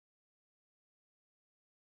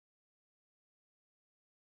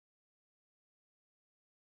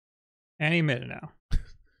Any minute now.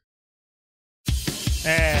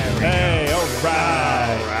 Hey, all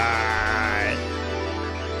right. All right.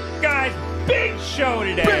 Guys, big show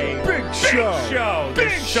today. Big show. Big show. Big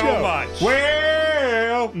There's show. so much.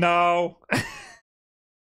 Well, No.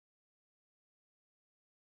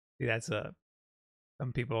 See, that's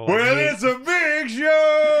some people. well, it's a big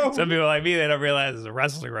show. Some people like me, they don't realize it's a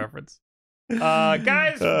wrestling reference.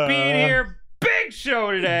 Guys, being here, big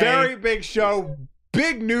show today. Very big show.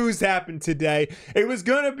 Big news happened today. It was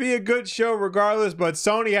going to be a good show regardless, but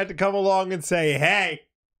Sony had to come along and say, hey,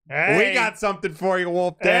 we got something for you,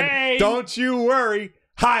 Wolf Den. Hey. Don't you worry.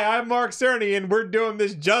 Hi, I'm Mark Cerny, and we're doing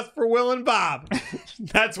this just for Will and Bob.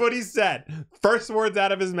 That's what he said. First words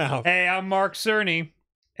out of his mouth. Hey, I'm Mark Cerny,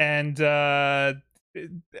 and I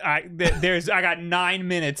got 9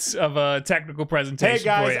 minutes of a technical presentation. Hey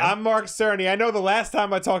guys, for you. I'm Mark Cerny. I know the last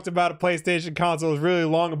time I talked about a PlayStation console was really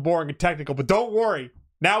long and boring and technical, but don't worry.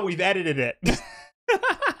 Now we've edited it.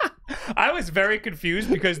 I was very confused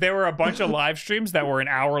because there were a bunch of live streams that were an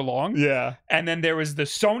hour long. Yeah. And then there was the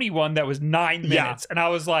Sony one that was 9 minutes. Yeah. And I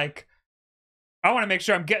was like, I want to make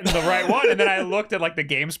sure I'm getting the right one. And then I looked at like the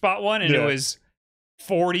GameSpot one and it was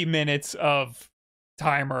 40 minutes of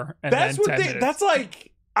timer and That's then what 10 minutes. that's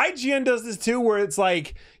like IGN does this too, where it's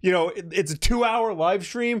like, you know, it's a 2-hour live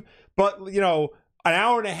stream, but you know, an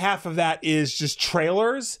hour and a half of that is just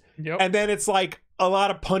trailers. Yep. And then it's like a lot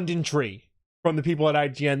of punditry from the people at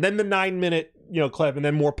IGN. Then the 9-minute, you know, clip, and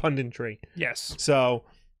then more punditry. Yes. So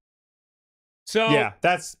yeah,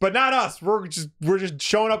 that's but not us. We're just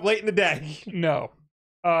showing up late in the day. No.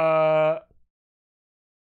 Y'all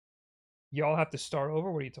have to start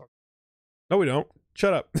over. What are you talking No, we don't.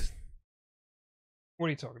 Shut up. What are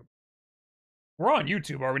you talking about? We're on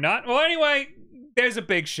YouTube, are we not? Well, anyway, there's a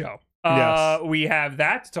big show. Yes. We have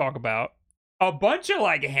that to talk about. A bunch of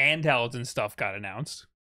like handhelds and stuff got announced.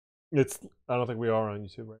 I don't think we are on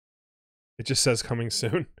YouTube right now. It just says coming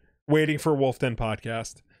soon. Waiting for WULFF DEN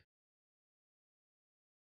Podcast.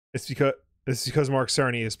 It's because Mark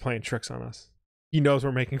Cerny is playing tricks on us. He knows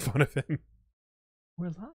we're making fun of him. We're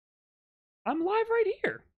live. I'm live right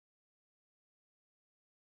here.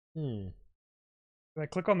 Did I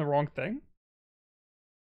click on the wrong thing?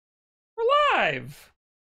 We're live.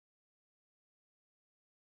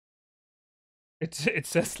 It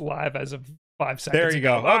says live as of 5 seconds. There you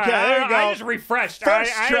ago. go. Okay, there you go. I just refreshed.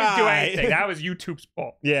 First I didn't do try. anything. That was YouTube's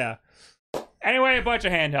fault. Yeah. Anyway, a bunch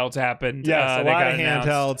of handhelds happened. Yes, a they lot got of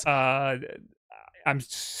announced. handhelds. I'm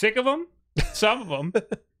sick of them. Some of them.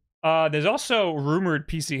 There's also rumored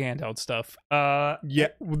PC handheld stuff. Yeah,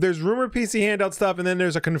 there's rumored PC handheld stuff, and then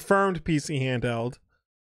there's a confirmed PC handheld.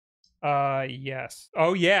 Yes.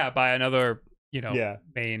 Oh yeah, by another,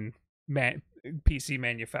 main PC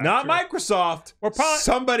manufacturer. Not Microsoft. Or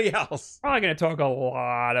somebody else. Probably going to talk a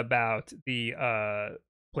lot about the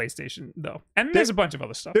PlayStation though, and there's a bunch of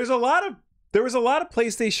other stuff. There was a lot of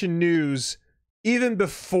PlayStation news even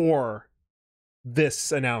before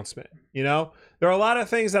this announcement. You know, there are a lot of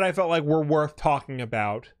things that I felt like were worth talking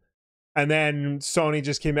about, and then Sony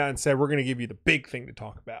just came out and said, "We're going to give you the big thing to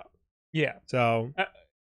talk about." Yeah. So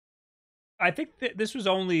I think that this was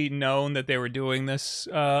only known that they were doing this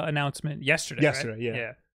announcement yesterday. Yesterday, right? yeah.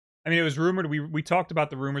 Yeah. I mean, it was rumored. We talked about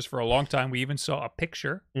the rumors for a long time. We even saw a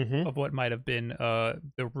picture of what might have been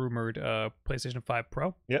the rumored PlayStation 5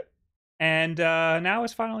 Pro. Yep. And now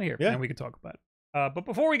it's finally here, Yeah. and we can talk about it. But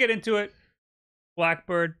before we get into it,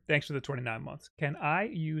 Blackbird, thanks for the 29 months. Can I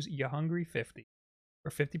use Ya Hungry 50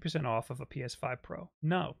 for 50% off of a PS5 Pro?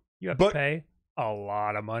 No. You have to pay a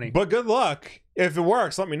lot of money. But good luck. If it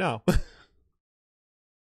works, let me know.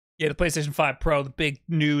 Yeah, the PlayStation 5 Pro, the big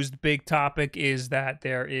news, the big topic is that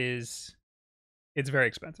it's very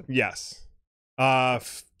expensive. Yes.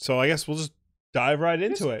 So I guess we'll just dive right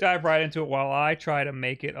into it. Dive right into it while I try to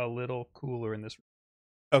make it a little cooler in this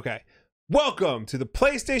room. Okay. Welcome to the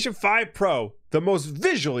PlayStation 5 Pro, the most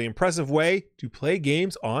visually impressive way to play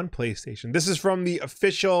games on PlayStation. This is from the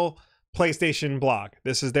official PlayStation blog.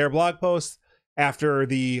 This is their blog post after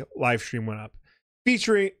the live stream went up.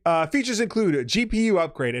 Features include a GPU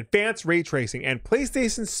upgrade, advanced ray tracing, and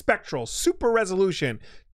PlayStation Spectral Super Resolution.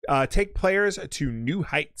 Take players to new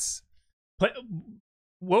heights.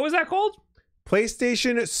 What was that called?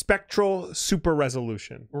 PlayStation Spectral Super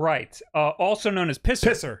Resolution. Right. Also known as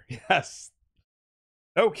Pisser. Pisser, yes.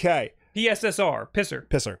 Okay. PSSR,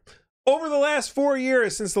 Pisser. Over the last 4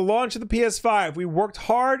 years since the launch of the PS5, we worked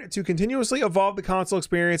hard to continuously evolve the console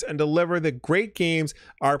experience and deliver the great games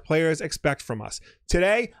our players expect from us.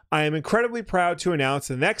 Today, I am incredibly proud to announce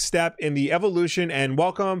the next step in the evolution and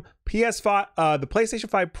welcome the PlayStation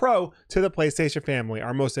 5 Pro to the PlayStation family,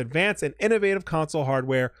 our most advanced and innovative console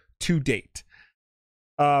hardware to date.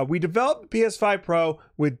 We developed the PS5 Pro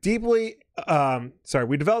with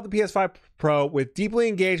deeply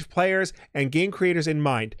engaged players and game creators in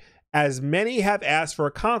mind, as many have asked for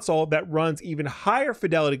a console that runs even higher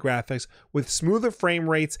fidelity graphics with smoother frame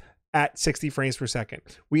rates at 60 frames per second.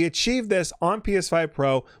 We achieved this on PS5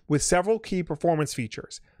 Pro with several key performance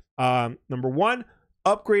features. Number one,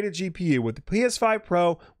 upgraded GPU. With the PS5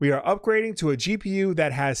 Pro, we are upgrading to a GPU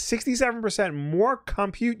that has 67% more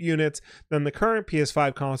compute units than the current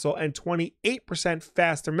PS5 console and 28%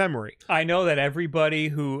 faster memory. I know that everybody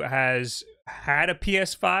who has had a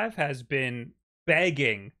PS5 has been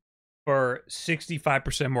begging for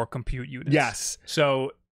 65% more compute units. Yes.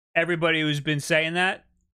 So everybody who's been saying that,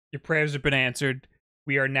 your prayers have been answered.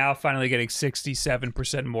 We are now finally getting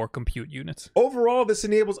 67% more compute units. Overall, this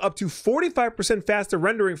enables up to 45% faster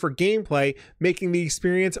rendering for gameplay, making the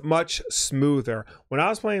experience much smoother. When I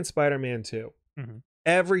was playing Spider-Man 2,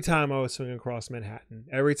 every time I was swinging across Manhattan,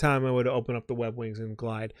 every time I would open up the web wings and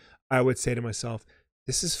glide, I would say to myself,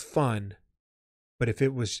 this is fun. But if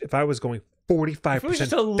I was going 45% faster, if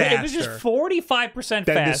it was just 45% faster,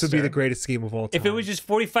 then this would be the greatest game of all time. If it was just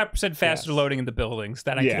 45% faster loading in the buildings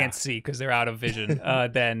that I can't see because they're out of vision,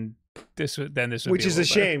 then this would which be is a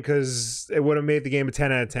shame, because it would have made the game a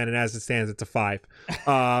 10 out of 10, and as it stands, it's a 5.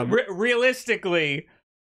 Realistically,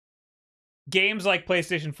 games like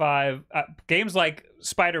PlayStation 5, games like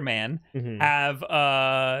Spider-Man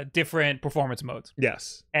have different performance modes.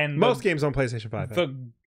 Yes, and most games on PlayStation 5.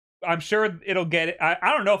 I'm sure it'll get it.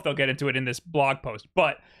 I don't know if they'll get into it in this blog post,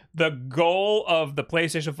 but the goal of the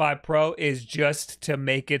PlayStation 5 Pro is just to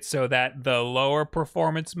make it so that the lower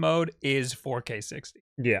performance mode is 4K 60.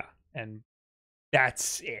 Yeah. And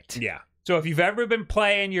that's it. Yeah. So if you've ever been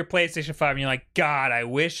playing your PlayStation 5 and you're like, God, I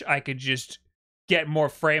wish I could just get more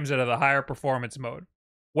frames out of the higher performance mode.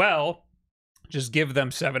 Well, just give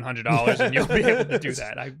them $700 and you'll be able to do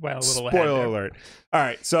that. I went a little ahead. Spoiler alert. All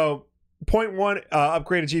right. So point one,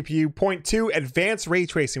 upgraded GPU. Point two, advanced ray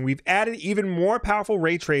tracing. We've added even more powerful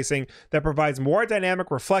ray tracing that provides more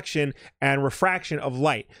dynamic reflection and refraction of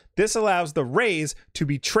light. This allows the rays to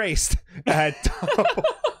be traced at double.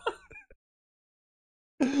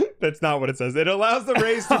 That's not what it says. It allows the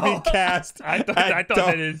rays to be cast. I thought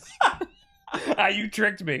that is. You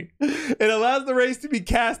tricked me. It allows the rays to be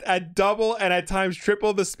cast at double and at times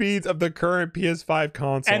triple the speeds of the current PS5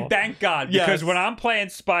 console. And thank God, because when I'm playing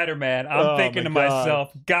Spider-Man, I'm thinking to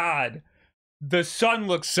myself, God, the sun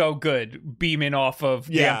looks so good beaming off of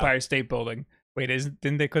the Empire State Building. Wait,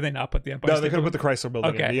 could they not put the Empire State Building? No, they could have put the Chrysler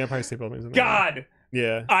Building in. The Empire State Building is in there. God!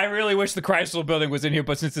 Yeah. I really wish the Chrysler Building was in here,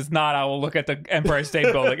 but since it's not, I will look at the Empire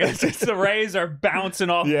State Building. The rays are bouncing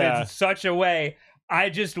off in such a way. I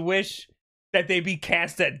just wish that they be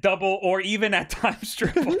cast at double or even at times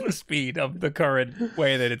triple the speed of the current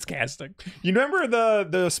way that it's casting. You remember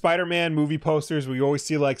the Spider-Man movie posters where you always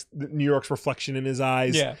see like New York's reflection in his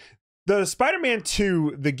eyes? Yeah. The Spider-Man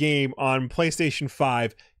 2, the game on PlayStation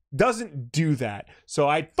 5, doesn't do that. So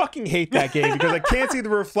I fucking hate that game because I can't see the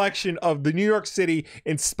reflection of the New York City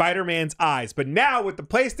in Spider-Man's eyes. But now with the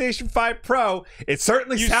PlayStation 5 Pro, it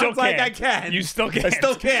certainly sounds like I can. You still can't. I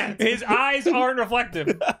still can't. His eyes aren't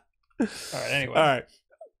reflective. All right, anyway. All right.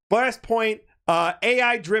 Last point,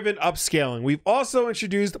 AI-driven upscaling. We've also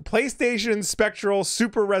introduced PlayStation Spectral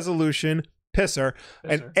Super Resolution, Pisser,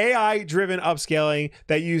 an AI-driven upscaling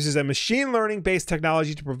that uses a machine learning-based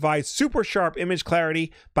technology to provide super sharp image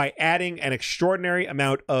clarity by adding an extraordinary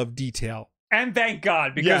amount of detail. And thank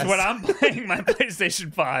God, because when I'm playing my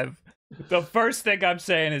PlayStation 5, the first thing I'm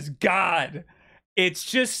saying is, God,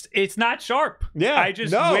 it's not sharp. Yeah, I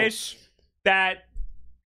just wish that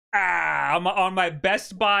I'm on my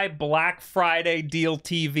Best Buy Black Friday deal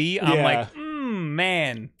TV. I'm like,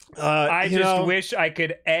 man, I just wish I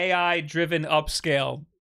could AI-driven upscale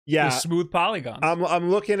with smooth polygons.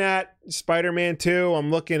 I'm looking at Spider-Man 2.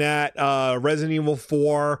 I'm looking at Resident Evil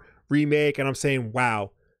 4 remake, and I'm saying,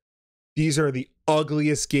 wow, these are the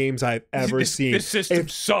ugliest games I've ever seen. This system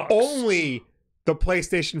sucks. Only the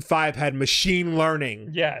PlayStation 5 had machine learning.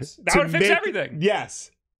 Yes, that would fix everything.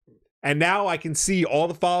 Yes. And now I can see all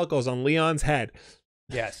the follicles on Leon's head.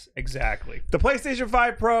 Yes, exactly. The PlayStation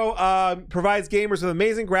 5 Pro provides gamers with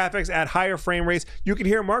amazing graphics at higher frame rates. You can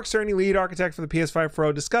hear Mark Cerny, lead architect for the PS5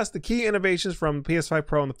 Pro, discuss the key innovations from the PS5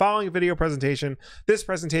 Pro in the following video presentation. This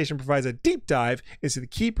presentation provides a deep dive into the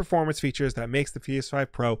key performance features that makes the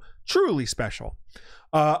PS5 Pro truly special.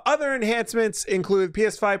 Other enhancements include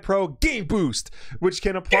PS5 Pro Game Boost, which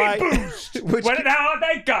can apply... Game Boost! Now,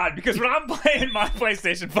 thank God, because when I'm playing my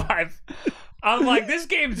PlayStation 5, I'm like, this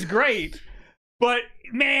game's great, but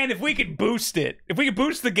man, if we could boost it, if we could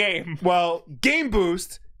boost the game... Well, Game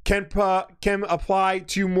Boost can apply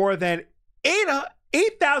to more than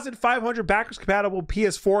 8,500 backwards compatible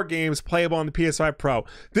PS4 games playable on the PS5 Pro.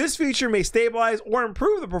 This feature may stabilize or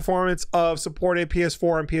improve the performance of supported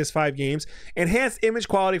PS4 and PS5 games. Enhanced image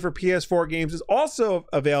quality for PS4 games is also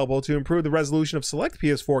available to improve the resolution of select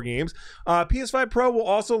PS4 games. PS5 Pro will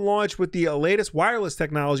also launch with the latest wireless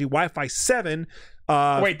technology, Wi-Fi 7.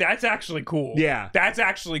 Wait, that's actually cool. Yeah. That's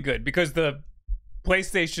actually good because the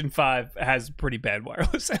PlayStation 5 has pretty bad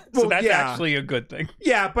wireless. So that's actually a good thing.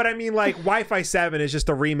 Yeah, but I mean, like, Wi-Fi 7 is just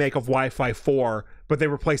a remake of Wi-Fi 4, but they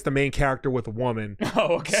replaced the main character with a woman.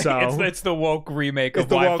 Oh, okay. So, it's the woke remake of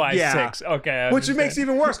Wi-Fi 6. Okay. Which it makes it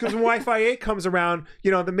even worse, because when Wi-Fi 8 comes around,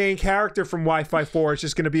 you know, the main character from Wi-Fi 4 is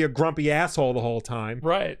just going to be a grumpy asshole the whole time.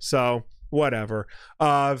 Right. So, whatever.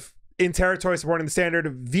 In territory supporting the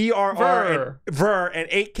standard, VRR and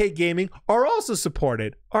 8K gaming are also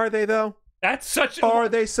supported. Are they, though? That's such. Are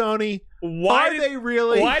they, Sony? Are they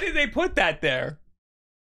really? Why did they put that there?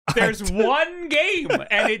 There's one game,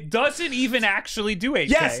 and it doesn't even actually do 8K.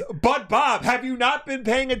 Yes, but Bob, have you not been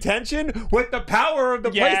paying attention with the power of the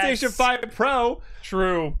PlayStation 5 Pro?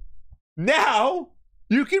 True. Now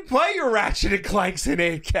you can play your Ratchet and Clanks in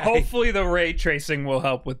 8K. Hopefully, the ray tracing will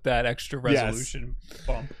help with that extra resolution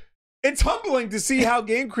bump. It's humbling to see how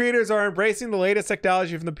game creators are embracing the latest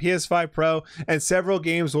technology from the PS5 Pro, and several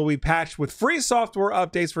games will be patched with free software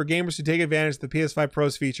updates for gamers who take advantage of the PS5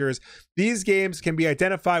 Pro's features. These games can be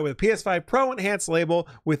identified with a PS5 Pro Enhanced label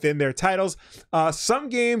within their titles. Some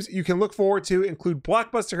games you can look forward to include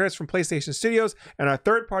blockbuster hits from PlayStation Studios and our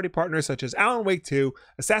third-party partners such as Alan Wake 2,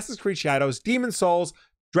 Assassin's Creed Shadows, Demon's Souls,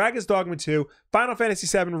 Dragon's Dogma 2, Final Fantasy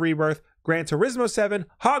VII Rebirth, Gran Turismo 7,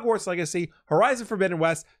 Hogwarts Legacy, Horizon Forbidden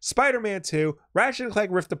West, Spider-Man 2, Ratchet &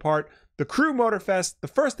 Clank Rift Apart, The Crew Motorfest, The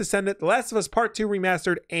First Descendant, The Last of Us Part 2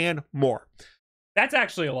 Remastered, and more. That's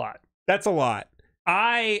actually a lot. That's a lot.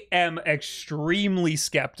 I am extremely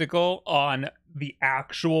skeptical on the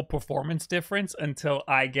actual performance difference until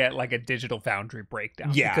I get like a Digital Foundry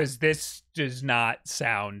breakdown. Yeah. Because this does not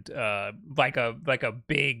sound like a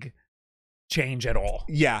big change at all.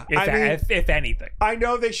 Yeah, if anything. I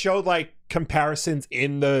know they showed like comparisons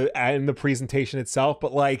in the presentation itself,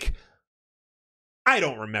 but like I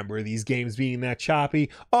don't remember these games being that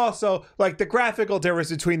choppy. Also, like the graphical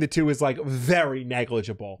difference between the two is like very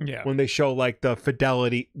negligible. Yeah. When they show like the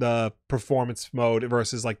fidelity, the performance mode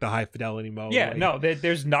versus like the high fidelity mode. Yeah, like, no,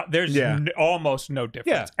 there's almost no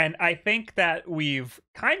difference. Yeah. And I think that we've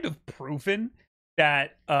kind of proven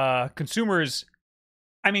that consumers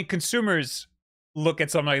look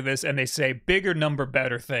at something like this and they say bigger number,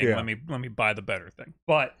 better thing. Yeah. Let me buy the better thing.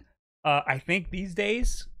 But I think these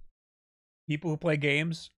days people who play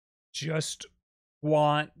games just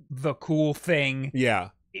want the cool thing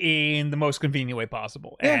in the most convenient way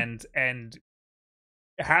possible. Yeah. And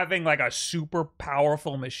having like a super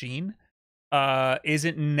powerful machine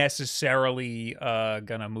isn't necessarily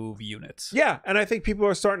gonna move units. Yeah, and I think people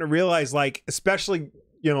are starting to realize, like, especially,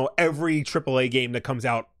 you know, every AAA game that comes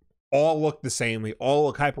out all look the same. They all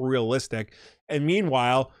look hyper realistic. And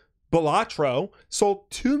meanwhile, Balatro sold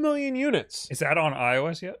 2 million units. Is that on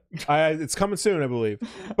iOS yet? It's coming soon, I believe.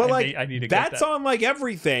 But like, I need to that's get that. on like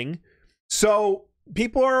everything. So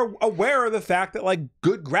people are aware of the fact that like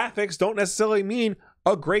good graphics don't necessarily mean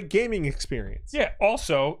a great gaming experience. Yeah.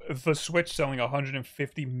 Also, the Switch selling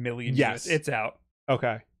 150 million units. It's out.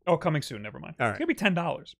 Okay. Oh, coming soon. Never mind. All right. It's gonna be $10,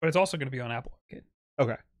 but it's also gonna be on Apple Arcade.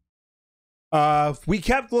 Okay. We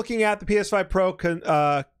kept looking at the PS5 Pro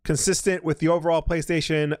consistent with the overall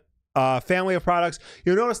PlayStation family of products.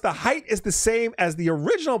 You'll notice the height is the same as the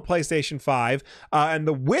original PlayStation 5, and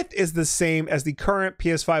the width is the same as the current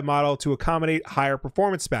PS5 model to accommodate higher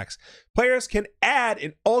performance specs. Players can add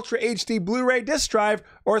an Ultra HD Blu-ray disc drive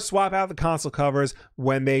or swap out the console covers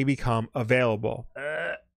when they become available.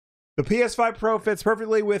 The PS5 Pro fits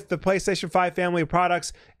perfectly with the PlayStation 5 family of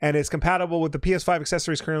products and is compatible with the PS5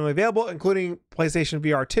 accessories currently available, including PlayStation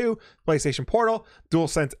VR 2, PlayStation Portal,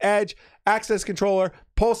 DualSense Edge, Access Controller,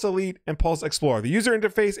 Pulse Elite, and Pulse Explorer. The user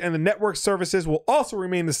interface and the network services will also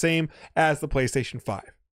remain the same as the PlayStation 5.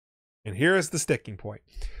 And here is the sticking point.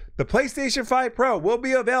 The PlayStation 5 Pro will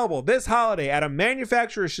be available this holiday at a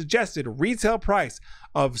manufacturer's suggested retail price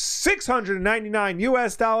of $699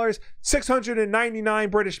 US, 699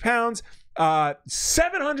 British pounds,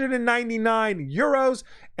 799 euros,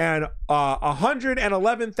 and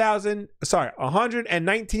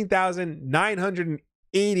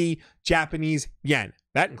 119,980 Japanese yen.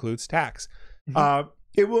 That includes tax.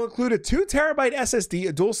 It will include a 2 terabyte SSD,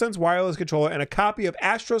 a DualSense wireless controller, and a copy of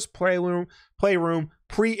Astro's Playroom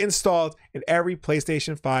pre-installed in every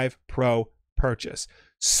PlayStation 5 Pro purchase.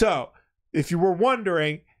 So, if you were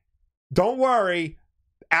wondering, don't worry,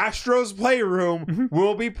 Astro's Playroom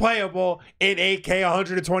will be playable in 8K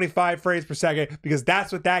 125 frames per second because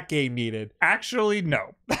that's what that game needed. Actually,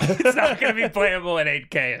 no. It's not going to be playable in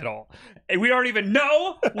 8K at all. And we don't even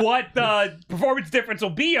know what the performance difference will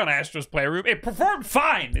be on Astro's Playroom. It performed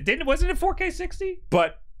fine. Wasn't it 4K 60?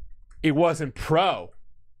 But it wasn't Pro.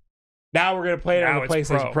 Now we're going to play it on the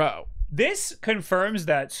PlayStation Pro. This confirms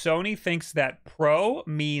that Sony thinks that Pro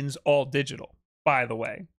means all digital, by the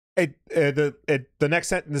way. The next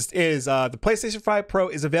sentence is the PlayStation 5 Pro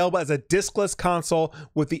is available as a diskless console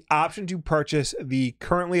with the option to purchase the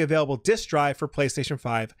currently available disc drive for PlayStation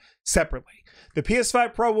 5 separately. The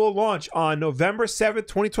PS5 Pro will launch on November 7th,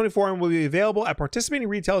 2024 and will be available at participating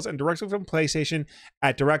retailers and directly from PlayStation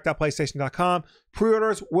at direct.playstation.com.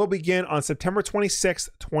 Pre-orders will begin on September 26th,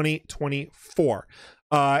 2024.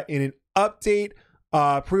 In an update,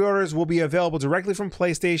 pre-orders will be available directly from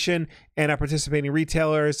PlayStation and at participating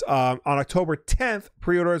retailers. On October 10th,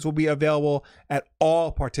 pre-orders will be available at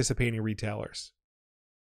all participating retailers.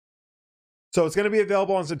 So it's going to be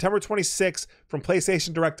available on September 26th from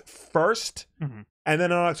PlayStation Direct first, and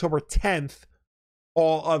then on October 10th,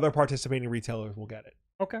 all other participating retailers will get it.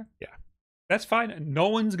 Okay. Yeah. That's fine. No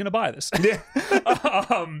one's going to buy this. Yeah.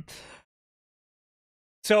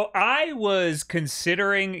 So I was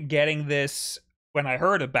considering getting this when I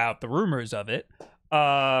heard about the rumors of it,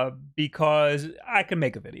 because I can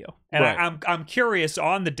make a video, and right. I'm curious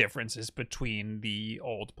on the differences between the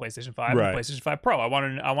old PlayStation 5 right. and PlayStation 5 Pro. I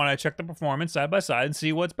want to check the performance side by side and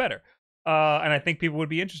see what's better. And I think people would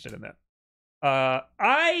be interested in that.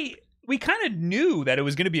 We kind of knew that it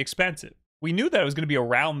was going to be expensive. We knew that it was going to be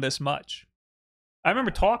around this much. I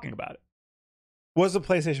remember talking about it. What's the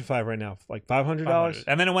PlayStation 5 right now? Like $500?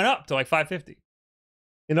 And then it went up to like $550.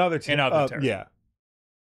 In other terms. Yeah.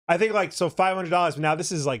 I think like, so $500, but now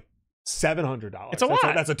this is like $700. It's a lot.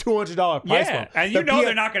 That's a $200 price bump. And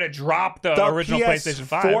they're not going to drop the original PlayStation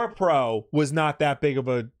 5. The PS4 Pro was not that big of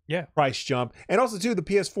a price jump. And also, too, the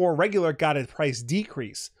PS4 regular got a price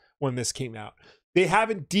decrease when this came out. They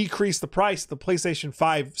haven't decreased the price of the PlayStation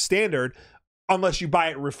 5 standard unless you buy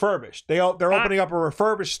it refurbished. They're opening up a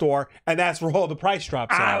refurbished store, and that's where all the price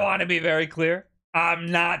drops are. I want to be very clear.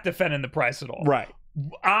 I'm not defending the price at all. Right.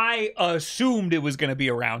 I assumed it was going to be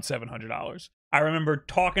around $700. I remember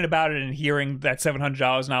talking about it and hearing that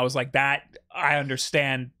 $700, and I was like, that, I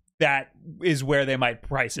understand that is where they might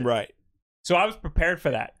price it. Right. So I was prepared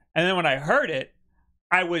for that. And then when I heard it,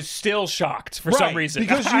 I was still shocked for some reason.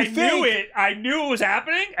 Because I knew it was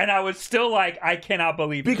happening, and I was still like, I cannot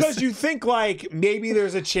believe this. Because you think like maybe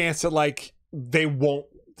there's a chance that like they won't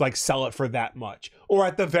like sell it for that much, or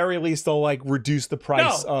at the very least they'll like reduce the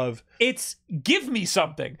price of. It's give me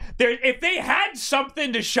something. If they had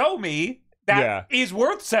something to show me that is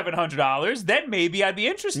worth $700, then maybe I'd be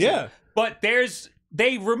interested. Yeah, but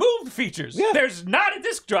they removed features. Yeah. There's not a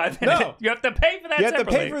disc drive in it. You have to pay for that separately. You have to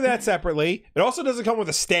pay for that separately. It also doesn't come with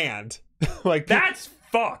a stand. Like that's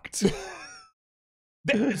fucked.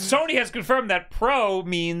 Sony has confirmed that Pro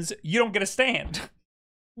means you don't get a stand.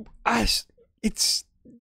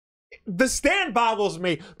 The stand boggles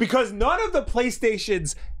me because none of the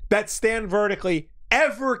PlayStations that stand vertically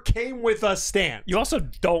ever came with a stand. You also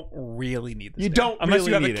don't really need the stand. You don't unless really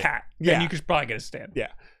you have need a cat. Then you could probably get a stand. Yeah.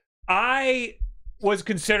 I was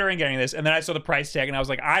considering getting this, and then I saw the price tag, and I was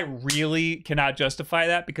like, I really cannot justify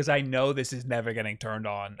that because I know this is never getting turned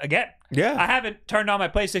on again. Yeah. I haven't turned on my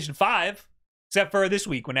PlayStation 5 except for this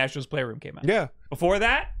week when Astro's Playroom came out. Yeah. Before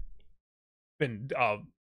that, been a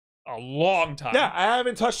long time. Yeah, I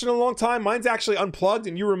haven't touched it in a long time. Mine's actually unplugged,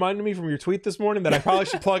 and you reminded me from your tweet this morning that I probably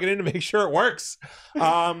should plug it in to make sure it works.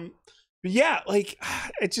 But yeah, like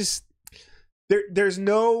it just there's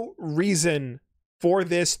no reason for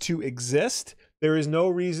this to exist. There is no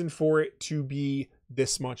reason for it to be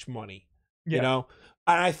this much money. Yeah. You know?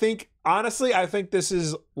 And I think honestly, this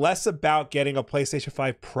is less about getting a PlayStation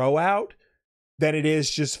 5 Pro out than it is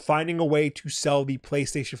just finding a way to sell the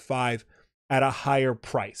PlayStation 5 at a higher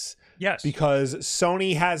price. Yes. Because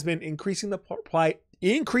Sony has been increasing the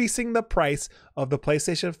price of the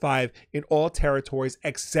PlayStation 5 in all territories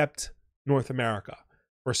except North America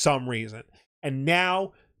for some reason. And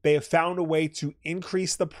now they have found a way to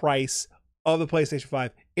increase the price of the PlayStation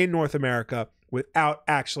 5 in North America without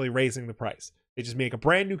actually raising the price. They just make a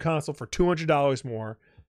brand new console for $200 more,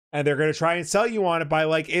 and they're going to try and sell you on it by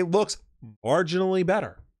like, it looks marginally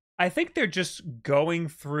better. I think they're just going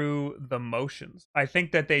through the motions. I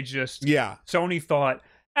think that they just... Yeah. Sony thought,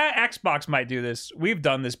 Xbox might do this. We've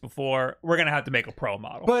done this before. We're going to have to make a Pro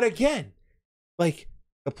model. But again, like,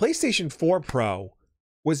 the PlayStation 4 Pro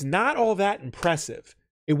was not all that impressive.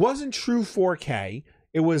 It wasn't true 4K.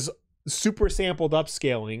 It was super sampled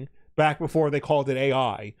upscaling back before they called it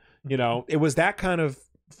AI. You know, it was that kind of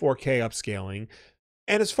 4K upscaling.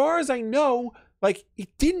 And as far as I know, like, it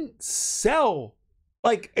didn't sell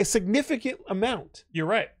like a significant amount. You're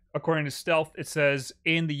right. According to Stealth, it says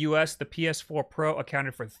in the US, the PS4 Pro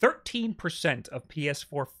accounted for 13% of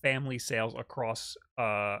PS4 family sales across,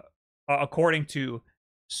 according to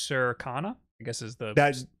Circana, I guess is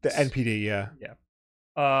That's the NPD, yeah.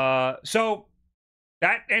 Yeah. So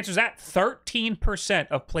that answers that. 13%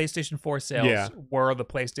 of PlayStation 4 sales were the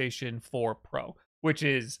PlayStation 4 Pro, which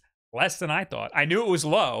is less than I thought. I knew it was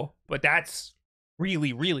low, but that's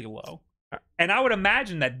really, really low. And I would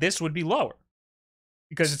imagine that this would be lower,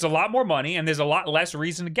 because it's a lot more money and there's a lot less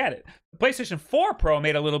reason to get it. The PlayStation 4 Pro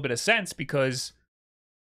made a little bit of sense because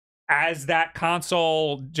as that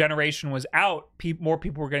console generation was out, more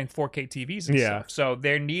people were getting 4K TVs and stuff. So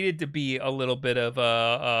there needed to be a little bit of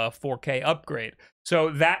a 4K upgrade.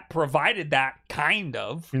 So that provided that kind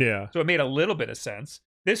of. Yeah. So it made a little bit of sense.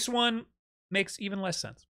 This one makes even less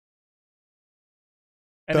sense.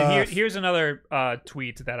 And then here's another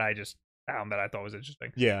tweet that I just found that I thought was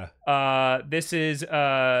interesting. Yeah. This is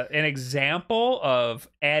an example of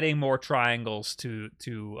adding more triangles to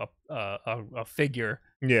a figure.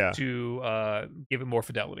 Yeah. To give it more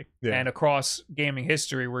fidelity. Yeah. And across gaming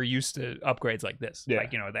history, we're used to upgrades like this. Yeah.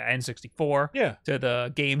 Like, you know, the N64 to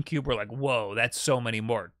the GameCube, we're like, whoa, that's so many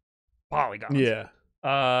more polygons. Yeah.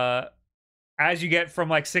 As you get from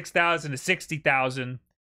like 6,000 to 60,000,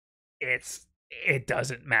 it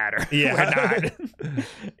doesn't matter. Yeah.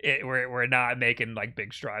 we're not making like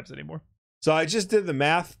big strides anymore. So I just did the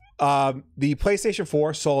math. The PlayStation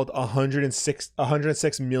 4 sold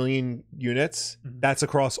 106 million units. Mm-hmm. That's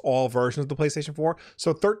across all versions of the PlayStation 4.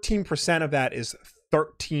 So 13% of that is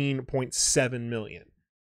 13.7 million.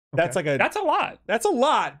 That's like that's a lot. That's a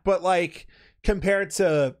lot, but like compared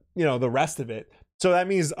to, you know, the rest of it. So that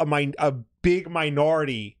means a big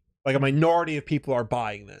minority, like a minority of people are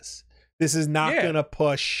buying this. This is not gonna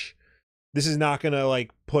push. This is not gonna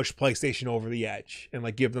like push PlayStation over the edge and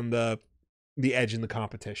like give them the edge in the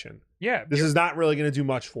competition. Yeah, this is not really gonna do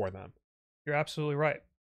much for them. You're absolutely right.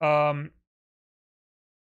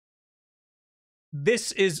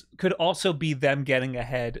 This could also be them getting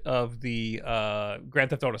ahead of the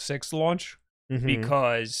Grand Theft Auto 6 launch,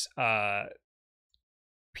 because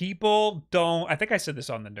people don't. I think I said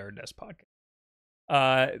this on the Nerd Nest podcast.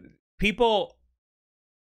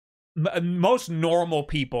 Most normal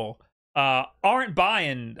people aren't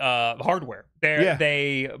buying hardware.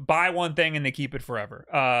 They buy one thing and they keep it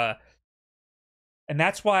forever. And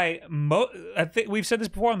that's why I think we've said this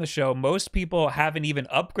before on the show. Most people haven't even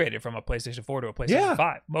upgraded from a PlayStation 4 to a PlayStation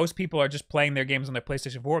 5. Most people are just playing their games on their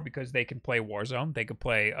PlayStation 4 because they can play Warzone, they can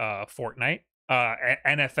play Fortnite,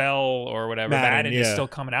 NFL or whatever. Madden is still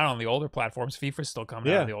coming out on the older platforms. FIFA's still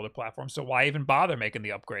coming out on the older platforms. So why even bother making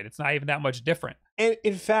the upgrade? It's not even that much different. And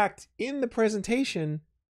in fact, in the presentation,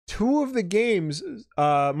 two of the games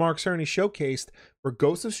Mark Cerny showcased were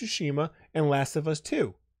Ghost of Tsushima and Last of Us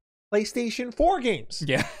 2. PlayStation 4 games.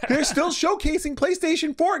 Yeah. They're still showcasing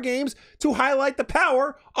PlayStation 4 games to highlight the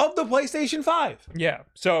power of the PlayStation 5. Yeah.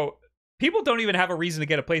 So people don't even have a reason to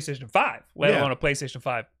get a PlayStation 5, let alone a PlayStation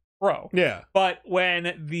 5 Pro. Yeah. But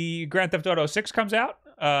when the Grand Theft Auto 6 comes out,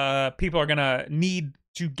 people are going to need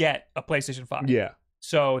to get a PlayStation 5. Yeah.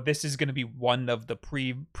 So this is going to be one of the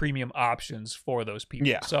premium options for those people.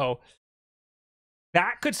 Yeah. So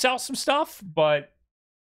that could sell some stuff, but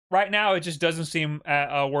right now, it just doesn't seem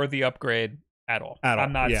a worthy upgrade at all.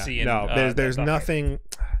 I'm not seeing. No, there's nothing.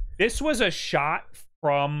 This was a shot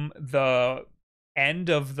from the end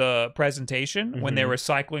of the presentation when they were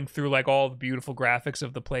cycling through like all the beautiful graphics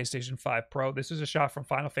of the PlayStation 5 Pro. This is a shot from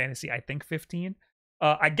Final Fantasy, I think 15.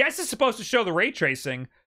 I guess it's supposed to show the ray tracing,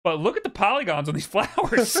 but look at the polygons on these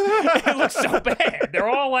flowers. It looks so bad. They're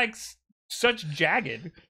all like such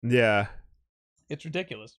jagged. Yeah, it's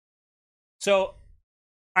ridiculous. So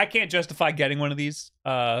I can't justify getting one of these,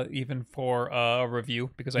 even for a review,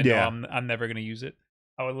 because I know I'm never going to use it.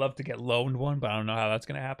 I would love to get loaned one, but I don't know how that's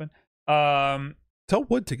going to happen. Tell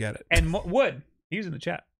Wood to get it. And Wood, he's in the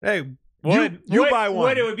chat. Hey, Wood, you buy one.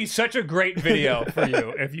 Wood, it would be such a great video for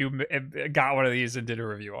you if you got one of these and did a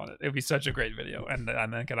review on it. It would be such a great video. And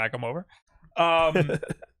then can I come over?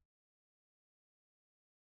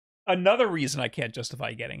 Another reason I can't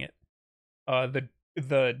justify getting it,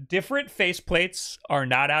 the different faceplates are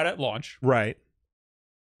not out at launch. Right.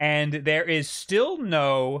 And there is still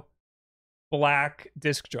no black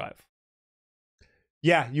disk drive.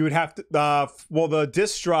 Yeah, you would have to. Well, the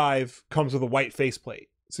disk drive comes with a white faceplate,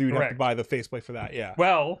 so you'd have to buy the faceplate for that. Yeah.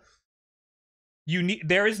 Well,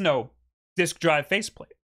 there is no disk drive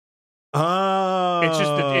faceplate. Oh. It's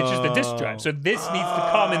just the disc drive. So this needs to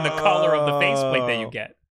come in the color of the faceplate that you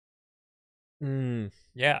get.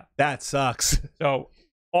 Yeah. That sucks. So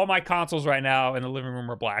all my consoles right now in the living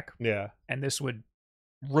room are black. Yeah. And this would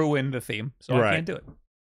ruin the theme. So I can't do it.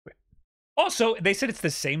 Also, they said it's the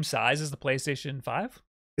same size as the PlayStation 5.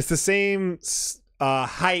 It's the same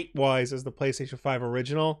height-wise as the PlayStation 5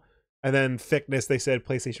 original. And then thickness, they said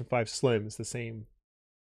PlayStation 5 Slim is the same.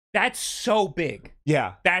 That's so big.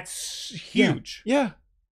 Yeah. That's huge. Yeah.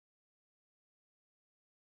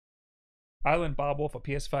 Island Bob Wolf, a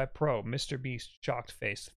PS5 Pro, Mr. Beast, shocked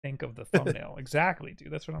face. Think of the thumbnail. Exactly,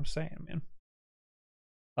 dude. That's what I'm saying, man.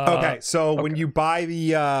 Okay, so when you buy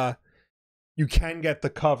the, you can get the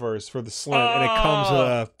covers for the Slim, and it comes with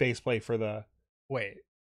a faceplate for the. Wait.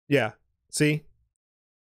 Yeah. See.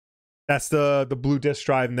 That's the blue disc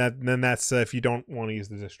drive, and then that's if you don't want to use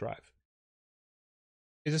the disc drive.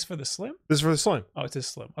 Is this for the Slim? This is for the Slim. Oh, it's a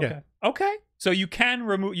Slim. Okay. Yeah. Okay. So you can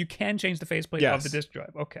change the faceplate of the disc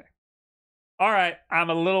drive. Okay. All right.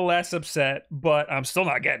 I'm a little less upset, but I'm still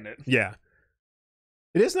not getting it. Yeah.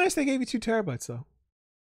 It is nice they gave you 2 terabytes though.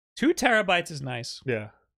 2 terabytes is nice. Yeah.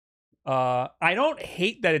 I don't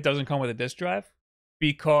hate that it doesn't come with a disc drive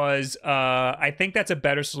because I think that's a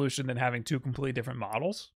better solution than having 2 completely different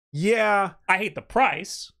models. Yeah. I hate the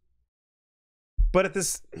price. But at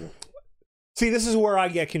this... See, this is where I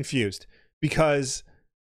get confused because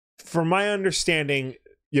from my understanding,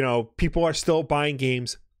 people are still buying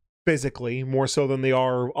games physically more so than they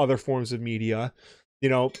are other forms of media.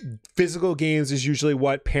 Physical games is usually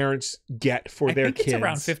what parents get for their kids. It's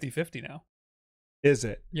around 50-50 now. Is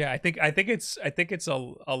it? Yeah, I think it's a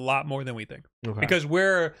lot more than we think. Okay. Because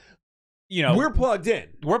we're plugged in.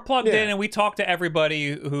 We're plugged in, and we talk to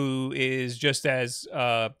everybody who is just as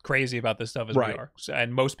crazy about this stuff as we are. So,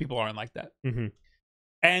 and most people aren't like that. Mm-hmm.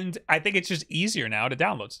 And I think it's just easier now to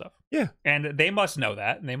download stuff. Yeah. And they must know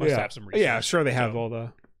that, and they must have some research. Yeah, sure they have all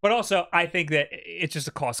the... But also, I think that it's just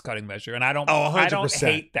a cost-cutting measure, and I don't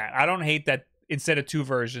hate that. I don't hate that instead of 2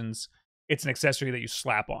 versions, it's an accessory that you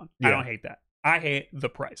slap on. Yeah. I don't hate that. I hate the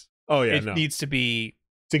price. Oh, yeah, It needs to be...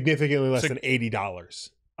 significantly less than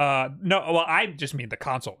 $80. No, well, I just mean the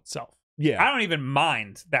console itself. Yeah. I don't even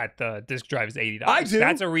mind that the disc drive is $80. I do.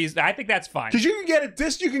 That's a reason. I think that's fine. Because you can get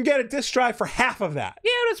a disc drive for half of that.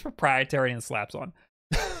 Yeah, it's proprietary and slaps on.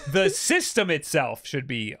 The system itself should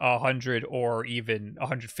be $100 or even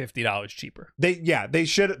 $150 cheaper. They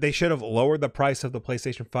should have lowered the price of the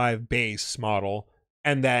PlayStation 5 base model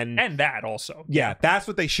and that also. Yeah, that's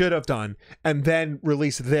what they should have done, and then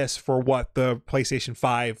release this for what the PlayStation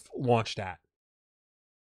 5 launched at.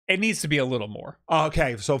 It needs to be a little more.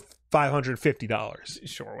 Okay, so $550.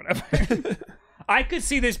 Sure, whatever. I could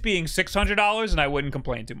see this being $600 and I wouldn't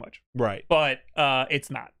complain too much. Right. But it's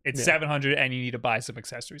not. It's $700 and you need to buy some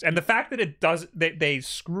accessories. And the fact that they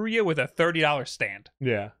screw you with a $30 stand.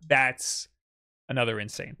 Yeah. That's another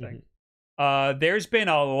insane thing. There's been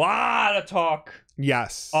a lot of talk.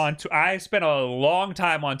 Yes. I spent a long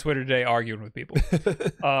time on Twitter today arguing with people.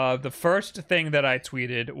 The first thing that I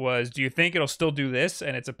tweeted was, do you think it'll still do this?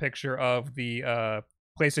 And it's a picture of the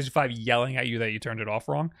PlayStation 5 yelling at you that you turned it off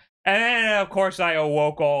wrong. And then, of course, I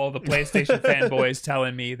awoke all the PlayStation fanboys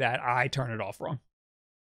telling me that I turned it off wrong.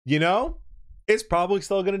 It's probably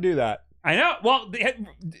still going to do that. I know. Well,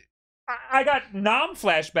 I got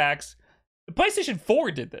flashbacks. The PlayStation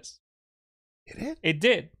 4 did this. Did it? It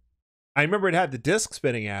did. I remember it had the disc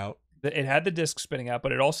spinning out. It had the disc spinning out,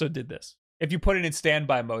 but it also did this. If you put it in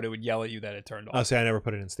standby mode, it would yell at you that it turned off. Oh, see, I never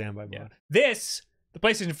put it in standby mode. Yeah. The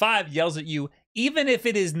PlayStation 5 yells at you even if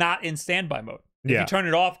it is not in standby mode. If you turn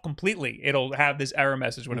it off completely, it'll have this error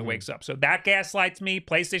message when it wakes up. So that gaslights me.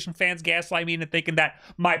 PlayStation fans gaslight me into thinking that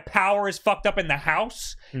my power is fucked up in the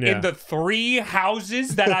house, in the 3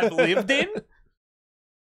 houses that I've lived in.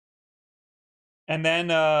 And then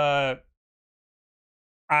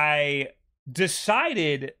I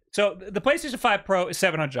decided... So the PlayStation 5 Pro is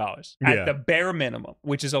 $700 at the bare minimum,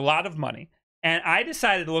 which is a lot of money. And I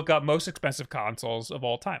decided to look up most expensive consoles of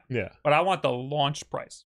all time. Yeah. But I want the launch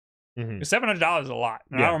price. $700 is a lot.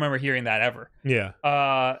 I don't remember hearing that ever. Yeah.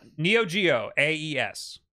 Neo Geo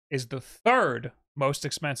AES is the 3rd most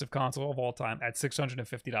expensive console of all time at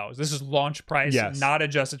 $650. This is launch price, not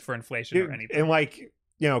adjusted for inflation or anything. And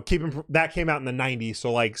that came out in the 90s,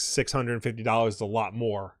 so like $650 is a lot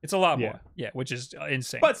more. It's a lot more. Yeah, which is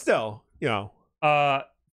insane. But still,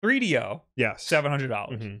 3DO, yes, $700.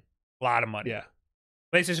 A lot of money. Yeah.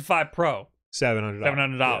 PlayStation 5 Pro,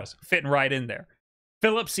 $700. Fitting right in there.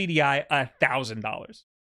 Philips CDI, $1,000.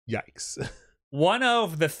 Yikes. One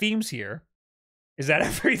of the themes here is that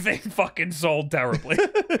everything fucking sold terribly.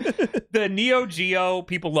 The Neo Geo,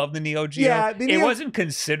 people love the Neo Geo. Yeah, it wasn't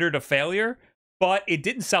considered a failure, but it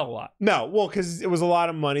didn't sell a lot. No, well, because it was a lot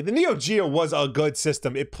of money. The Neo Geo was a good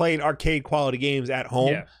system. It played arcade quality games at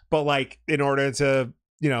home, but like in order to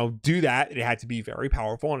do that, it had to be very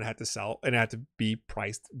powerful and it had to sell and it had to be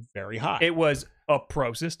priced very high. It was a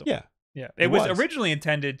pro system. Yeah. Yeah. It was originally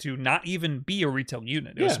intended to not even be a retail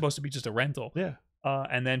unit. It was supposed to be just a rental. Yeah.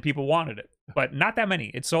 And then people wanted it, but not that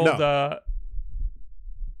many. It sold the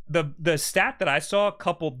stat that I saw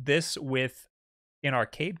coupled this with an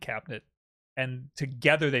arcade cabinet, and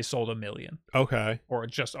together they sold 1 million. Okay. Or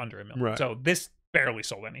just under 1 million. Right. So this barely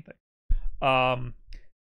sold anything.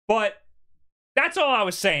 But that's all I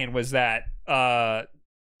was saying was that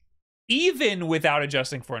even without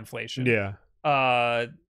adjusting for inflation,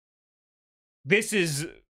 this is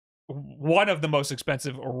one of the most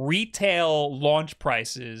expensive retail launch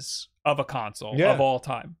prices of a console of all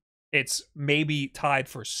time. It's maybe tied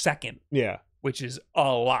for second. Yeah. Which is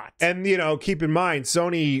a lot. And, keep in mind,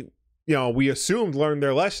 Sony, we assumed learned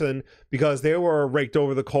their lesson because they were raked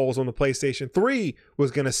over the coals when the PlayStation 3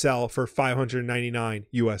 was going to sell for $599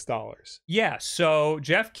 US. Yeah. So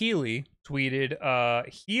Jeff Keighley tweeted,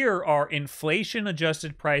 here are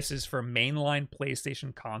inflation-adjusted prices for mainline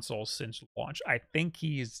PlayStation consoles since launch. I think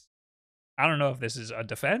I don't know if this is a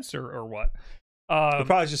defense or what.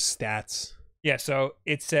 Probably just stats. Yeah, so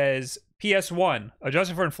it says PS1,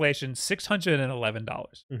 adjusted for inflation,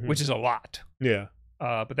 $611, which is a lot. Yeah.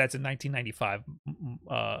 But that's in 1995.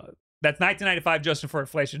 That's 1995 adjusted for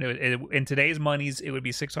inflation. In today's monies, it would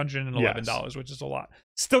be $611, which is a lot.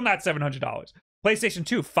 Still not $700. PlayStation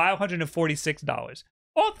 2, $546.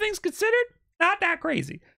 All things considered, not that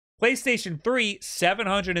crazy. PlayStation 3,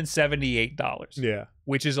 $778. Yeah.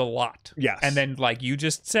 Which is a lot. Yes. And then, like you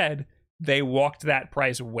just said, they walked that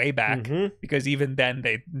price way back because even then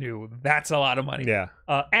they knew that's a lot of money. Yeah.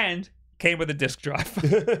 And came with a disc drive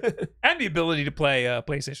and the ability to play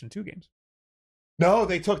PlayStation 2 games. No,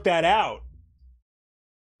 they took that out.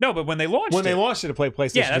 No, but when they launched it to play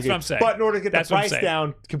PlayStation 2 that's games. what I'm saying. But in order to get the price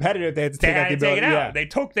down competitive, they had to take out the ability. Take it out. They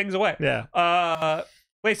took things away. Yeah.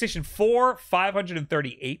 PlayStation 4,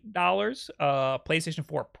 $538. PlayStation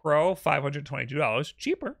 4 Pro, $522.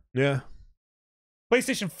 Cheaper. Yeah.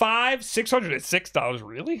 PlayStation 5, $606.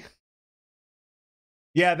 Really?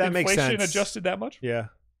 Yeah, that makes sense. Inflation adjusted that much? Yeah.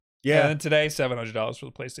 Yeah. And then today, $700 for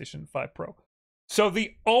the PlayStation 5 Pro. So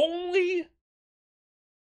the only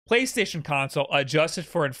PlayStation console adjusted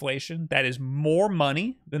for inflation that is more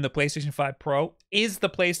money than the PlayStation 5 Pro is the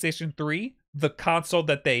PlayStation 3, the console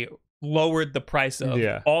that they lowered the price of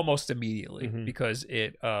almost immediately because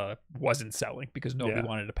it wasn't selling because nobody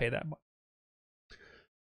wanted to pay that much.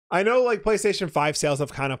 I know like PlayStation 5 sales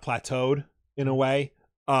have kind of plateaued in a way.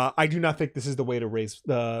 I do not think this is the way to raise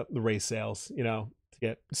the raise sales, to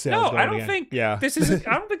get sales going I don't think this is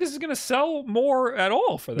I don't think this is going to sell more at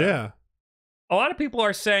all for them. Yeah. A lot of people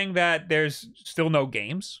are saying that there's still no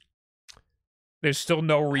games. There's still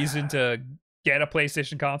no reason to get a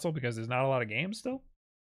PlayStation console because there's not a lot of games still.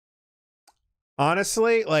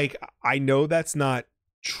 Honestly, like I know that's not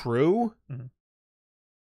true.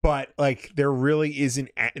 But like there really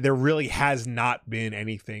has not been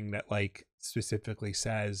anything that like specifically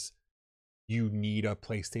says you need a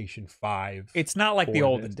PlayStation 5. It's not like the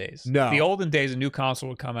olden days. No. The olden days, a new console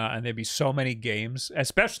would come out and there'd be so many games,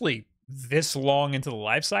 especially this long into the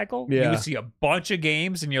life cycle. You would see a bunch of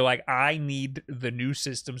games and you're like, I need the new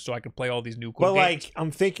system so I can play all these new cool games. But like I'm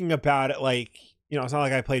thinking about it like, it's not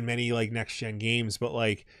like I played many like next gen games, but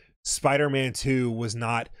like Spider-Man 2 was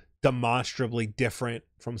not demonstrably different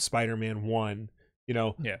from Spider-Man 1.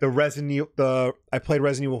 I played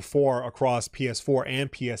Resident Evil 4 across PS4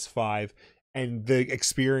 and PS5 and the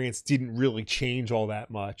experience didn't really change all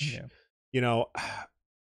that much.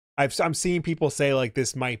 I'm seeing people say like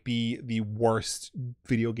this might be the worst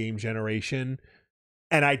video game generation,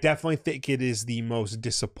 and I definitely think it is the most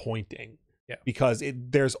disappointing because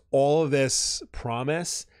there's all of this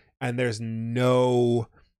promise and there's nothing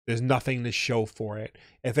to show for it.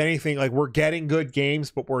 If anything, like we're getting good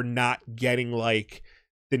games, but we're not getting like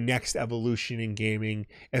the next evolution in gaming.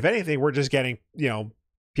 If anything, we're just getting,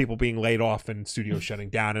 people being laid off and studios shutting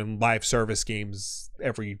down and live service games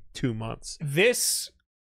every 2 months. This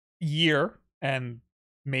year and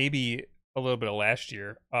maybe a little bit of last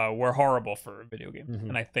year were horrible for video games.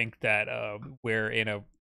 And I think that we're in a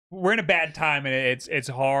bad time and it's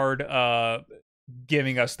hard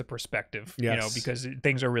giving us the perspective, because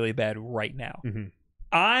things are really bad right now.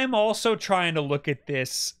 I'm also trying to look at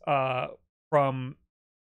this from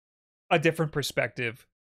a different perspective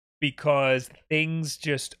because things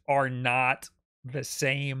just are not the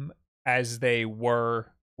same as they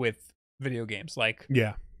were with video games. Like,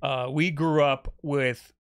 Yeah. we grew up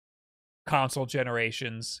with console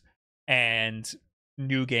generations and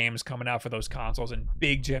new games coming out for those consoles and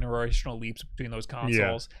big generational leaps between those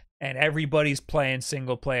consoles. And everybody's playing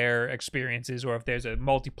single player experiences, or if there's a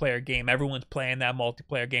multiplayer game, everyone's playing that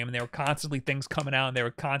multiplayer game. And there were constantly things coming out, and there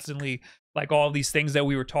were constantly like all these things that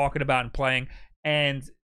we were talking about and playing. And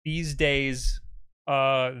these days,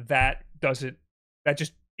 that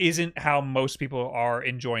just isn't how most people are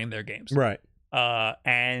enjoying their games. Right.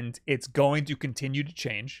 And it's going to continue to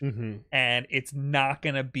change, and it's not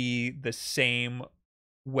going to be the same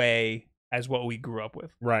way as what we grew up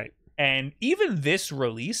with. Right. And even this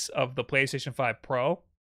release of the PlayStation 5 Pro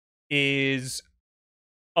is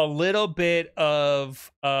a little bit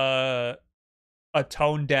of a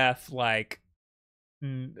tone deaf, like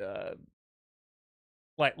out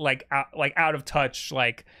of touch,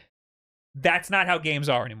 like that's not how games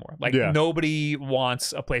are anymore. Like nobody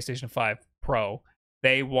wants a PlayStation 5 Pro.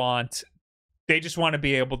 They just want to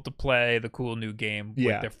be able to play the cool new game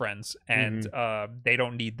with their friends, and they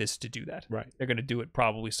don't need this to do that. Right. They're going to do it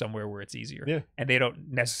probably somewhere where it's easier. Yeah. And they don't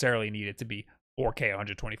necessarily need it to be 4K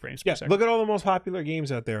 120 frames per second. Look at all the most popular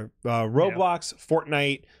games out there. Roblox,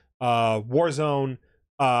 Fortnite, Warzone,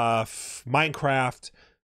 Minecraft.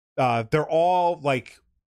 They're all like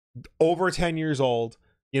over 10 years old.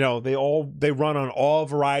 You know, they run on all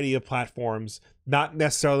variety of platforms, not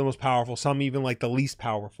necessarily the most powerful, some even like the least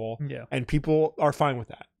powerful. Yeah. And people are fine with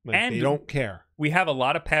that. Like, and they don't care. We have a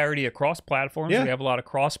lot of parity across platforms. Yeah. We have a lot of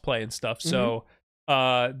cross-play and stuff. So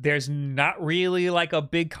there's not really like a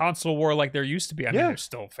big console war like there used to be. I mean, there's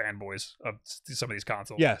still fanboys of some of these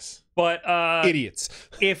consoles. Yes. But idiots.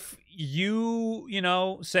 If you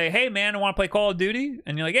say, hey man, I want to play Call of Duty,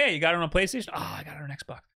 and you're like, hey, you got it on PlayStation? Oh, I got it on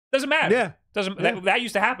Xbox. Doesn't matter. Yeah. That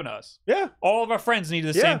used to happen to us. Yeah. All of our friends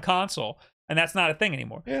needed the same console, and that's not a thing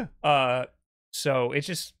anymore. Yeah. So it's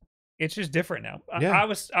just different now. Yeah. I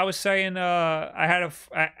was saying I've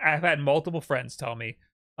had multiple friends tell me,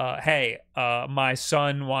 hey, my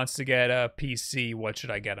son wants to get a PC. What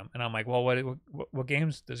should I get him? And I'm like, well, what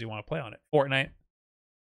games does he want to play on it? Fortnite.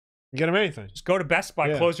 You get him anything. Just go to Best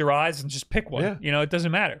Buy, close your eyes, and just pick one. Yeah. It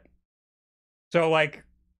doesn't matter. So like,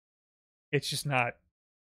 it's just not.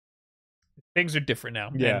 Things are different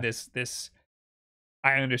now. Yeah. And this,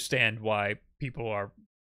 I understand why people are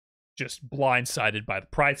just blindsided by the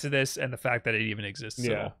price of this and the fact that it even exists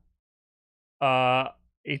at all.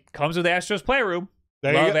 It comes with Astro's Playroom.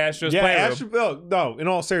 Love Astro's Playroom. No, in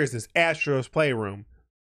all seriousness, Astro's Playroom,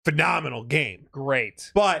 phenomenal game.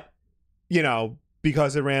 Great. But,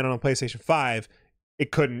 because it ran on a PlayStation 5, the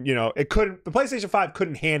PlayStation 5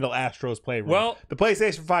 couldn't handle Astro's Playroom. Well, the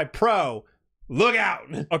PlayStation 5 Pro, look out.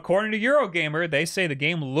 According to Eurogamer, they say the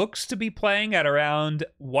game looks to be playing at around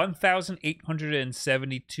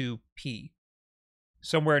 1,872p.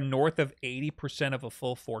 Somewhere north of 80% of a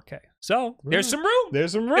full 4K. So there's some room.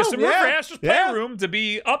 There's some room. There's some room for Astro's Playroom to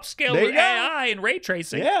be upscaled with AI and ray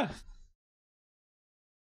tracing. Yeah.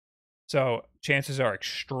 So chances are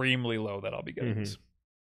extremely low that I'll be getting this.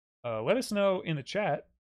 Let us know in the chat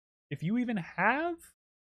if you even have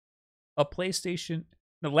a PlayStation.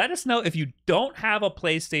 Now, let us know if you don't have a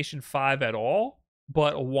PlayStation 5 at all,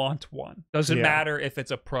 but want one. Doesn't matter if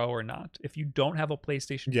it's a Pro or not. If you don't have a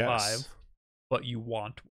PlayStation 5, but you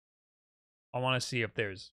want one, I want to see if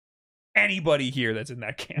there's anybody here that's in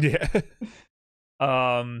that camp. Yeah.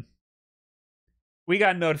 We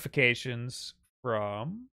got notifications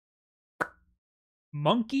from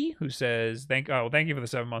Monkey, who says, thank you for the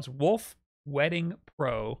 7 months. Wolf Wedding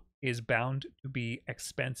Pro is bound to be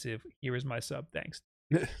expensive. Here is my sub. Thanks.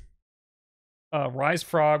 Rise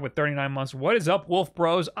Frog with 39 months. What is up, Wolf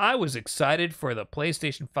Bros? I was excited for the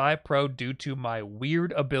PlayStation 5 Pro due to my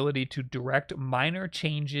weird ability to direct minor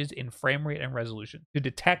changes in frame rate and resolution. To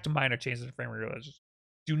detect minor changes in frame rate and resolution.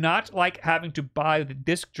 Do not like having to buy the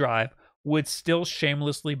disc drive. Would still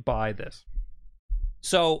shamelessly buy this.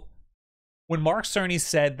 So, when Mark Cerny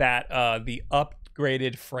said that the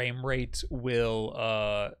upgraded frame rate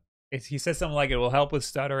will he said something like it will help with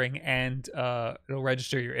stuttering and it'll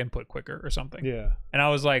register your input quicker or something. Yeah. And I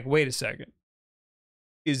was like, wait a second.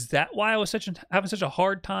 Is that why I was having such a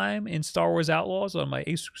hard time in Star Wars Outlaws on my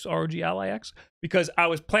Asus ROG Ally X? Because I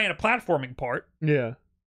was playing a platforming part. Yeah.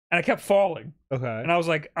 And I kept falling. Okay. And I was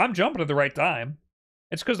like, I'm jumping at the right time.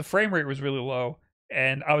 It's because the frame rate was really low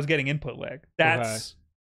and I was getting input lag. That's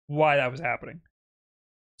why that was happening.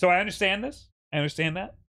 So I understand this. I understand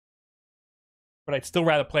that. But I'd still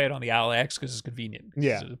rather play it on the Ally X because it's convenient.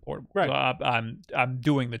 Yeah. It's portable. Right. So I'm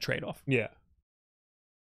doing the trade-off. Yeah.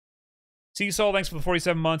 T-Soul, thanks for the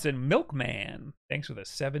 47 months. And Milkman, thanks for the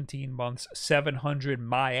 17 months, 700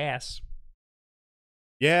 my ass.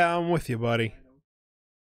 Yeah, I'm with you, buddy.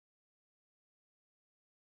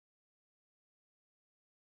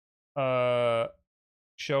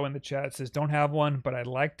 Show in the chat says, don't have one, but I'd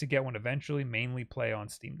like to get one eventually, mainly play on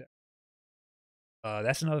Steam Deck.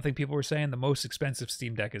 That's another thing people were saying. The most expensive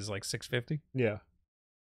Steam Deck is like $650. Yeah.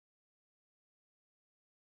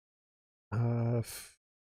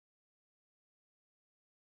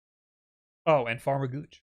 Oh, and Farmer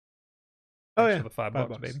Gooch. Oh, yeah. For the $5,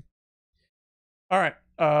 $5, baby. All right.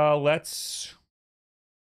 Let's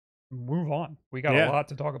move on. We got a lot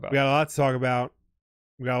to talk about. We got a lot to talk about.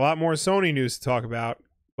 We got a lot more Sony news to talk about.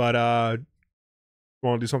 But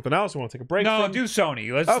want to do something else? Want to take a break? No, do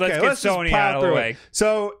Sony. Let's get Sony out of the way.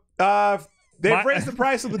 So they've raised the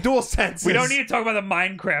price of the DualSense. We don't need to talk about the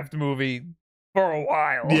Minecraft movie for a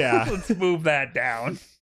while. Yeah. Let's move that down.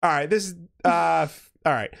 All right. This is all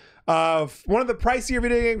right. One of the pricier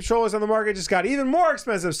video game controllers on the market just got even more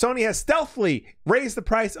expensive. Sony has stealthily raised the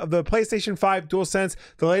price of the PlayStation 5 DualSense,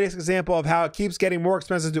 the latest example of how it keeps getting more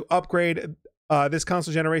expensive to upgrade this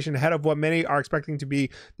console generation ahead of what many are expecting to be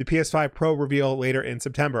the PS5 Pro reveal later in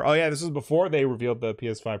September. Oh yeah, this was before they revealed the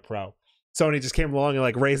PS5 Pro. Sony just came along and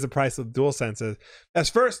like raised the price of the DualSenses. As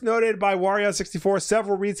first noted by Wario64,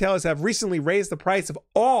 several retailers have recently raised the price of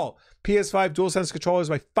all PS5 DualSense controllers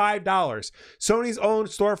by $5. Sony's own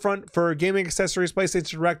storefront for gaming accessories,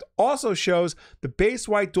 PlayStation Direct, also shows the base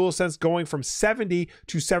white DualSense going from $70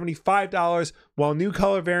 to $75, while new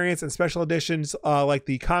color variants and special editions like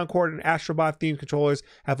the Concorde and Astrobot themed controllers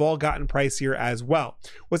have all gotten pricier as well.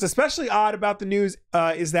 What's especially odd about the news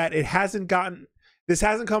is that this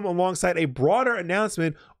hasn't come alongside a broader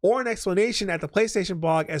announcement or an explanation at the PlayStation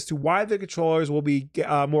blog as to why the controllers will be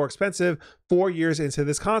more expensive 4 years into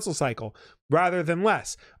this console cycle, rather than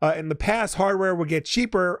less. In the past, hardware would get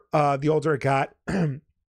cheaper the older it got,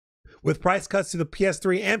 with price cuts to the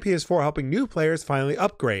PS3 and PS4 helping new players finally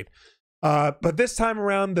upgrade. But this time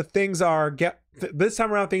around, things are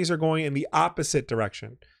going in the opposite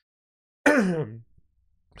direction.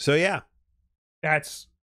 So yeah, that's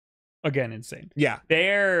again insane. Yeah,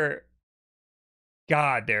 they're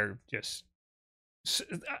just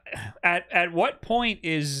at what point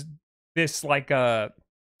is this like a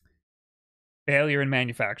failure in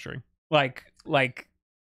manufacturing? Like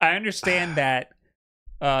I understand that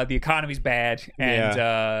the economy's bad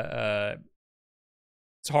and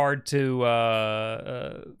it's hard to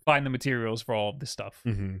find the materials for all of this stuff.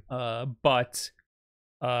 But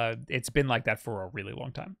it's been like that for a really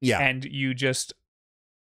long time. Yeah, and you just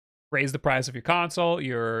raise the price of your console,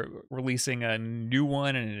 you're releasing a new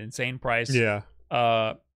one at an insane price. Yeah.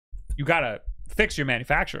 You gotta fix your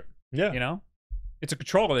manufacturing. Yeah. You know? It's a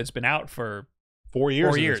controller that's been out for 4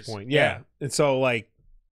 years at this point. Yeah. And so like,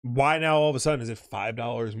 why now all of a sudden is it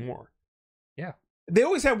 $5 more? Yeah. They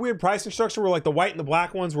always have weird pricing structure where like the white and the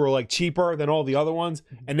black ones were like cheaper than all the other ones,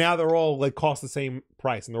 and now they're all like cost the same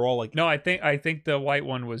price, and they're all like no, I think the white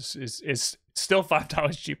one is still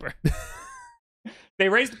 $5 cheaper. They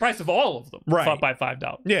raised the price of all of them by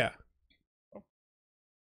 $5. Yeah.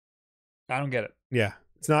 I don't get it. Yeah.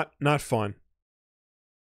 It's not fun.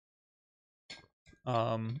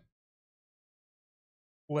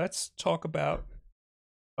 Let's talk about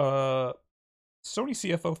Sony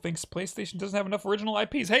CFO thinks PlayStation doesn't have enough original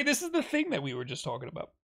IPs. Hey, this is the thing that we were just talking about.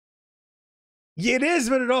 Yeah, it is,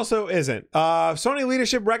 but it also isn't. Sony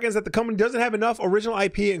leadership reckons that the company doesn't have enough original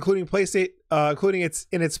IP, including its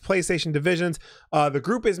PlayStation divisions. The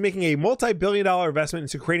group is making a multi-billion-dollar investment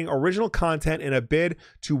into creating original content in a bid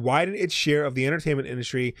to widen its share of the entertainment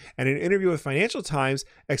industry. And in an interview with Financial Times,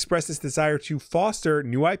 expressed its desire to foster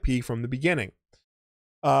new IP from the beginning.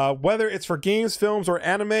 Whether it's for games, films, or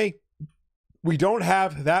anime, we don't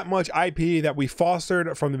have that much IP that we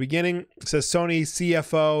fostered from the beginning, says Sony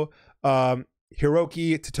CFO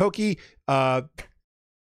Hiroki Totoki.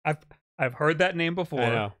 I've heard that name before. I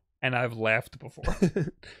know. And I've laughed before.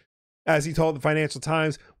 As he told the Financial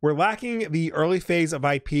Times, we're lacking the early phase of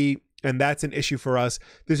IP, and that's an issue for us.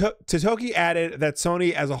 Totoki added that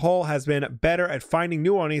Sony as a whole has been better at finding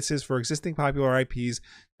new audiences for existing popular IPs,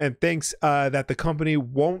 and thinks that the company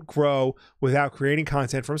won't grow without creating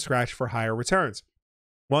content from scratch for higher returns.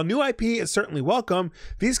 While new IP is certainly welcome,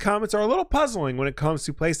 these comments are a little puzzling when it comes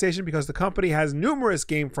to PlayStation because the company has numerous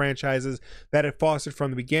game franchises that it fostered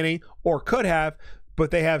from the beginning, or could have, but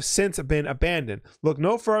they have since been abandoned. Look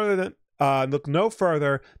no further look no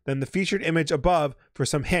further than the featured image above for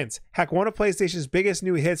some hints. Heck, one of PlayStation's biggest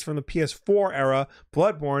new hits from the PS4 era,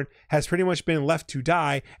 Bloodborne, has pretty much been left to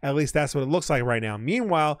die. At least that's what it looks like right now.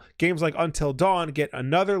 Meanwhile, games like Until Dawn get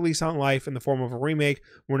another lease on life in the form of a remake.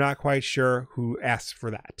 We're not quite sure who asked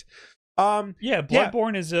for that. Yeah,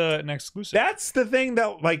 Bloodborne is an exclusive. That's the thing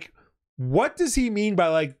that, like, what does he mean by,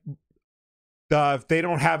 like, if they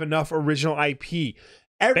don't have enough original IP? They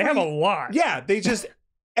have a lot. Yeah, they just...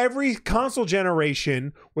 Every console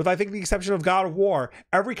generation, with I think the exception of God of War,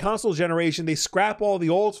 every console generation, they scrap all the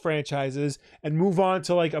old franchises and move on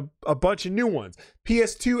to like a bunch of new ones.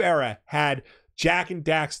 PS2 era had Jak and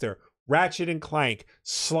Daxter, Ratchet and Clank,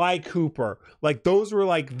 Sly Cooper. Like those were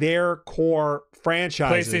like their core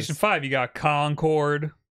franchises. PlayStation 5, you got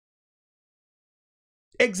Concord.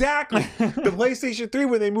 Exactly. The PlayStation 3,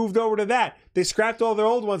 when they moved over to that, they scrapped all their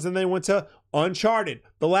old ones and they went to Uncharted,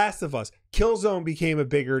 The Last of Us. Killzone became a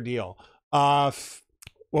bigger deal.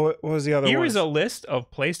 What was the other one? Here is a list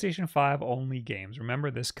of PlayStation 5 only games.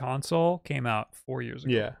 Remember, this console came out 4 years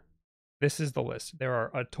ago. Yeah. This is the list. There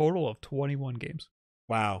are a total of 21 games.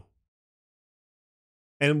 Wow.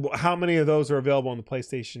 And how many of those are available on the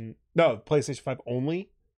PlayStation? No, PlayStation 5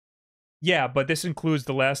 only? Yeah, but this includes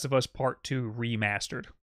The Last of Us Part 2 remastered.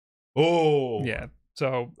 Oh. Yeah.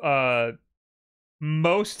 So,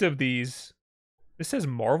 most of these... This says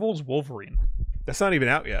Marvel's Wolverine. That's not even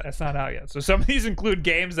out yet. That's not out yet. So some of these include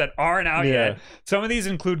games that aren't out yet. Some of these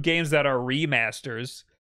include games that are remasters.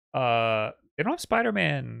 They don't have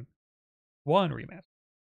Spider-Man 1 remaster.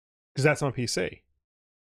 Because that's on PC.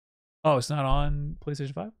 Oh, it's not on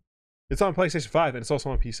PlayStation 5? It's on PlayStation 5 and it's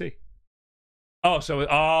also on PC. So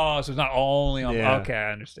it's not only on... Yeah. Okay,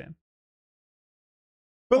 I understand.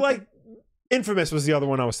 But like, Infamous was the other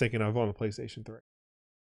one I was thinking of on the PlayStation 3.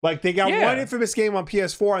 Like, they got one Infamous game on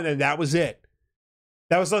PS4, and then that was it.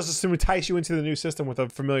 That was just to entice you into the new system with a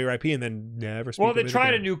familiar IP, and then never speak of it Well, they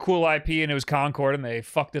tried again. a new cool IP, and it was Concord, and they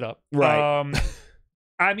fucked it up. Right.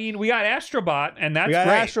 I mean, we got Astrobot, and that's we got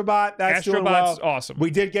great. Astrobot. That's doing Astrobot's well. awesome. We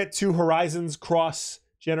did get 2 Horizons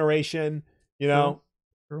cross-generation, you know?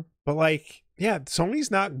 True. But, like, yeah, Sony's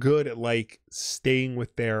not good at, like, staying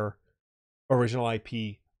with their original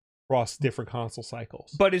IP across different console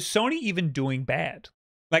cycles. But is Sony even doing bad?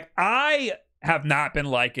 Like, I have not been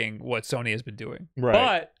liking what Sony has been doing. Right.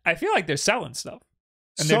 But I feel like they're selling stuff.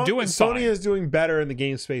 And they're doing Sony fine. is doing better in the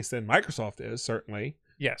game space than Microsoft is, certainly.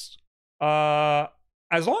 Yes.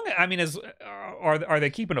 As long as are they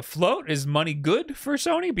keeping afloat? Is money good for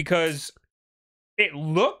Sony? Because it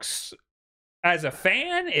looks, as a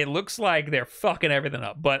fan, it looks like they're fucking everything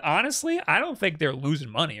up. But honestly, I don't think they're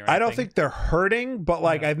losing money or anything. I don't think they're hurting, but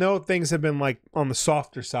like I know things have been like on the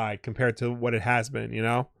softer side compared to what it has been, you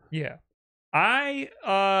know? Yeah. I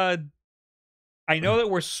know that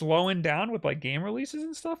we're slowing down with like game releases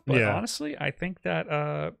and stuff, but honestly, I think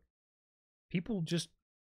that people just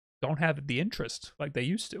don't have the interest like they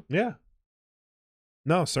used to. Yeah.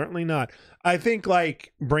 No, certainly not. I think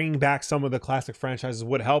like bringing back some of the classic franchises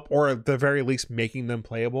would help, or at the very least making them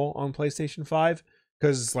playable on PlayStation 5,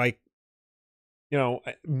 because like, you know,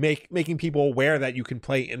 making people aware that you can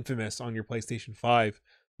play Infamous on your PlayStation 5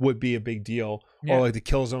 would be a big deal. Yeah. Or like the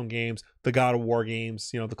Killzone games, the God of War games,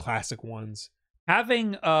 you know, the classic ones.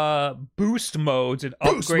 Having boost modes and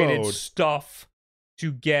upgraded stuff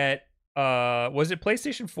to get was it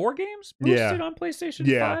PlayStation 4 games boosted on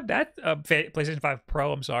PlayStation 5? That PlayStation 5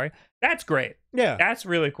 Pro, I'm sorry. That's great. Yeah. That's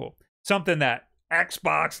really cool. Something that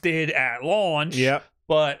Xbox did at launch. Yeah.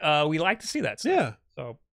 But we like to see that stuff. Yeah.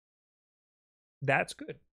 So that's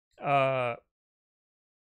good. I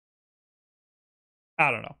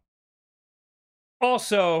don't know.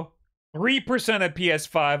 Also, 3% of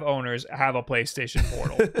PS5 owners have a PlayStation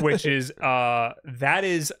Portal, which is that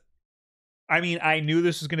is, I mean, I knew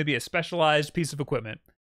this was going to be a specialized piece of equipment,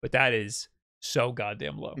 but that is so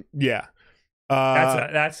goddamn low. Yeah.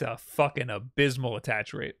 That's a fucking abysmal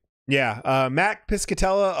attach rate. Yeah. Matt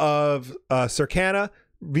Piscatella of Circana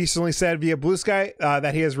recently said via Blue Sky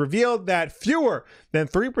that he has revealed that fewer than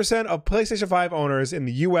 3% of PlayStation 5 owners in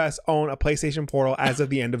the US own a PlayStation Portal as of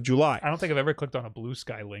the end of July. I don't think I've ever clicked on a Blue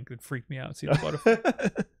Sky link. It freaked me out. See the butterfly.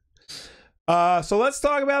 So let's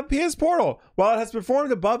talk about PS Portal. While it has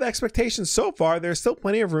performed above expectations so far, there's still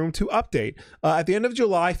plenty of room to update. At the end of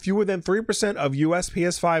July, fewer than 3% of US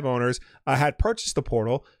PS5 owners had purchased the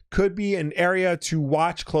Portal. Could be an area to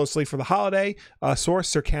watch closely for the holiday.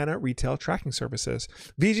 Source Circana Retail Tracking Services.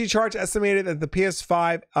 VG Charts estimated that the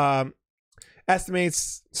PS5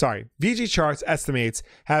 Charts estimates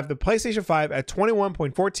have the PlayStation 5 at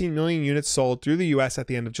 21.14 million units sold through the US at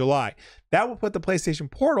the end of July. That will put the PlayStation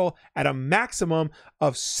Portal at a maximum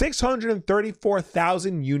of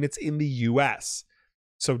 634,000 units in the US.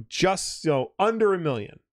 So just under a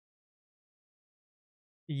million.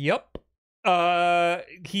 Yep.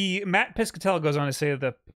 Matt Piscatella goes on to say that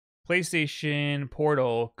the PlayStation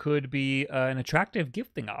Portal could be an attractive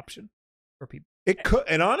gifting option for people. It could,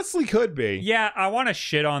 and honestly could be. Yeah, I want to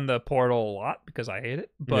shit on the Portal a lot because I hate it.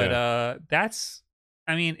 But I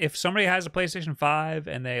mean, if somebody has a PlayStation 5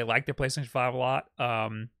 and they like their PlayStation 5 a lot,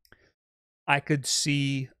 I could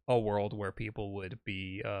see a world where people would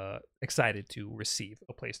be excited to receive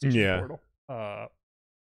a PlayStation Portal.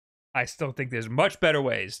 I still think there's much better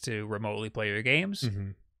ways to remotely play your games,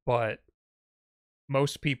 but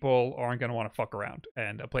most people aren't going to want to fuck around.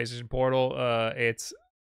 And a PlayStation Portal, it's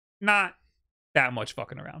not that much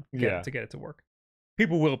fucking around to get it to work.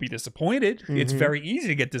 People will be disappointed. It's very easy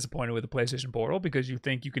to get disappointed with the PlayStation Portal because you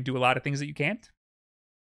think you can do a lot of things that you can't.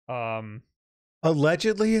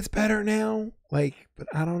 Allegedly it's better now, but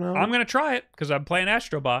I don't know. I'm gonna try it because I'm playing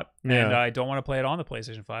Astrobot and I don't want to play it on the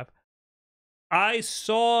PlayStation 5. I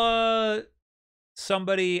saw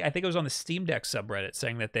somebody, I think it was on the Steam Deck subreddit,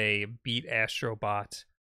 saying that they beat Astrobot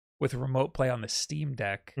with remote play on the Steam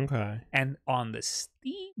Deck. Okay. And on the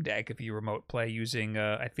Steam Deck, if you remote play using,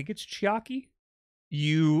 I think it's Chiaki,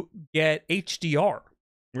 you get HDR.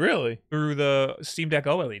 Really? Through the Steam Deck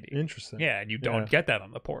OLED. Interesting. Yeah, and you don't get that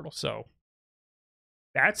on the Portal. So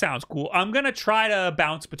that sounds cool. I'm going to try to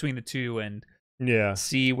bounce between the two and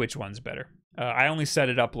see which one's better. I only set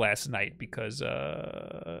it up last night because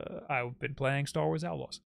I've been playing Star Wars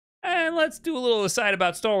Outlaws. And let's do a little aside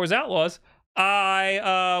about Star Wars Outlaws.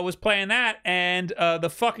 I was playing that, and the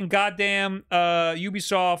fucking goddamn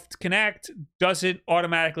Ubisoft Connect doesn't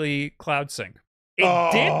automatically cloud sync.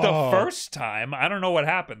 It did the first time. I don't know what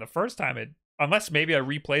happened. The first time unless maybe I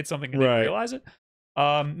replayed something and didn't realize it.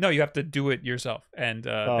 No, you have to do it yourself, and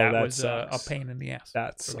that was a pain in the ass.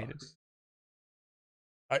 That for me to do. sucks.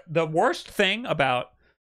 The worst thing about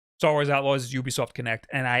Star Wars Outlaws is Ubisoft Connect,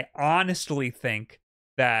 and I honestly think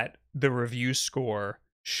that the review score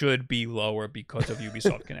should be lower because of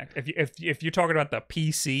Ubisoft Connect. If you're talking about the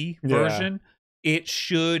PC version,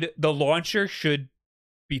 the launcher should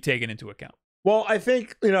be taken into account. Well, I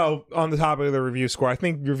think, on the topic of the review score, I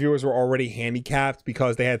think reviewers were already handicapped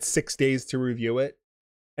because they had 6 days to review it.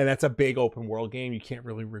 And that's a big open world game. You can't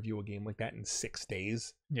really review a game like that in 6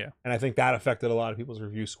 days. Yeah. And I think that affected a lot of people's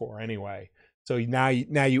review score anyway. So now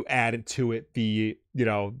you added to it the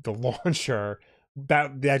launcher.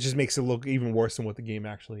 That just makes it look even worse than what the game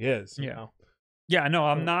actually is. Yeah, no,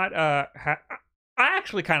 I'm not I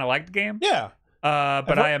actually kind of like the game. Yeah.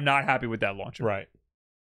 But I am not happy with that launcher. Right.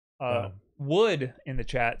 Wood in the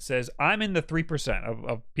chat says, I'm in the 3%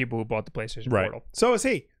 of people who bought the PlayStation Portal. So is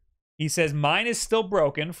he. He says, mine is still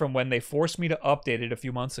broken from when they forced me to update it a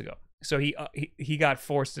few months ago. So he got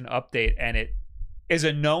forced an update, and it is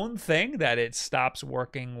a known thing that it stops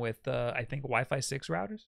working with, I think, Wi-Fi 6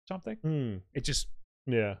 routers or something. It just...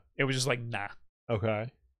 Yeah. It was just like, nah.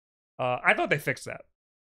 Okay. I thought they fixed that.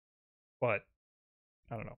 But,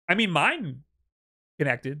 I don't know. I mean, mine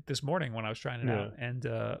connected this morning when I was trying it out, and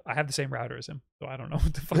I have the same router as him, so I don't know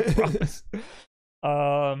what the fuck the problem is.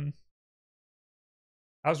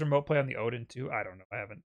 How's remote play on the Odin too? I don't know. I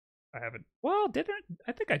haven't. Well,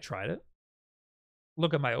 I think I tried it.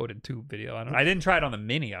 Look at my Odin 2 video. I didn't try it on the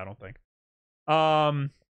Mini, I don't think.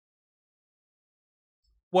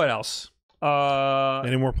 What else?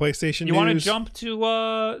 Any more PlayStation news? You want to jump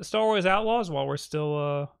to Star Wars Outlaws while we're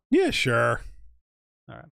still Yeah, sure.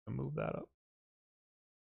 All right, I'll move that up.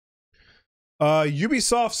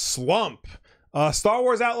 Ubisoft slump. Star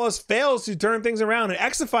Wars Outlaws fails to turn things around, and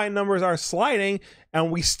Exafine numbers are sliding, and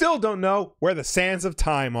we still don't know where the sands of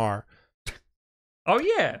time are. Oh,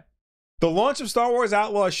 yeah. The launch of Star Wars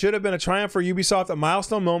Outlaws should have been a triumph for Ubisoft, a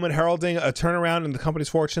milestone moment heralding a turnaround in the company's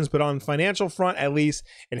fortunes, but on the financial front, at least,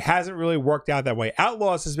 it hasn't really worked out that way.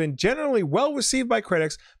 Outlaws has been generally well received by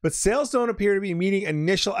critics, but sales don't appear to be meeting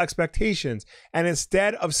initial expectations, and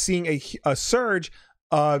instead of seeing a surge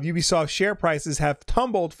of Ubisoft share prices have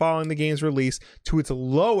tumbled following the game's release to its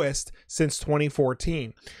lowest since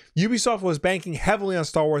 2014. Ubisoft was banking heavily on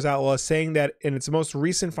Star Wars Outlaws, saying that in its most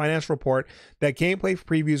recent financial report that gameplay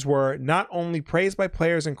previews were not only praised by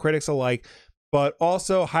players and critics alike, but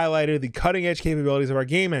also highlighted the cutting-edge capabilities of our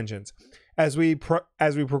game engines. As we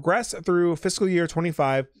progress through fiscal year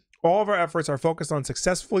 25, All of our efforts are focused on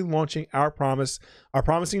successfully launching our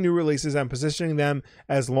promising new releases and positioning them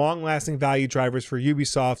as long-lasting value drivers for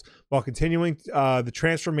Ubisoft while continuing the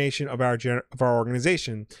transformation of our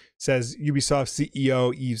organization, says Ubisoft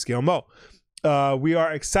CEO Yves Guillemot. We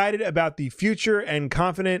are excited about the future and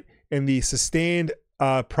confident in the sustained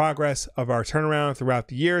progress of our turnaround throughout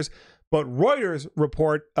the years. But Reuters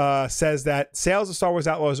report says that sales of Star Wars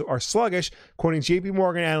Outlaws are sluggish, quoting JP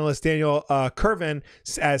Morgan analyst Daniel Kervin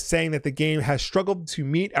as saying that the game has struggled to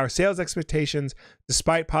meet our sales expectations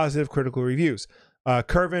despite positive critical reviews.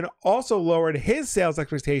 Kervin also lowered his sales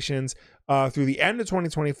expectations through the end of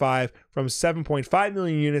 2025 from 7.5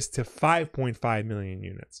 million units to 5.5 million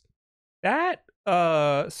units. That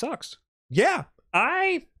sucks. Yeah.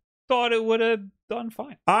 I thought it would have done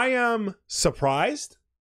fine. I am surprised.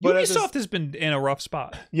 But Ubisoft has been in a rough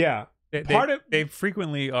spot. Yeah. They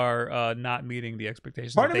frequently are not meeting the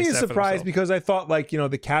expectations. Part of me is surprised because I thought, like, you know,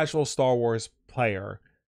 the casual Star Wars player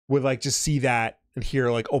would, like, just see that and hear,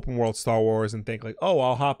 like, open world Star Wars and think, like, oh,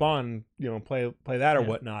 I'll hop on, you know, play that or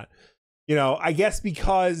whatnot. You know, I guess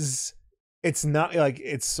because it's not, like,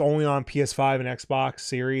 it's only on PS5 and Xbox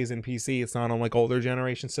Series and PC. It's not on, like, older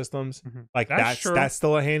generation systems. Mm-hmm. Like, that's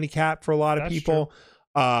still a handicap for a lot of people.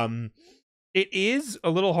 True. It is a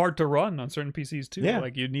little hard to run on certain PCs too. Yeah.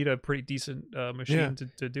 Like you need a pretty decent machine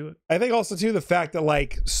to do it. I think also too the fact that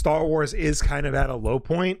like Star Wars is kind of at a low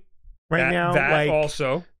point now. That like,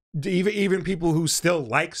 also, even people who still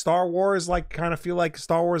like Star Wars like kind of feel like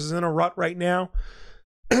Star Wars is in a rut right now.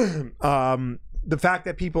 The fact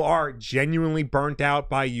that people are genuinely burnt out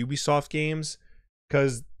by Ubisoft games,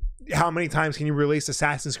 because how many times can you release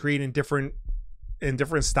Assassin's Creed in different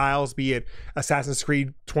styles, be it Assassin's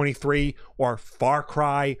Creed 23 or Far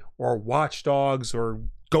Cry or Watch Dogs or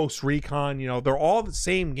Ghost Recon? You know, they're all the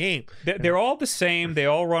same game. They're all the same. They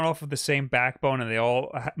all run off of the same backbone, and they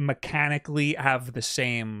all mechanically have the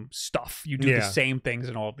same stuff. You do the same things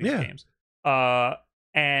in all of these games.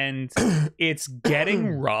 And it's getting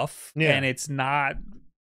rough, and it's not...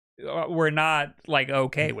 we're not like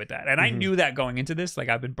okay with that, and I knew that going into this. Like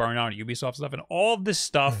I've been burned out on Ubisoft stuff, and all this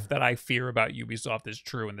stuff that I fear about Ubisoft is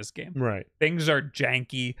true in this game. Right, things are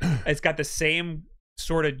janky. It's got the same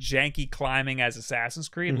sort of janky climbing as Assassin's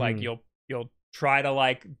Creed. Like you'll try to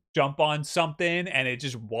like jump on something and it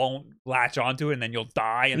just won't latch onto it, and then you'll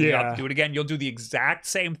die, and then you'll have to do it again. You'll do the exact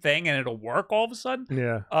same thing and it'll work all of a sudden.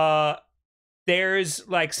 There's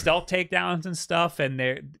like stealth takedowns and stuff, and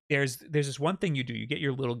there's this one thing you do. You get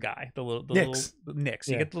your little guy, the little Nix.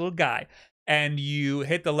 You get the little guy, and you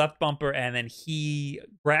hit the left bumper, and then he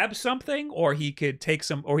grabs something, or he could take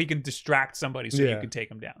some, or he can distract somebody so you can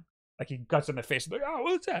take him down. Like he guts in the face, like, oh,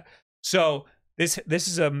 what's that? So this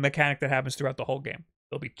is a mechanic that happens throughout the whole game.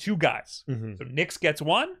 There'll be two guys. So Nix gets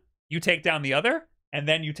one, you take down the other, and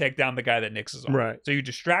then you take down the guy that Nix is on. Right. So you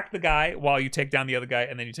distract the guy while you take down the other guy,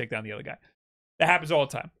 and then you take down the other guy. That happens all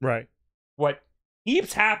the time. Right. What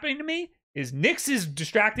keeps happening to me is Nix is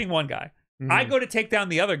distracting one guy. I go to take down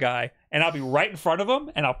the other guy, and I'll be right in front of him,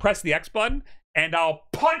 and I'll press the X button, and I'll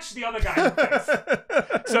punch the other guy in the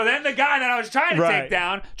face. So then the guy that I was trying to take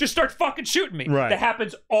down just starts fucking shooting me. Right. That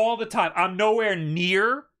happens all the time. I'm nowhere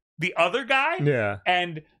near the other guy. Yeah.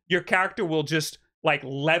 And your character will just like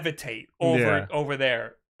levitate over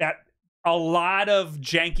there. That a lot of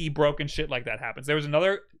janky broken shit like that happens. There was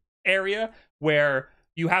another area where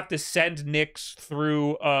you have to send Nix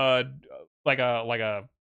through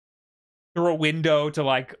through a window to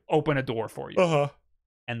like open a door for you.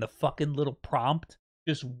 And the fucking little prompt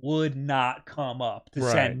just would not come up to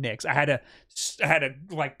send Nix. I had to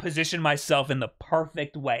like position myself in the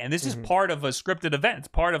perfect way. And this is part of a scripted event. It's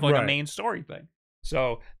part of like a main story thing.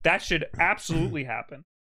 So that should absolutely happen.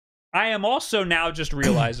 I am also now just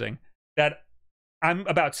realizing that I'm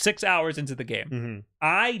about 6 hours into the game.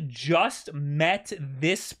 I just met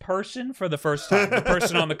this person for the first time. The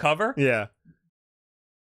person on the cover. Yeah.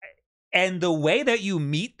 And the way that you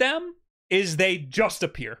meet them is they just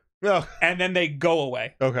appear. Oh. And then they go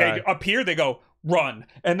away. Okay. They appear, they go, run.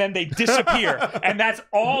 And then they disappear. And that's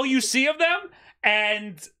all you see of them.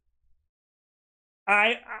 And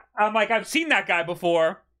I'm like, I've seen that guy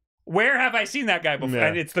before. Where have I seen that guy before? Yeah.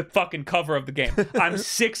 And it's the fucking cover of the game. I'm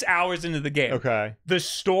 6 hours into the game. Okay. The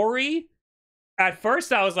story, at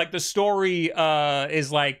first I was like, the story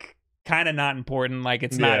is like kind of not important. Like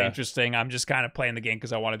it's not interesting. I'm just kind of playing the game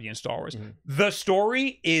because I want to be in Star Wars. The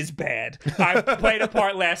story is bad. I played a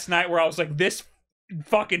part last night where I was like, this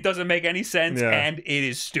fucking doesn't make any sense and it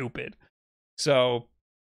is stupid. So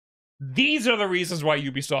these are the reasons why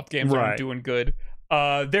Ubisoft games aren't doing good.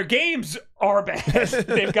 their games are bad.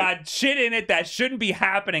 They've got shit in it that shouldn't be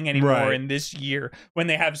happening anymore in this year when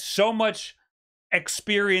they have so much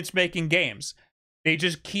experience making games. They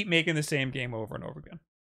just keep making the same game over and over again.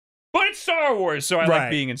 But it's Star Wars, so I like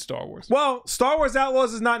being in Star Wars. Well, Star Wars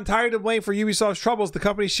Outlaws is not entirely to blame for Ubisoft's troubles. The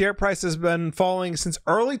company's share price has been falling since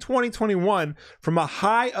early 2021 from a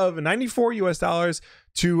high of $94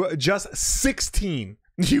 to just $16.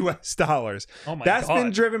 Oh my God.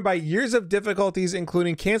 Been driven by years of difficulties,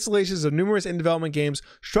 including cancellations of numerous in-development games,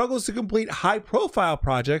 struggles to complete high-profile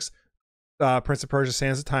projects, Prince of Persia: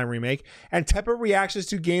 Sands of Time remake, and tepid reactions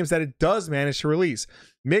to games that it does manage to release.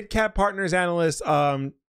 Mid-cap partners analyst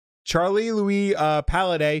Charlie Louis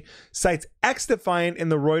Palladay cites XDefiant in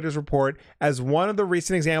the Reuters report as one of the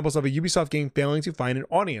recent examples of a Ubisoft game failing to find an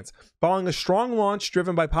audience. Following a strong launch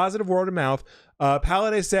driven by positive word of mouth,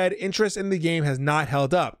 Palladay said interest in the game has not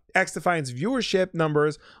held up. XDefiant's viewership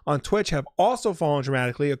numbers on Twitch have also fallen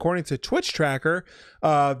dramatically. According to Twitch Tracker,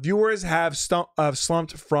 viewers have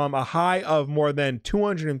slumped from a high of more than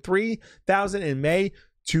 203,000 in May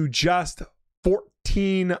to just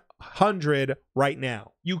 1,400 right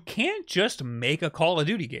now. You can't just make a Call of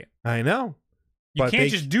Duty game. I know. You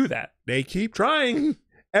can't just do that. They keep trying.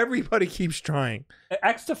 Everybody keeps trying.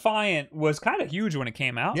 XDefiant was kind of huge when it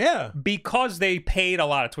came out. Yeah. Because they paid a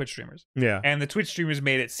lot of Twitch streamers. Yeah. And the Twitch streamers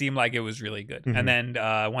made it seem like it was really good. Mm-hmm. And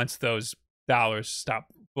then once those dollars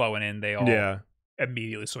stopped flowing in, they all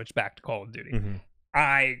immediately switched back to Call of Duty. Mm-hmm.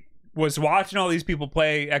 I was watching all these people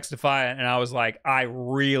play XDefiant, and I was like, I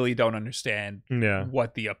really don't understand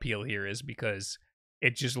what the appeal here is, because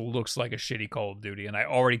it just looks like a shitty Call of Duty, and I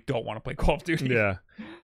already don't want to play Call of Duty. Yeah.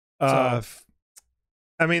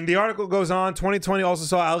 I mean, the article goes on. 2020 also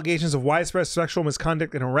saw allegations of widespread sexual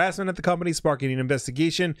misconduct and harassment at the company, sparking an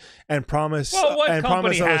investigation and promise of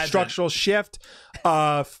a structural shift.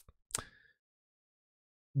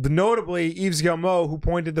 Notably, Yves Guillemot, who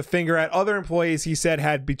pointed the finger at other employees he said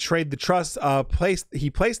had betrayed the trust he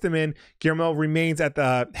placed them in. Guillemot remains at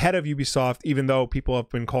the head of Ubisoft, even though people have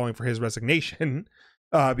been calling for his resignation.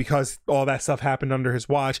 Because all that stuff happened under his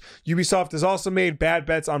watch. Ubisoft has also made bad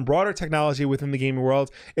bets on broader technology within the gaming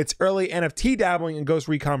world. Its early NFT dabbling in Ghost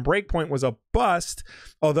Recon Breakpoint was a bust,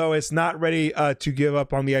 although it's not ready to give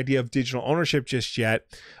up on the idea of digital ownership just yet.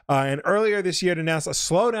 And earlier this year, it announced a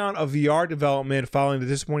slowdown of VR development following the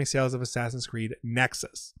disappointing sales of Assassin's Creed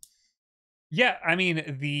Nexus. Yeah, I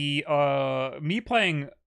mean, the me playing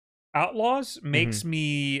Outlaws makes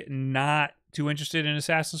me not too interested in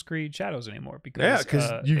Assassin's Creed Shadows anymore, because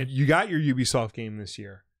you got your Ubisoft game this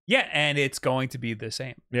year. Yeah, and it's going to be the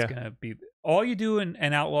same. It's gonna be all you do in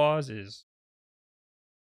Outlaws is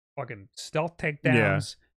fucking stealth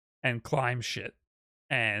takedowns and climb shit,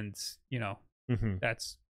 and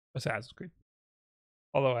that's Assassin's Creed.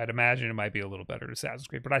 Although I'd imagine it might be a little better than Assassin's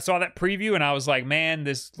Creed, but I saw that preview and I was like, man,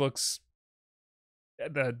 this looks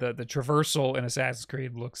the traversal in Assassin's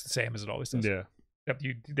Creed looks the same as it always does. Yeah. Except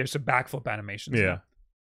there's some backflip animations. Yeah.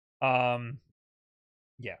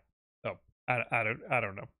 Yeah. So I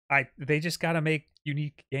don't know. They just gotta make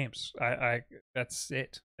unique games. That's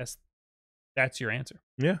it. That's your answer.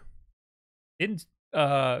 Yeah. Didn't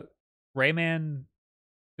Rayman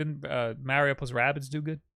Mario plus Rabbids do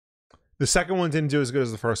good? The second one didn't do as good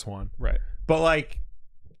as the first one. Right. But like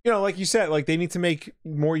you said, like they need to make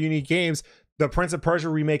more unique games. The Prince of Persia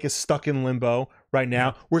remake is stuck in limbo right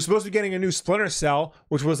now. We're supposed to be getting a new Splinter Cell,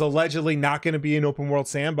 which was allegedly not going to be an open world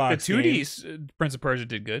sandbox. The 2D Prince of Persia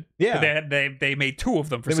did good. Yeah. They made two of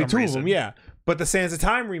them for some reason. They made two of them, yeah. But the Sands of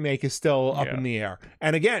Time remake is still up in the air.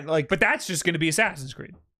 And again, but that's just going to be Assassin's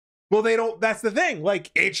Creed. Well, they don't. That's the thing.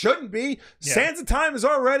 Like, it shouldn't be. Yeah. Sands of Time is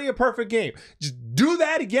already a perfect game. Just do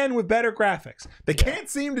that again with better graphics. They can't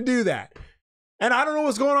seem to do that. And I don't know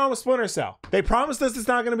what's going on with Splinter Cell. They promised us it's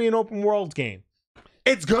not going to be an open world game.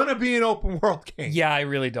 It's going to be an open world game. Yeah, I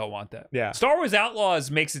really don't want that. Yeah. Star Wars Outlaws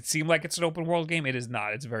makes it seem like it's an open world game. It is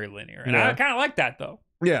not. It's very linear. And I kind of like that, though.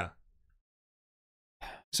 Yeah.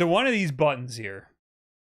 So one of these buttons here.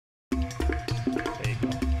 There you go.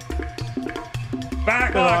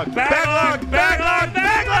 Backlog!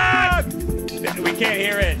 We can't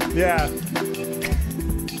hear it. Yeah.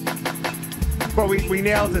 But we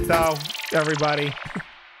nailed it, though, everybody.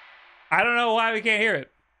 I don't know why we can't hear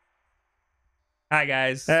it. Hi,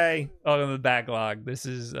 guys. Hey. Welcome to the Backlog. This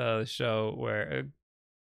is the show where...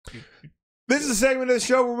 This is a segment of the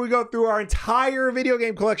show where we go through our entire video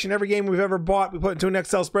game collection. Every game we've ever bought, we put into an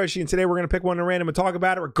Excel spreadsheet, and today we're going to pick one at random and talk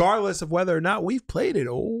about it, regardless of whether or not we've played it.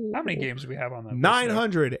 Oh, how many games do we have on that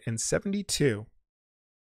 972. List?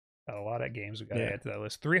 Got a lot of games we got to add to that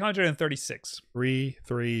list. 336.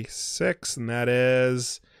 336, and that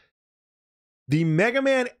is The Mega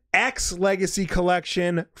Man X Legacy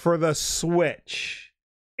Collection for the Switch.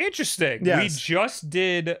 Interesting. Yes.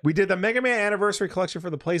 We did the Mega Man Anniversary Collection for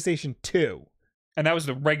the PlayStation 2. And that was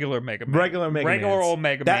the regular Mega Man. Regular old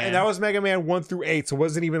Mega Man. And that was Mega Man 1 through 8, so it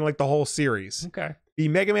wasn't even like the whole series. Okay. The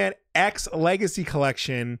Mega Man X Legacy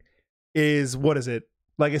Collection is, what is it?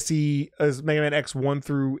 Legacy is Mega Man X 1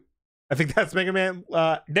 through, I think that's Mega Man.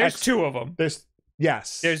 There's X, 2 of them. There's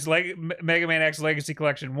Mega Man X Legacy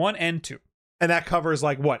Collection 1 and 2. And that covers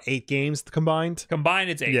like what, 8 games combined?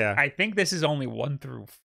 Combined, it's 8. Yeah. I think this is only 1 through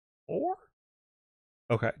 4.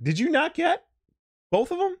 Okay. Did you not get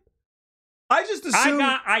both of them? I just assumed.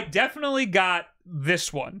 I definitely got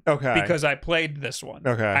this one. Okay. Because I played this one.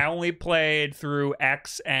 Okay. I only played through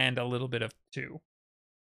X and a little bit of 2.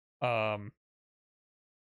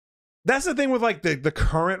 That's the thing with like the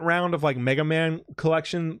current round of like Mega Man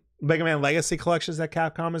Legacy collections that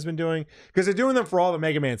Capcom has been doing, because they're doing them for all the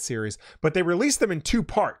Mega Man series, but they released them in 2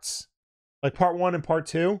 parts, like part 1 and part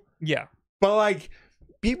 2. Yeah. But like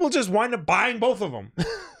people just wind up buying both of them.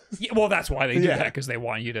 Yeah, well, that's why they do that, because they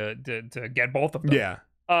want you to get both of them.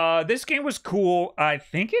 Yeah. This game was cool. I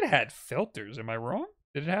think it had filters. Am I wrong?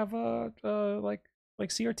 Did it have like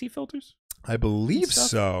CRT filters? I believe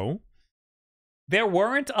so. There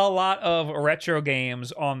weren't a lot of retro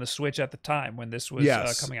games on the Switch at the time when this was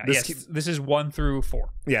coming out. This is 1 through 4.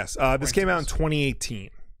 Yes. This came out in 2018.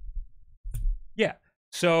 Yeah.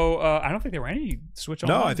 So I don't think there were any Switch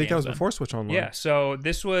Online. No, I think that was then. before Switch Online. Yeah. So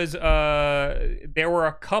this was there were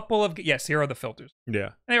a couple of here are the filters. Yeah.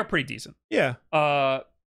 And they were pretty decent. Yeah.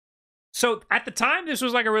 So at the time, this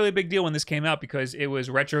was like a really big deal when this came out, because it was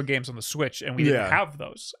retro games on the Switch, and we didn't have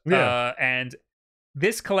those. Yeah. And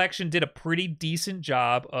this collection did a pretty decent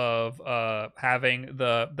job of having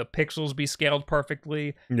the pixels be scaled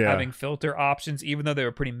perfectly, having filter options, even though they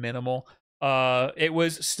were pretty minimal. It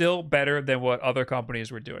was still better than what other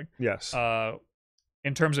companies were doing. Yes.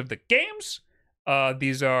 In terms of the games,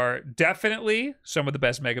 these are definitely some of the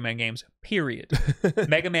best Mega Man games, period.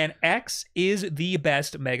 Mega Man X is the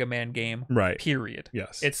best Mega Man game, right? Period.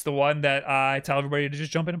 Yes. It's the one that I tell everybody to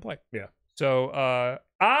just jump in and play. Yeah. So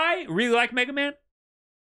I really like Mega Man.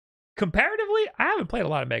 Comparatively, I haven't played a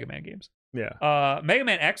lot of Mega Man games. Yeah. Mega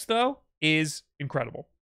Man X, though, is incredible.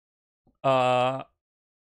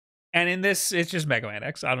 And in this, it's just Mega Man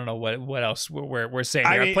X. I don't know what else we're saying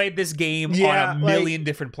here. I played this game on a million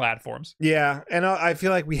different platforms. Yeah, and I feel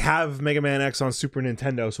like we have Mega Man X on Super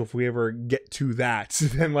Nintendo, so if we ever get to that,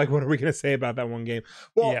 then like, what are we going to say about that one game?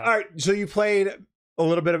 Well, all right, so you played a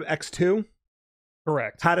little bit of X2?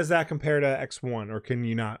 Correct. How does that compare to X1, or can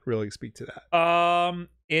you not really speak to that?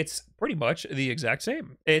 It's pretty much the exact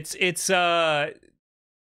same. It's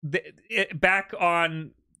back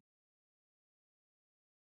on.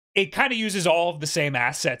 It kind of uses all of the same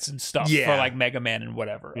assets and stuff for like Mega Man and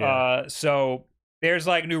whatever. Yeah. So there's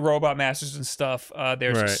like new Robot Masters and stuff.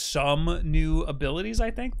 There's some new abilities,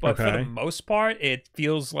 I think, but for the most part, it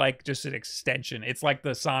feels like just an extension. It's like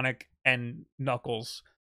the Sonic and Knuckles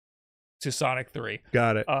to Sonic 3.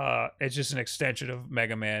 Got it. It's just an extension of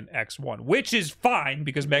Mega Man X1, which is fine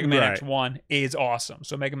because Mega Man X1 is awesome.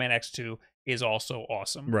 So Mega Man X2 is also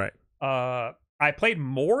awesome. Right. I played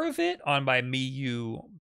more of it on my Mii U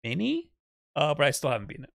Mini, but I still haven't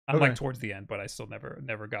beaten it. I'm like towards the end, but I still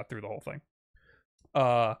never got through the whole thing.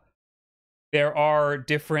 There are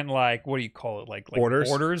different, like, what do you call it? Like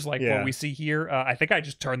orders like what we see here. I think I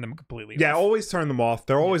just turned them completely off. Always turn them off.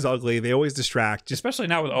 They're always ugly. They always distract. Especially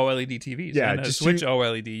now with OLED TVs. Yeah, and just Switch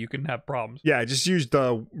OLED, you can have problems. Yeah, just use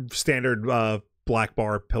the standard black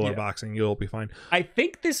bar pillar boxing. You'll be fine. I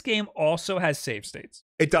think this game also has save states.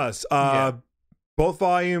 It does. Both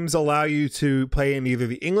volumes allow you to play in either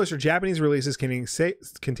the English or Japanese releases,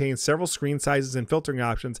 contain several screen sizes and filtering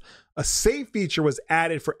options. A save feature was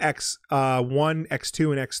added for X1,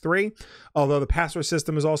 X2, and X3. Although the password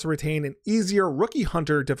system is also retained, an easier Rookie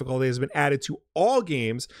Hunter difficulty has been added to all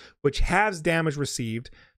games, which halves damage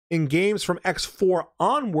received. In games from X4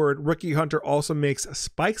 onward, Rookie Hunter also makes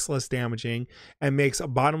spikes less damaging and makes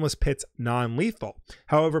bottomless pits non-lethal.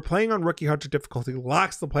 However, playing on Rookie Hunter difficulty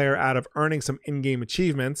locks the player out of earning some in-game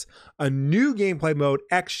achievements. A new gameplay mode,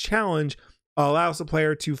 X Challenge, allows the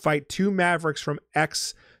player to fight 2 Mavericks from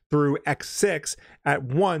X through X6 at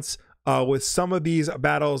once, with some of these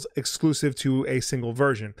battles exclusive to a single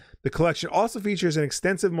version. The collection also features an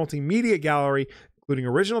extensive multimedia gallery, including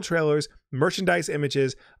original trailers, merchandise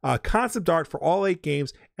images, concept art for all 8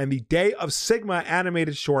 games, and the Day of Sigma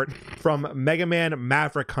animated short from Mega Man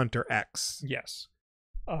Maverick Hunter X. Yes.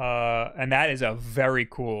 And that is a very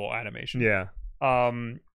cool animation. Yeah.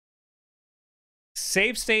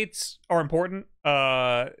 save states are important,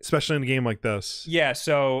 especially in a game like this. Yeah,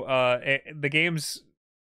 so the game's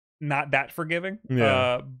not that forgiving.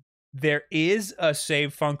 Yeah. There is a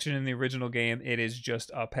save function in the original game. It is just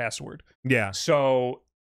a password. Yeah. So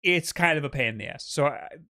it's kind of a pain in the ass. So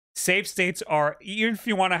save states are, even if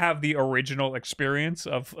you want to have the original experience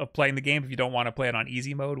of playing the game, if you don't want to play it on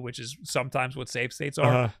easy mode, which is sometimes what save states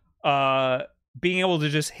are, being able to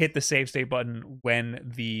just hit the save state button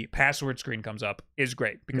when the password screen comes up is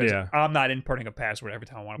great, because I'm not inputting a password every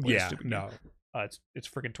time I want to play a stupid game. It's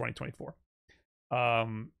freaking 2024.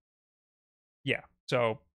 Yeah,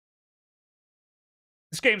 so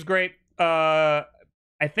this game's great.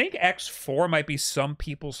 I think X4 might be some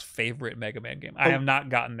people's favorite Mega Man game. I have not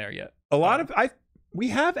gotten there yet. We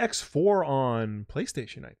have X4 on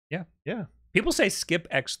PlayStation. Yeah. People say skip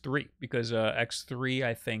X3 because X3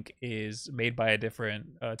 I think is made by a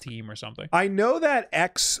different team or something. I know that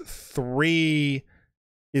X3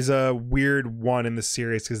 is a weird one in the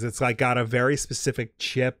series because it's like got a very specific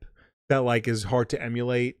chip that like is hard to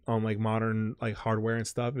emulate on like modern like hardware and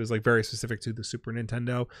stuff. It was like very specific to the Super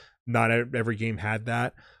Nintendo. Not every game had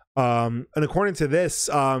that. And according to this,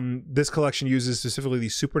 this collection uses specifically the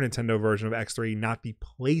Super Nintendo version of X3, not the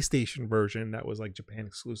PlayStation version that was like Japan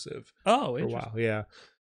exclusive. Oh, for a interesting. while. Yeah.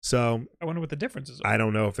 So I wonder what the difference is. I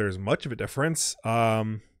don't know if there's much of a difference. I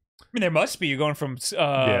mean, there must be. You're going from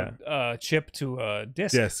chip to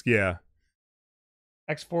disc. Yes, yeah.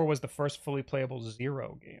 X4 was the first fully playable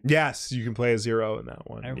Zero game. Yes, you can play a Zero in that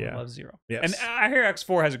one. Everyone loves Zero. Yes. And I hear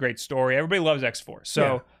X4 has a great story. Everybody loves X4.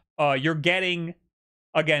 So you're getting,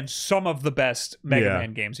 again, some of the best Mega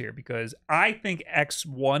Man games here, because I think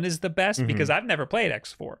X1 is the best because I've never played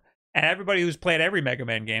X4. And everybody who's played every Mega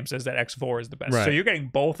Man game says that X4 is the best. Right. So you're getting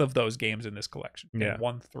both of those games in this collection. Yeah.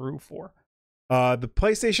 1 through 4. The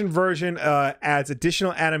PlayStation version adds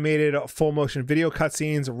additional animated full motion video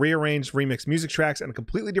cutscenes, rearranged remixed music tracks, and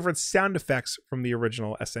completely different sound effects from the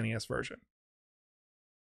original SNES version.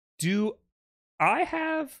 Do I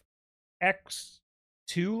have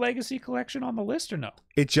X2 Legacy Collection on the list or no?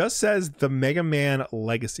 It just says the Mega Man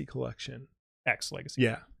Legacy Collection. X Legacy.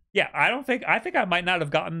 Yeah. Yeah, I think I might not have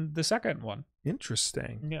gotten the second one.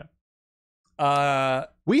 Interesting. Yeah.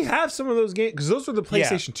 We have some of those games because those were the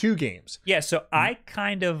PlayStation 2 games. Yeah, so I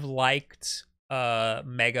kind of liked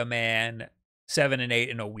Mega Man 7 and 8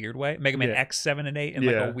 in a weird way. Mega Man X 7 and 8 in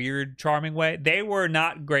like a weird, charming way. They were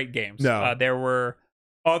not great games. No. There were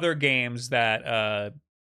other games that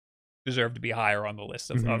deserve to be higher on the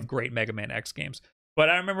list of great Mega Man X games. But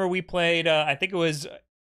I remember we played, I think it was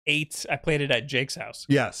 8. I played it at Jake's house.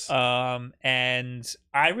 Yes. And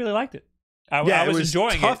I really liked it. I was tough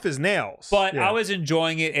enjoying it. Tough as nails. But I was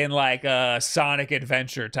enjoying it in like a Sonic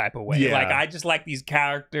Adventure type of way. Yeah. Like I just like these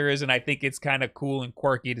characters, and I think it's kind of cool and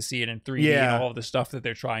quirky to see it in 3D and all of the stuff that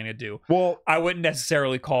they're trying to do. Well, I wouldn't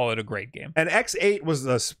necessarily call it a great game. And X8 was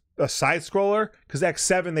a side scroller because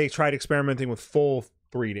X7 they tried experimenting with full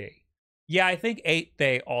 3D. Yeah, I think 8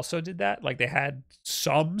 they also did that. Like they had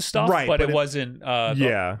some stuff, right, but it wasn't.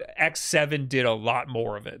 X7 did a lot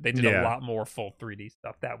more of it. They did a lot more full 3D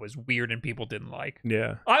stuff that was weird and people didn't like.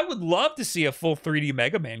 Yeah, I would love to see a full 3D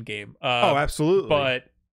Mega Man game. Oh, absolutely. But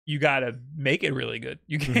you gotta make it really good.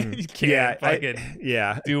 You can't. You can't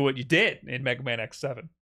do what you did in Mega Man X7.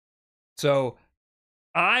 So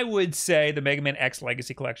I would say the Mega Man X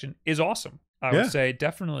Legacy Collection is awesome. I would say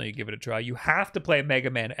definitely give it a try. You have to play Mega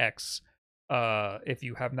Man X. If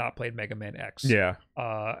you have not played Mega Man X. Yeah.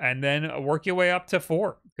 And then work your way up to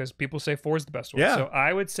 4, because people say 4 is the best one. Yeah. So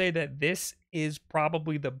I would say that this is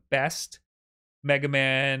probably the best Mega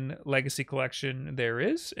Man Legacy Collection there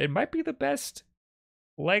is. It might be the best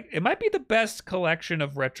collection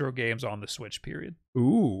of retro games on the Switch, period.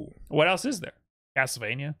 Ooh. What else is there?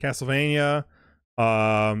 Castlevania,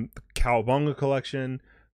 the Cowabunga collection,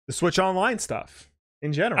 the Switch Online stuff.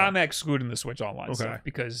 In general, I'm excluding the Switch Online stuff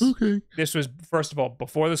because this was, first of all,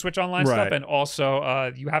 before the Switch Online stuff, and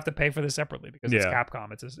also you have to pay for this separately because it's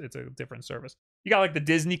Capcom. It's a different service. You got like the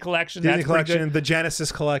Disney collection, the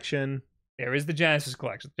Genesis collection. There is the Genesis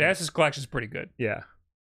collection. Genesis collection is pretty good. Yeah,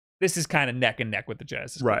 this is kind of neck and neck with the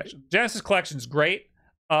Genesis collection. Genesis collection is great.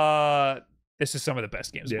 This is some of the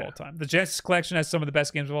best games of all time. The Genesis collection has some of the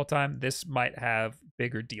best games of all time. This might have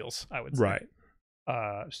bigger deals, I would say. Right.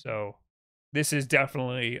 So. This is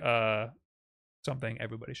definitely something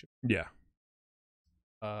everybody should. Yeah.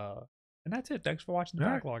 And that's it. Thanks for watching the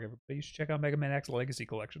backlog, everybody. You should check out Mega Man X Legacy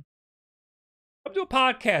Collection. Come do a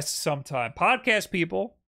podcast sometime. Podcast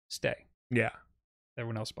people, stay. Yeah.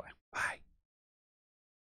 Everyone else, bye. Bye.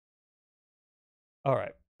 All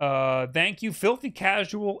right. Thank you, Filthy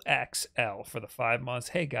Casual XL, for the 5 months.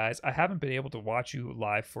 Hey guys, I haven't been able to watch you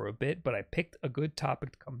live for a bit, but I picked a good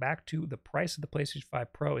topic to come back to. The price of the PlayStation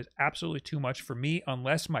 5 Pro is absolutely too much for me.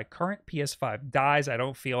 Unless my current PS5 dies, I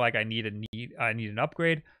don't feel like I need an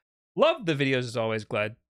upgrade. Love the videos as always.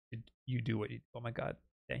 Glad you do what you do. Oh my god,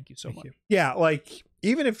 thank you so much. Yeah, like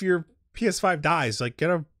even if your PS5 dies, like get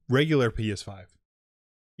a regular PS5.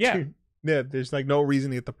 Yeah. Yeah, there's like no reason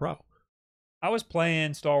to get the Pro. I was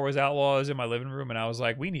playing Star Wars Outlaws in my living room, and I was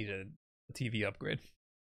like, "We need a TV upgrade.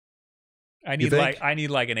 I need like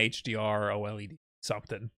an HDR OLED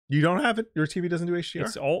something." You don't have it. Your TV doesn't do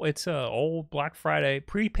HDR. It's a old Black Friday,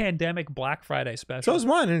 pre-pandemic Black Friday special. So is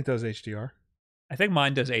mine, and it does HDR. I think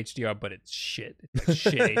mine does HDR, but it's shit. It's like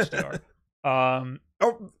shit HDR.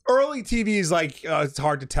 Early TVs, like it's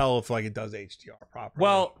hard to tell if like it does HDR properly.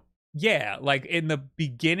 Well. Yeah, like in the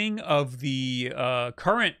beginning of the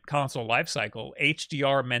current console life cycle,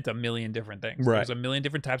 HDR meant a million different things. Right. There's a million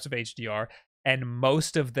different types of HDR, and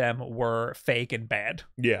most of them were fake and bad.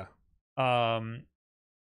 Yeah. And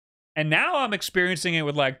now I'm experiencing it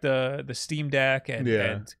with like the Steam Deck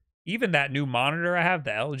and even that new monitor I have,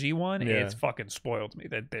 the LG one. Yeah. It's fucking spoiled me.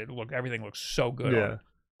 Everything looks so good. Yeah.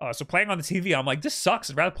 On it. So playing on the TV, I'm like, this sucks.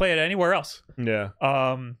 I'd rather play it anywhere else. Yeah.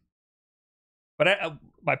 But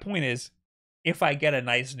my point is, if I get a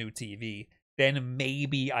nice new TV, then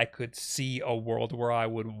maybe I could see a world where I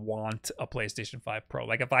would want a PlayStation 5 Pro.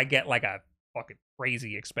 Like if I get like a fucking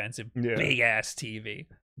crazy expensive big ass TV.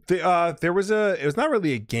 It was not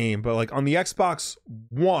really a game, but like on the Xbox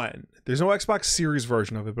One, there's no Xbox Series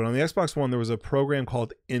version of it, but on the Xbox One there was a program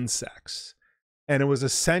called Insects, and it was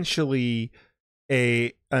essentially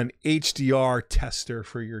an HDR tester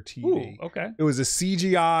for your TV. Ooh, okay. It was a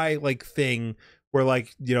CGI like thing where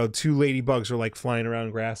like, you know, two ladybugs are like flying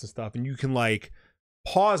around grass and stuff, and you can like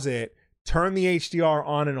pause it, turn the HDR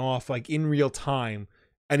on and off like in real time,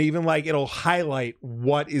 and even like it'll highlight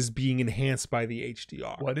what is being enhanced by the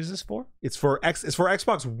HDR. What is this for? It's for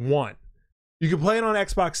Xbox One. You can play it on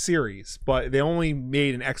Xbox Series, but they only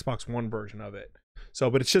made an Xbox One version of it. So,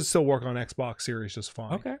 but it should still work on Xbox Series just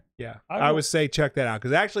fine. Okay. Yeah. I would say check that out,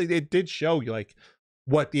 because actually it did show you like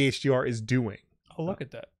what the HDR is doing. I'll look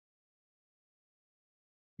at that.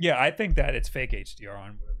 Yeah, I think that it's fake HDR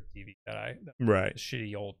on whatever TV right.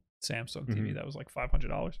 Shitty old Samsung TV that was like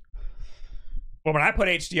 $500. But when I put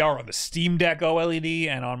HDR on the Steam Deck OLED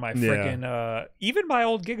and on my freaking even my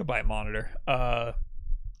old Gigabyte monitor,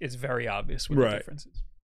 it's very obvious what the difference is.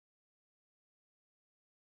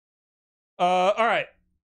 All right.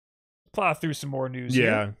 Plow through some more news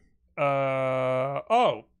here.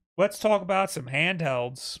 Let's talk about some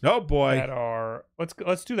handhelds. Oh boy. That are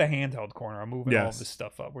let's do the handheld corner. I'm moving all of this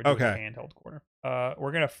stuff up. We're doing the handheld corner.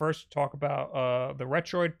 We're gonna first talk about the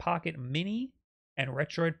Retroid Pocket Mini and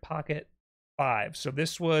Retroid Pocket 5. So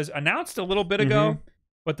this was announced a little bit ago,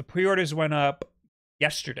 but the pre-orders went up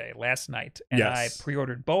last night, and I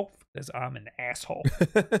pre-ordered both because I'm an asshole.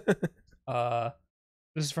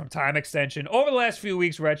 This is from Time Extension. Over the last few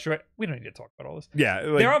weeks, Retroid... We don't need to talk about all this. Yeah.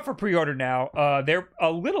 Like, they're up for pre-order now. They're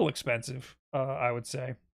a little expensive, I would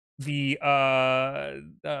say. Which one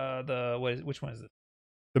is this?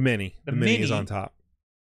 The Mini. The Mini is on top.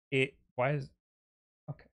 Why is...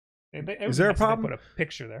 Okay. Is there a problem? Put a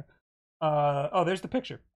picture there. There's the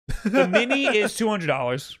picture. The Mini is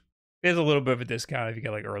 $200. There's a little bit of a discount if you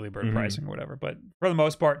get like early bird pricing or whatever. But for the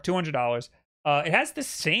most part, $200. It has the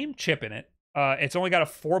same chip in it. It's only got a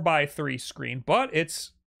 4x3 screen, but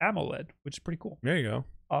it's AMOLED, which is pretty cool. There you go.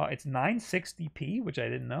 It's 960p, which I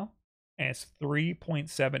didn't know, and it's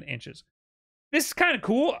 3.7 inches. This is kind of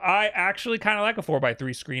cool. I actually kind of like a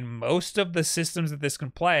 4x3 screen. Most of the systems that this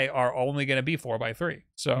can play are only going to be 4x3.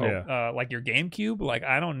 So, like your GameCube, like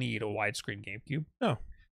I don't need a widescreen GameCube. No.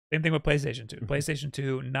 Same thing with PlayStation 2. PlayStation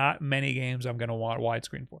 2, not many games I'm going to want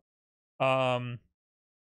widescreen for.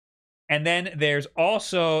 And then there's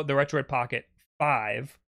also the Retroid Pocket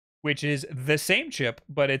 5, which is the same chip,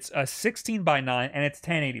 but it's a 16:9 and it's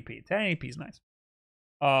 1080p. 1080p is nice.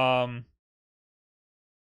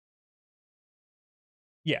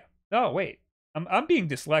 Yeah. Oh wait, I'm being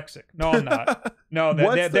dyslexic. No, I'm not. No,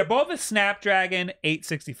 they're both a Snapdragon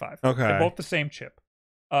 865. Okay. They're both the same chip.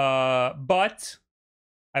 But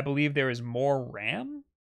I believe there is more RAM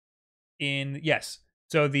in. Yes.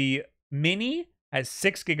 So the Mini has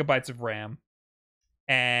 6 gigabytes of RAM,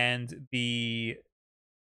 and the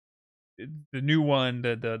new one,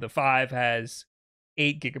 the 5, has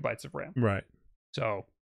 8 gigabytes of RAM. Right. So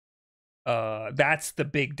that's the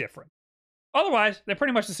big difference. Otherwise, they're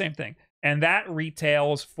pretty much the same thing. And that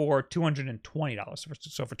retails for $220.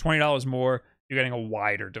 So for $20 more, You're getting a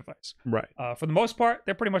wider device. Right. For the most part,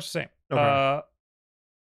 they're pretty much the same. Okay.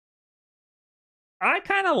 I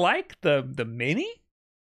kind of like the mini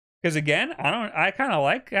because again, I kind of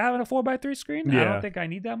like having a 4x3 screen. Yeah. I don't think I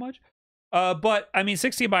need that much. But I mean,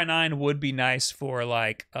 16:9 would be nice for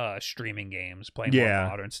like streaming games, playing more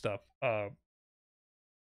modern stuff.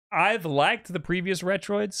 I've liked the previous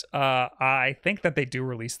Retroids. I think that they do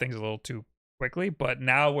release things a little too quickly, but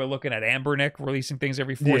now we're looking at Anbernic releasing things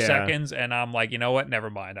every 4 seconds, and I'm like, you know what?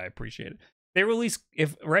 Never mind. I appreciate it.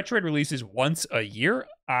 If Retroid releases once a year,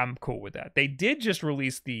 I'm cool with that. They did just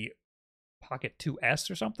release the Pocket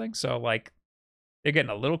 2S or something, so like they're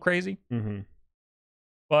getting a little crazy.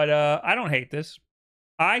 But I don't hate this.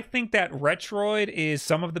 I think that Retroid is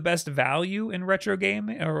some of the best value in retro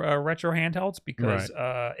game or retro handhelds because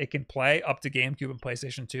it can play up to GameCube and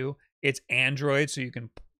PlayStation 2. It's Android, so you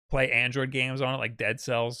can play Android games on it like Dead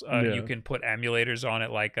Cells. You can put emulators on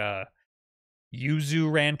it like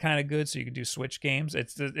Yuzu ran kind of good, so you can do Switch games.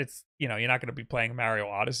 It's you're not going to be playing Mario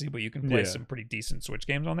Odyssey, but you can play some pretty decent Switch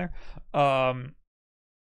games on there.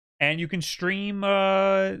 And you can stream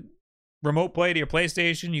remote play to your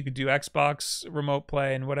PlayStation. You could do Xbox remote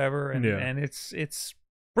play and whatever, and it's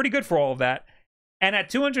pretty good for all of that. And at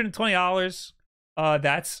 $220,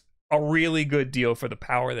 that's a really good deal for the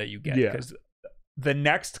power that you get because the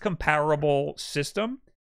next comparable system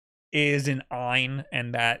is an Ein,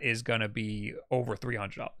 and that is going to be over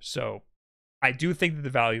 $300. So I do think that the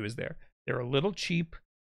value is there. They're a little cheap.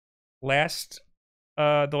 The last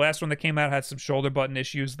one that came out had some shoulder button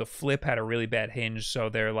issues. The Flip had a really bad hinge, so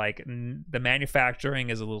they're like the manufacturing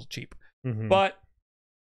is a little cheap. But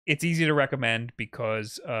it's easy to recommend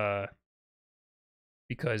because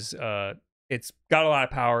it's got a lot of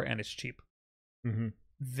power and it's cheap.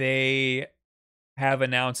 They have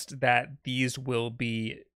announced that these you'll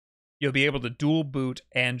be able to dual boot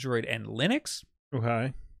Android and Linux.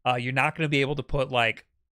 Okay. You're not going to be able to put like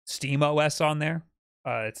Steam OS on there.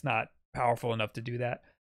 It's not powerful enough to do that.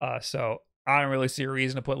 So I don't really see a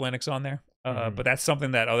reason to put Linux on there. But that's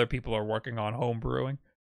something that other people are working on homebrewing.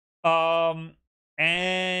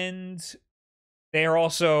 And they are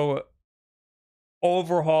also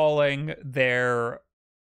overhauling their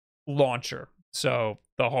launcher. So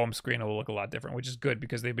the home screen will look a lot different, which is good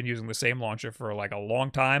because they've been using the same launcher for like a long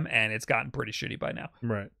time and it's gotten pretty shitty by now.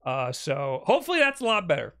 Right. So hopefully that's a lot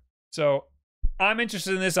better. So I'm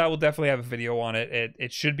interested in this. I will definitely have a video on it.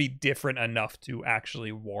 It should be different enough to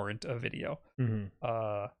actually warrant a video.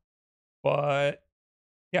 But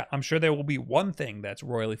yeah, I'm sure there will be one thing that's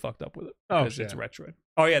royally fucked up with it because it's Retroid.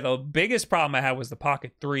 Oh yeah, the biggest problem I had was the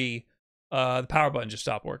Pocket 3. The power button just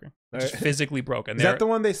stopped working. It's just physically broken. Is that the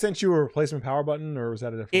one they sent you a replacement power button, or was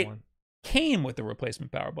that a different one? It came with a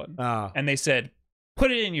replacement power button. And they said, put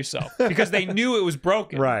it in yourself because they knew it was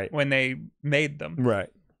broken when they made them. Right.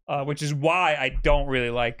 Which is why I don't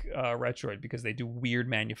really like Retroid because they do weird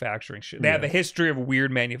manufacturing shit. They have a history of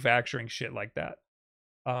weird manufacturing shit like that.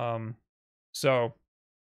 So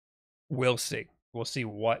we'll see. We'll see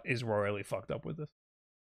what is royally fucked up with this.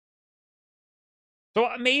 So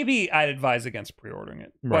maybe I'd advise against pre-ordering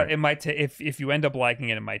it, but it might if you end up liking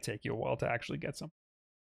it, it might take you a while to actually get some.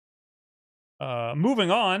 Moving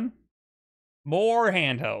on, more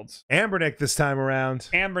handhelds. Anbernic this time around.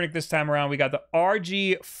 We got the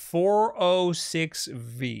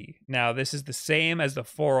RG406V. Now this is the same as the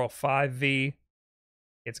 405V.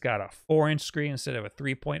 It's got a 4-inch screen instead of a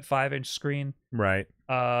 3.5-inch screen. Right.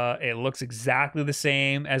 It looks exactly the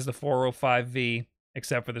same as the 405V,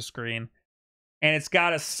 except for the screen. And it's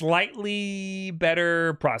got a slightly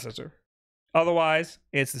better processor. Otherwise,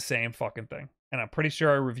 it's the same fucking thing. And I'm pretty sure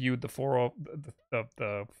I reviewed the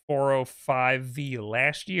 405V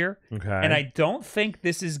last year. Okay. And I don't think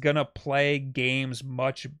this is going to play games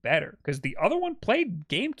much better. Because the other one played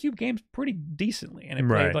GameCube games pretty decently. And it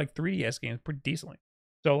played like 3DS games pretty decently.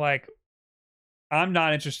 So, like, I'm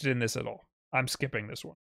not interested in this at all. I'm skipping this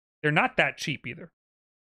one. They're not that cheap either.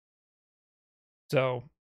 So...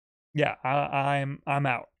 yeah, I'm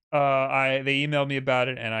out. They emailed me about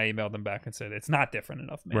it, and I emailed them back and said it's not different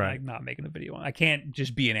enough, man. I'm not making a video on. I can't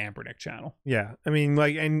just be an Anbernic channel. Yeah, I mean,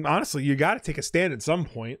 like, and honestly, you got to take a stand at some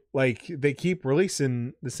point. Like, they keep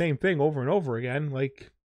releasing the same thing over and over again.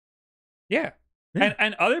 Like, yeah.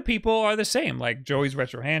 And other people are the same. Like Joey's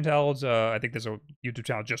Retro Handhelds. I think there's a YouTube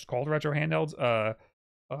channel just called Retro Handhelds.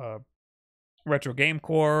 Retro Game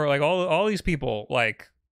Core. Like all these people like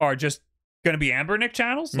are just gonna be Anbernic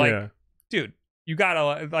channels. Like, dude, you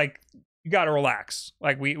gotta relax.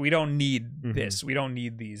 Like we don't need this. We don't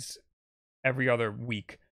need these every other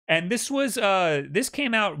week. And this was this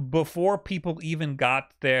came out before people even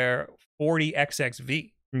got their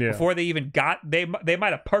 40XXV. Yeah. Before they even got, they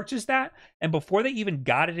might have purchased that, and before they even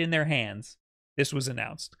got it in their hands, this was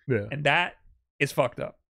announced. Yeah. And that is fucked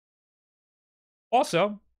up.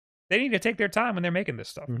 Also, they need to take their time when they're making this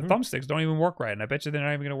stuff. The thumbsticks don't even work right, and I bet you they're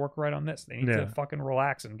not even going to work right on this. They need to fucking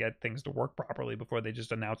relax and get things to work properly before they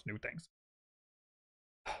just announce new things.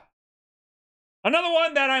 Another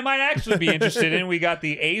one that I might actually be interested in, we got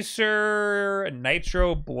the Acer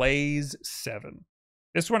Nitro Blaze 7.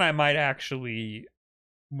 This one I might actually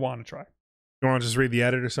want to try. You want to just read the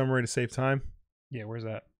editor summary to save time? Yeah, where's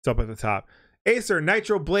that? It's up at the top. Acer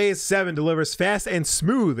Nitro Blaze 7 delivers fast and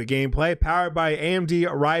smooth gameplay powered by AMD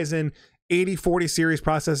Ryzen 8040 series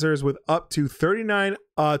processors with up to 39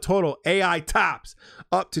 total AI tops,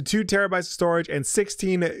 up to 2 terabytes of storage, and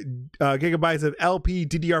 16 gigabytes of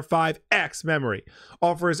LPDDR5X memory.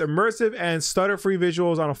 Offers immersive and stutter-free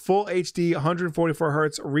visuals on a full HD 144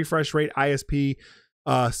 Hz refresh rate ISP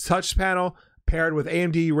touch panel paired with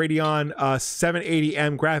AMD Radeon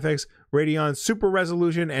 780M graphics, Radeon Super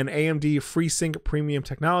Resolution, and AMD FreeSync Premium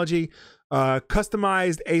technology.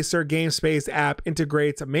 Customized Acer GameSpace app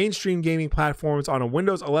integrates mainstream gaming platforms on a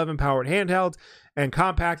Windows 11 powered handheld, and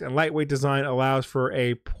compact and lightweight design allows for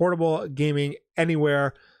portable gaming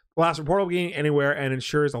anywhere, and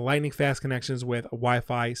ensures lightning fast connections with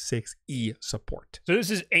Wi-Fi 6E support. So this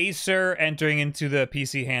is Acer entering into the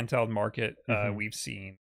PC handheld market. We've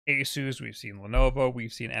seen Asus, we've seen Lenovo,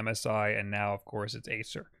 we've seen MSI, and now of course it's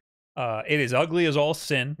Acer. It is ugly as all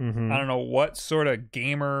sin. I don't know what sort of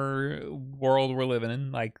gamer world we're living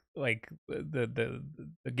in. Like the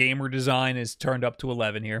gamer design is turned up to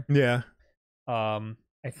 11 here. Yeah. I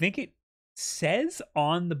think it says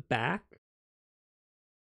on the back,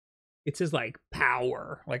 it says like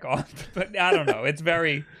power, like on, but I don't know. It's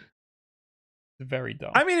very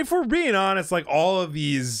dumb. I mean, if we're being honest, like all of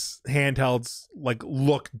these handhelds like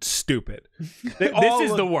look stupid. This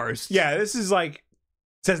is the worst. Yeah, this is like,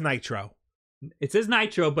 it says Nitro. It says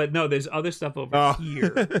Nitro, but no, there's other stuff over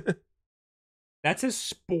here. That says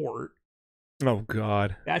Sport. Oh,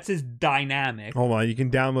 God. That says Dynamic. Hold on, you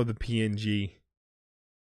can download the PNG.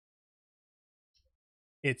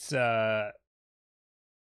 It's bad.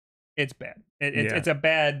 It's a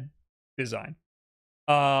bad design.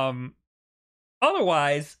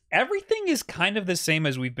 Otherwise, everything is kind of the same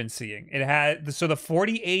as we've been seeing. It had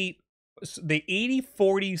the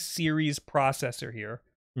 8040 series processor here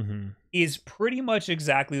is pretty much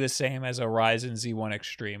exactly the same as a Ryzen Z1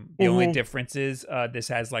 Extreme. The only difference is this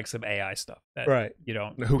has like some AI stuff that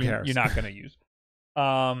who cares? You're not going to use.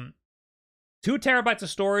 2 terabytes of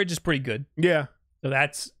storage is pretty good. Yeah. So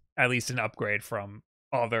that's at least an upgrade from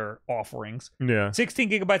other offerings. Yeah. 16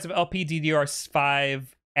 gigabytes of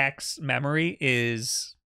LPDDR5X memory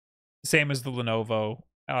is same as the Lenovo.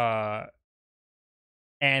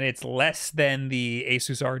 And it's less than the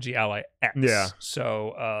Asus ROG Ally X. Yeah.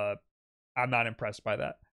 So I'm not impressed by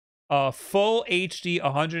that. Full HD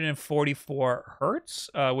 144 hertz,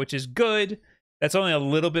 which is good. That's only a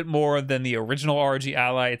little bit more than the original ROG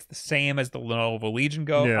Ally. It's the same as the Lenovo Legion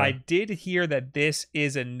Go. Yeah. I did hear that this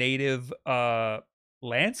is a native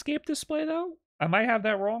landscape display, though. I might have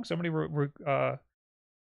that wrong. Somebody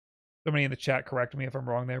in the chat correct me if I'm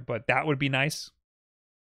wrong there, but that would be nice.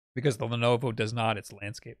 Because the Lenovo does not, it's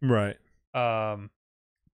landscape. Right.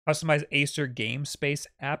 Customized Acer GameSpace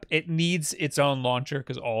app. It needs its own launcher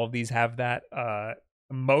because all of these have that.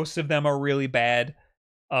 Most of them are really bad.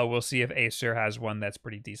 We'll see if Acer has one that's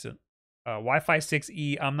pretty decent. Wi-Fi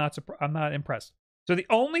 6E. I'm not impressed. So the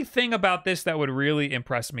only thing about this that would really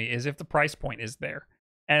impress me is if the price point is there.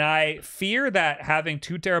 And I fear that having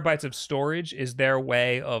 2 terabytes of storage is their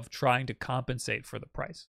way of trying to compensate for the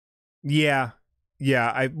price. Yeah.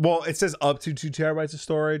 Yeah, well, it says up to 2 terabytes of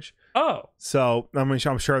storage. Oh, so I'm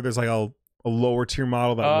sure there's like a lower tier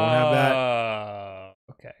model that won't have that.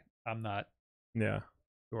 Okay, I'm not. Yeah,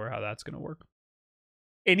 sure how that's gonna work.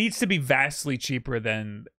 It needs to be vastly cheaper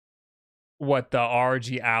than what the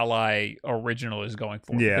ROG Ally original is going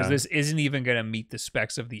for. Yeah, because this isn't even gonna meet the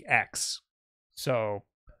specs of the X. So,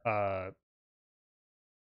 I'm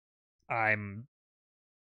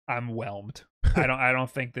whelmed. I don't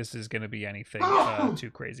think this is going to be anything too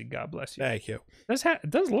crazy. God bless you. Thank you. It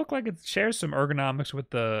does look like it shares some ergonomics with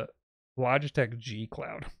the Logitech G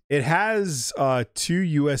Cloud. It has 2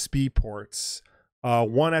 USB ports,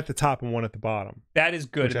 one at the top and one at the bottom. That is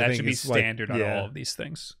good. And that should be standard like, on all of these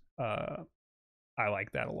things. I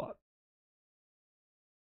like that a lot.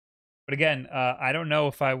 But again, I don't know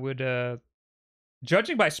if I would.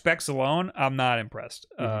 Judging by specs alone, I'm not impressed.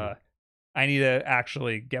 I need to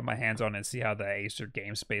actually get my hands on it and see how the Acer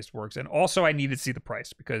GameSpace works. And also I need to see the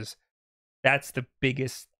price because that's the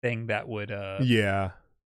biggest thing that would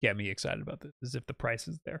get me excited about this is if the price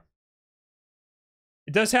is there.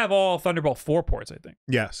 It does have all Thunderbolt 4 ports, I think.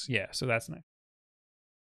 Yes. Yeah, so that's nice.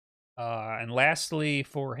 And lastly,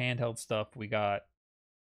 for handheld stuff, we got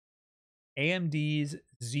AMD's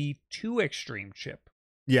Z2 Extreme chip.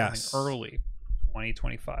 Yes. Early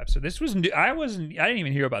 2025. So this was new. I didn't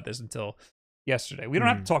even hear about this until yesterday. We don't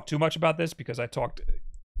have to talk too much about this because I talked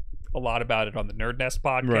a lot about it on the Nerd Nest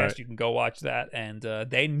podcast. Right. You can go watch that. And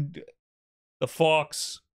the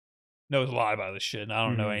Fox knows a lot about this shit, and I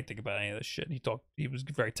don't know anything about any of this shit. He was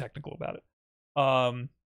very technical about it.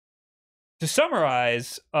 To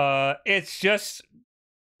summarize, it's just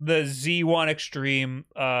the Z1 Extreme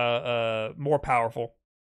more powerful.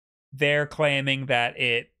 They're claiming that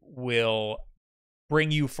it will bring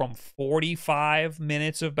you from 45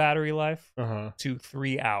 minutes of battery life to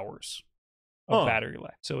 3 hours of battery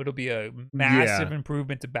life. So it'll be a massive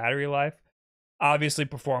improvement to battery life. Obviously,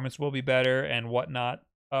 performance will be better and whatnot.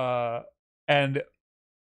 And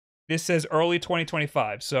this says early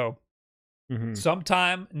 2025. So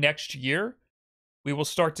sometime next year, we will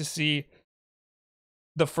start to see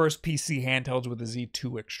the first PC handhelds with the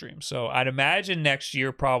Z2 Extreme. So I'd imagine next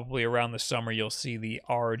year, probably around the summer, you'll see the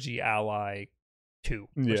ROG Ally 2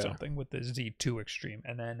 or something with the Z2 Extreme.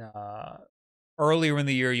 And then earlier in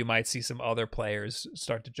the year, you might see some other players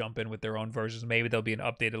start to jump in with their own versions. Maybe there'll be an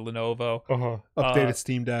updated Lenovo. Updated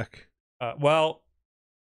Steam Deck. Well,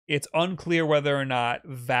 it's unclear whether or not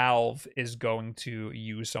Valve is going to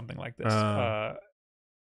use something like this.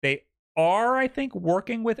 They are, I think,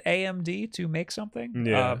 working with AMD to make something.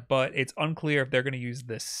 But it's unclear if they're going to use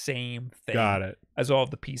the same thing as all of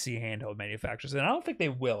the PC handheld manufacturers. And I don't think they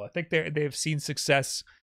will. I think they've seen success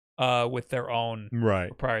with their own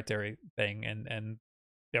proprietary thing, and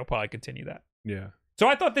they'll probably continue that. Yeah. So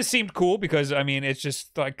I thought this seemed cool because, I mean, it's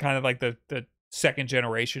just like kind of like the second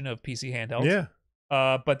generation of PC handhelds. Yeah.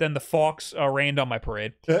 But then the Fox rained on my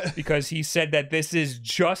parade because he said that this is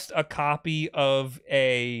just a copy of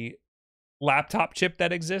a laptop chip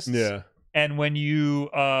that exists. Yeah. And when you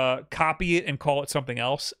copy it and call it something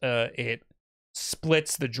else, it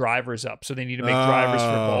splits the drivers up. So they need to make drivers for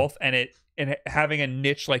both. And having a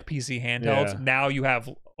niche like PC handhelds, now you have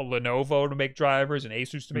a Lenovo to make drivers and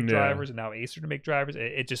Acer's to make drivers, and now Acer to make drivers.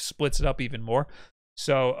 It just splits it up even more.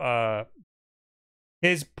 So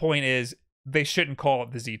his point is they shouldn't call it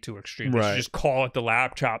the Z2 Extreme. They should just call it the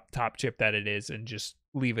laptop top chip that it is and just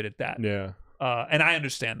leave it at that. Yeah. And I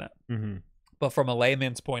understand that. But from a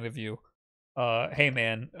layman's point of view, hey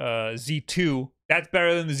man, Z2, that's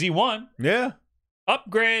better than the Z1. Yeah.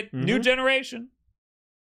 Upgrade, new generation.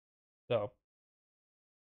 So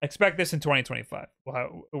expect this in 2025.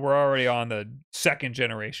 We're already on the second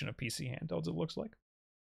generation of PC handhelds, it looks like.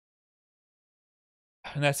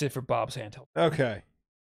 And that's it for Bob's handheld. Okay.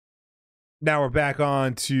 Now we're back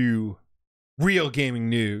on to real gaming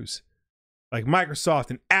news. Like Microsoft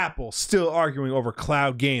and Apple still arguing over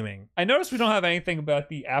cloud gaming. I noticed we don't have anything about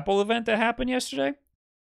the Apple event that happened yesterday.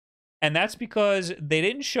 And that's because they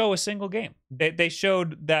didn't show a single game. They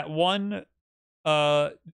showed that one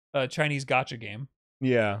Chinese gacha game.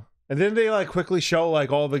 Yeah. And then they like quickly show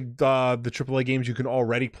like all the AAA games you can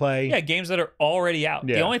already play. Yeah, games that are already out.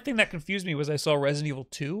 Yeah. The only thing that confused me was I saw Resident Evil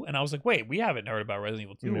 2 and I was like, wait, we haven't heard about Resident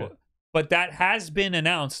Evil 2. Yeah. But that has been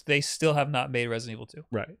announced. They still have not made Resident Evil 2.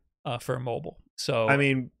 Right. For mobile. So I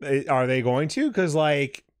mean, are they going to? Because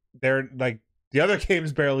like they're like the other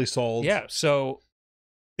games barely sold. Yeah. So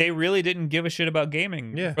they really didn't give a shit about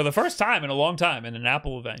gaming for the first time in a long time in an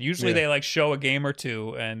Apple event. Usually they like show a game or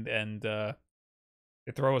two and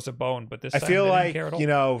they throw us a bone. But this time I feel they like didn't care at all. You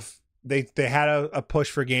know they had a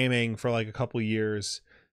push for gaming for like a couple years,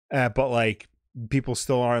 but like people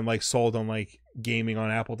still aren't like sold on like gaming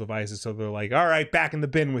on Apple devices. So they're like, all right, back in the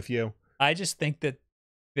bin with you. I just think that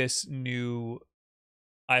this new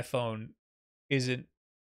iPhone isn't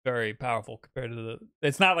very powerful compared to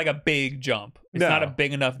it's not like a big jump. It's not a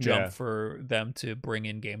big enough jump for them to bring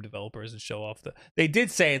in game developers and show off they did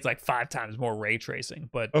say it's like 5 times more ray tracing,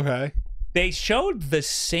 but they showed the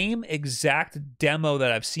same exact demo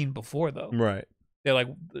that I've seen before though. Right. They're like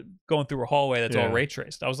going through a hallway that's all ray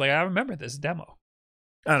traced. I was like, I remember this demo.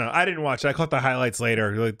 I don't know. I didn't watch it. I caught the highlights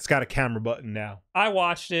later. Like, it's got a camera button now. I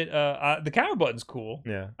watched it. The camera button's cool.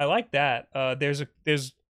 Yeah. I like that.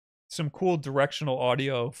 There's some cool directional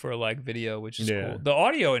audio for like video, which is cool. The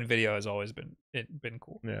audio in video has always been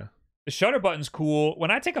cool. Yeah. The shutter button's cool.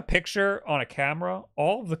 When I take a picture on a camera,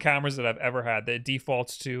 all of the cameras that I've ever had, that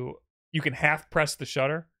defaults to you can half press the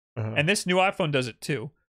shutter. And this new iPhone does it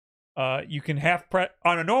too. You can half press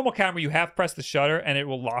on a normal camera. You half press the shutter and it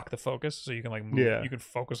will lock the focus, so you can like move, you can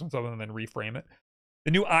focus on something and then reframe it.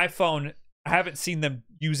 The new iPhone, I haven't seen them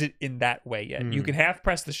use it in that way yet. You Mhm. can half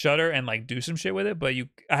press the shutter and like do some shit with it, but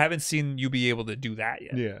I haven't seen you be able to do that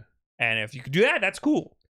yet. Yeah. And if you could do that, that's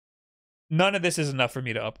cool. None of this is enough for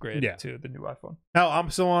me to upgrade Yeah. to the new iPhone. Hell, I'm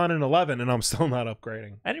still on an 11 and I'm still not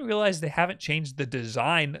upgrading. I didn't realize they haven't changed the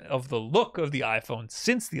design of the look of the iPhone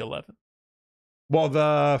since the 11. Well,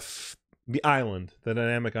 the island, the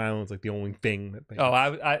dynamic island is like the only thing that they.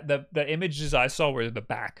 Oh, the images I saw were the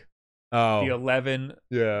back. Oh, The 11,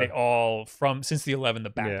 yeah. they all since the 11, the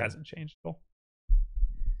back Yeah. hasn't changed at all.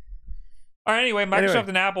 All right, anyway, Microsoft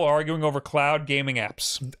and Apple are arguing over cloud gaming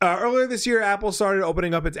apps. Earlier this year, Apple started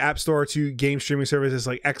opening up its App Store to game streaming services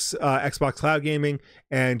like Xbox Cloud Gaming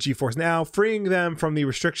and GeForce Now, freeing them from being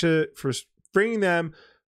restricted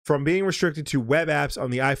to web apps on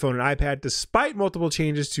the iPhone and iPad. Despite multiple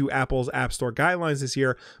changes to Apple's App Store guidelines this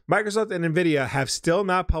year, Microsoft and Nvidia have still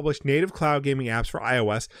not published native cloud gaming apps for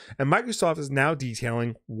iOS, and Microsoft is now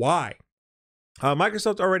detailing why.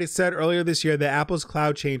 Microsoft already said earlier this year that Apple's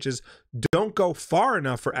cloud changes don't go far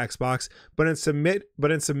enough for Xbox, but in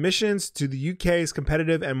submissions to the UK's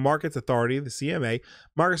Competitive and Markets Authority, the CMA,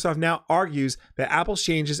 Microsoft now argues that Apple's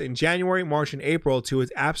changes in January, March, and April to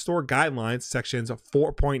its App Store guidelines, sections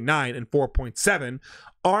 4.9 and 4.7,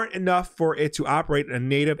 aren't enough for it to operate a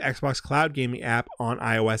native Xbox cloud gaming app on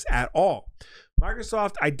iOS at all.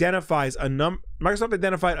 Microsoft identified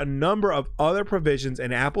a number of other provisions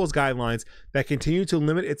in Apple's guidelines that continue to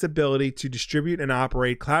limit its ability to distribute and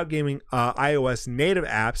operate cloud gaming iOS native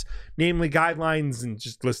apps, namely guidelines, and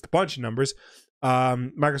just list a bunch of numbers.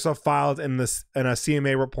 Microsoft filed in a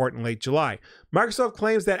CMA report in late July. Microsoft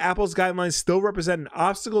claims that Apple's guidelines still represent an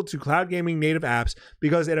obstacle to cloud gaming native apps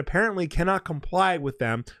because it apparently cannot comply with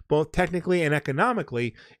them, both technically and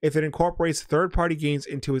economically, if it incorporates third-party games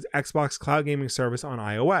into its Xbox cloud gaming service on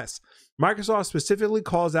iOS. Microsoft specifically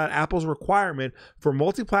calls out Apple's requirement for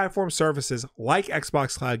multi-platform services like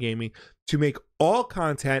Xbox Cloud Gaming to make all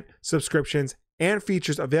content, subscriptions, and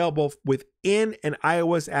features available within an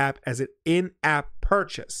iOS app as an in-app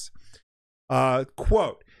purchase.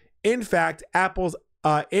 Quote, in fact, Apple's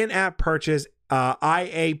in-app purchase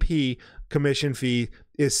IAP commission fee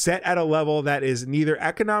is set at a level that is neither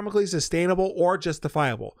economically sustainable or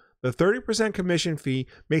justifiable. The 30% commission fee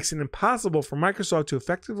makes it impossible for Microsoft to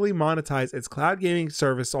effectively monetize its cloud gaming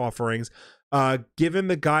service offerings, given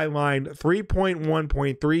the guideline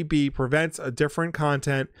 3.1.3b prevents a different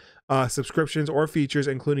content, subscriptions, or features,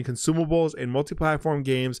 including consumables and multi-platform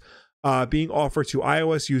games, being offered to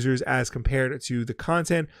iOS users as compared to the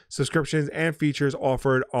content, subscriptions, and features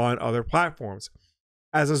offered on other platforms.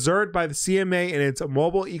 As observed by the CMA in its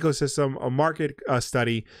mobile ecosystem market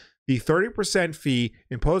study, the 30% fee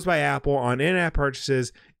imposed by Apple on in-app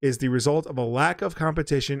purchases is the result of a lack of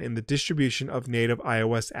competition in the distribution of native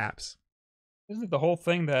iOS apps. Isn't it the whole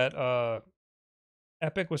thing that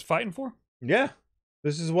Epic was fighting for? Yeah.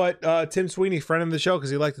 This is what Tim Sweeney, friend of the show,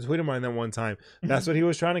 because he liked to tweet of mine that one time. That's what he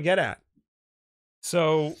was trying to get at.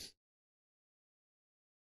 So,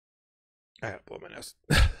 I gotta blow my nose.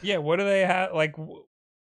 yeah, what do they have? Like,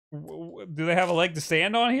 do they have a leg to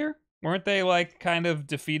stand on here? Weren't they like kind of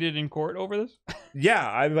defeated in court over this? Yeah,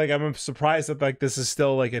 I'm surprised that like this is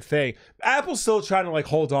still like a thing. Apple's still trying to like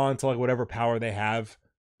hold on to like whatever power they have.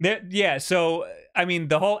 Yeah, so I mean,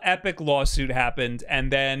 the whole Epic lawsuit happened,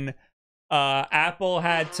 and then Apple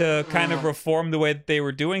had to kind of reform the way that they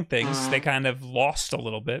were doing things. They kind of lost a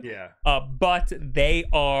little bit. Yeah. But they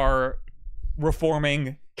are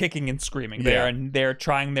reforming, kicking and screaming. Yeah. They're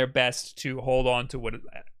trying their best to hold on to what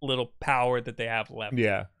little power that they have left.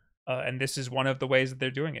 Yeah. And this is one of the ways that they're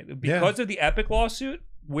doing it. Because of the Epic lawsuit,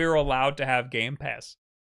 we're allowed to have Game Pass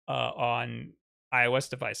on iOS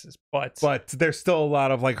devices. But there's still a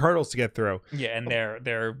lot of like hurdles to get through. Yeah, and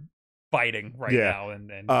they're fighting right now and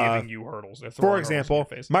giving you hurdles. For example,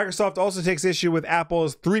 Microsoft also takes issue with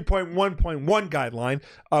Apple's 3.1.1 guideline,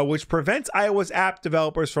 which prevents iOS app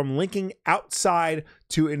developers from linking outside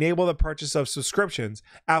to enable the purchase of subscriptions.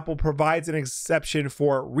 Apple provides an exception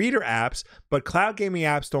for reader apps, but cloud gaming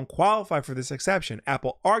apps don't qualify for this exception.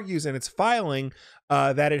 Apple argues in its filing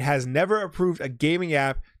that it has never approved a gaming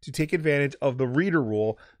app to take advantage of the reader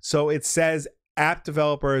rule, so it says app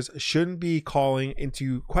developers shouldn't be calling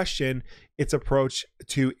into question its approach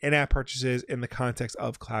to in-app purchases in the context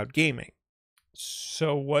of cloud gaming.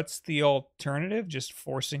 So what's the alternative? Just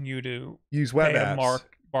forcing you to use web apps.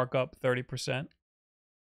 Mark up 30%?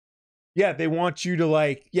 Yeah, they want you to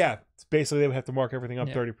like, basically they would have to mark everything up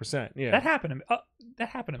 30%. Yeah. That happened to me. That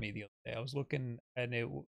happened to me the other day. I was looking and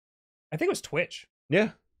I think it was Twitch.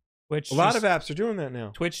 Yeah. Twitch. A lot of apps are doing that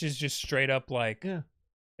now. Twitch is just straight up like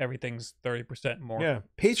everything's 30% more. Yeah.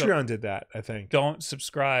 Patreon did that, I think. Don't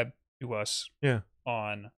subscribe to us. Yeah.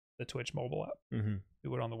 on the Twitch mobile app. Mm-hmm.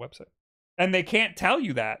 Do it on the website. And they can't tell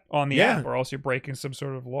you that on the app, or else you're breaking some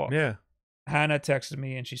sort of law. Yeah. Hannah texted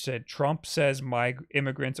me and she said, Trump says my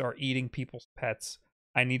immigrants are eating people's pets.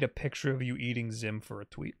 I need a picture of you eating Zim for a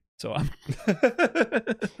tweet. So I'm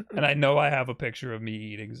and I know I have a picture of me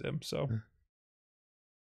eating Zim, so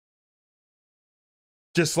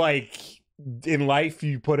just like in life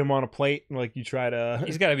you put him on a plate and like you try to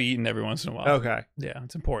he's gotta be eaten every once in a while. Okay. Yeah,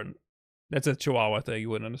 it's important. That's a Chihuahua thing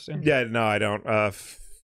you wouldn't understand. Yeah, no, I don't.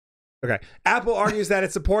 Okay. Apple argues that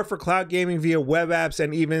its support for cloud gaming via web apps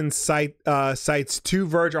and even cites two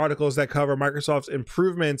Verge articles that cover Microsoft's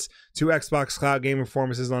improvements to Xbox cloud gaming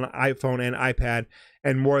performances on iPhone and iPad,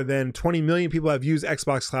 and more than 20 million people have used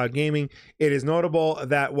Xbox cloud gaming. It is notable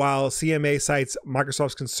that while CMA cites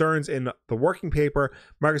Microsoft's concerns in the working paper,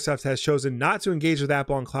 Microsoft has chosen not to engage with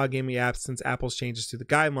Apple on cloud gaming apps since Apple's changes to the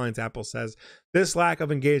guidelines. Apple says this lack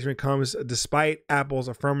of engagement comes despite Apple's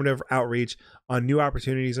affirmative outreach on new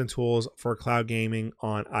opportunities and tools for cloud gaming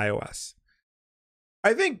on iOS.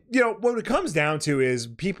 I think, what it comes down to is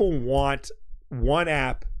people want one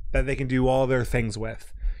app that they can do all their things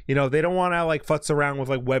with. They don't want to like futz around with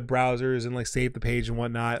like web browsers and like save the page and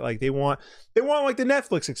whatnot. Like they want like the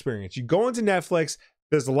Netflix experience. You go into Netflix,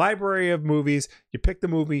 there's a library of movies, you pick the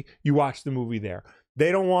movie, you watch the movie there.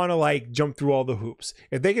 They don't want to like jump through all the hoops.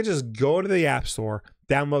 If they could just go to the App Store,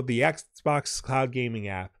 download the Xbox Cloud Gaming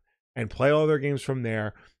app and play all their games from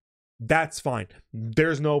there, that's fine.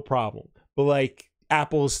 There's no problem. But like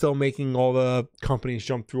Apple is still making all the companies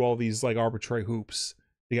jump through all these like arbitrary hoops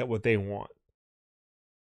to get what they want.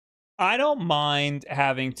 I don't mind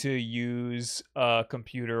having to use a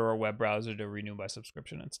computer or a web browser to renew my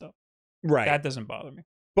subscription and stuff. Right. That doesn't bother me.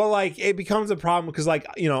 But like it becomes a problem because like,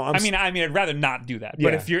 I'd rather not do that.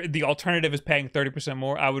 But if the alternative is paying 30%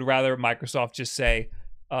 more, I would rather Microsoft just say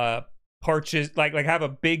purchase like have a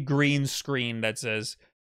big green screen that says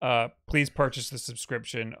please purchase the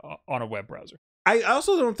subscription on a web browser. I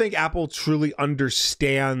also don't think Apple truly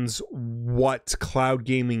understands what cloud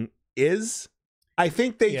gaming is. I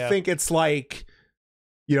think they think it's like,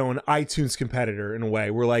 an iTunes competitor in a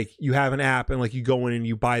way where like you have an app and like you go in and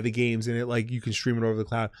you buy the games and it like you can stream it over the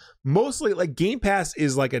cloud. Mostly like Game Pass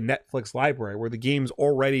is like a Netflix library where the games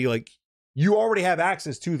already like you already have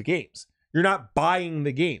access to the games. You're not buying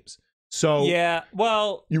the games. So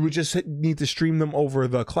you would just need to stream them over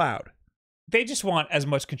the cloud. They just want as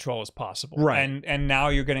much control as possible, right? And now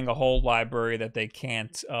you're getting a whole library that they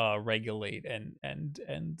can't regulate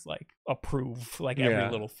and like approve like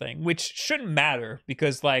every little thing, which shouldn't matter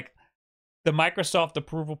because like the Microsoft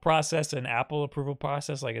approval process and Apple approval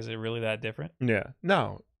process, like, is it really that different? Yeah,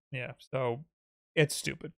 no, yeah. So it's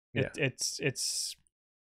stupid. Yeah. It's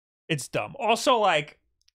dumb. Also, like,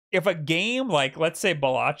 if a game, like, let's say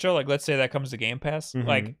Balatro, like, let's say that comes to Game Pass,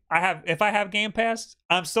 like, if I have Game Pass,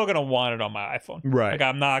 I'm still gonna want it on my iPhone. Right. Like,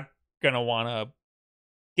 I'm not gonna want to.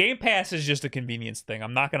 Game Pass is just a convenience thing.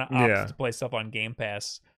 I'm not gonna opt to play stuff on Game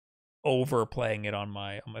Pass over playing it on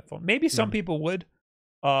my phone. Maybe some people would.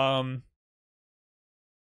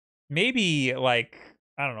 Maybe like,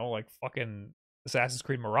 I don't know, like fucking Assassin's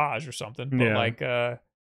Creed Mirage or something. But like,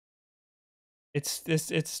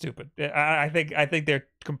 it's stupid. I think they're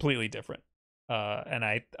completely different. And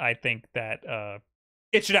I think that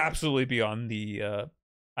it should absolutely be on the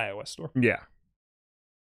iOS store. Yeah.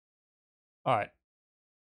 All right.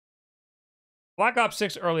 Black Ops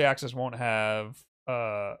 6 early access won't have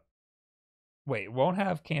won't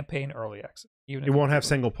have campaign early access. Even it won't have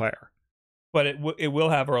single player. But it will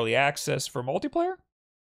have early access for multiplayer?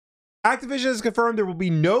 Activision has confirmed there will be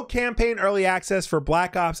no campaign early access for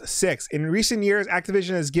Black Ops 6. In recent years, Activision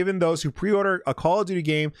has given those who pre-order a Call of Duty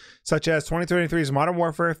game, such as 2023's Modern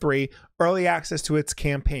Warfare 3, early access to its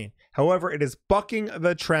campaign. However, it is bucking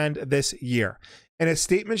the trend this year. In a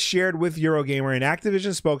statement shared with Eurogamer, an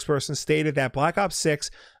Activision spokesperson stated that Black Ops 6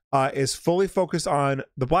 is fully focused on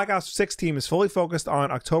the Black Ops 6 team is fully focused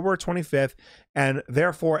on October 25th, and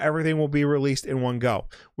therefore everything will be released in one go.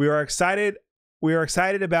 We are excited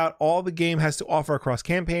about all the game has to offer across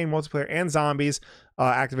campaign, multiplayer, and zombies.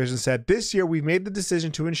 Activision said this year we've made the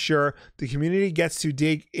decision to ensure the community gets to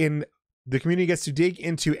dig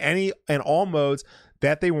into any and all modes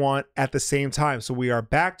that they want at the same time. So we are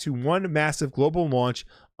back to one massive global launch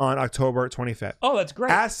on October 25th. Oh, that's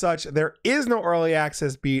great. As such, there is no early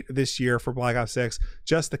access beat this year for Black Ops 6,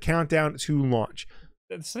 just the countdown to launch.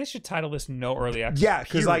 So they should title this "No Early Access." Yeah,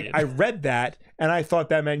 because like I read that and I thought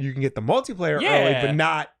that meant you can get the multiplayer early, but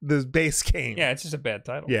not the base game. Yeah, it's just a bad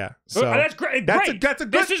title. Yeah, so that's great. That's a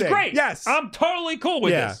good This thing. is great. Yes, I'm totally cool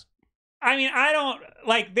with this. I mean, I don't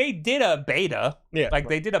like. They did a beta. Yeah, like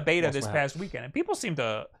they did a beta this past weekend, and people seem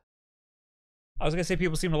to. I was gonna say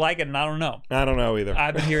people seem to like it, and I don't know. I don't know either.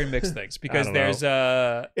 I've been hearing mixed things because there's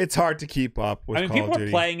It's hard to keep up with. I mean, people are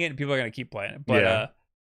playing it, and people are gonna keep playing it, but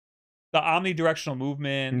the omnidirectional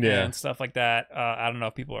movement and stuff like that. I don't know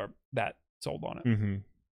if people are that sold on it. Mm-hmm.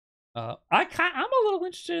 I'm a little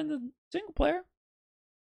interested in the single player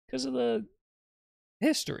because of the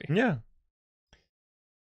history. Yeah.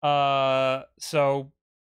 So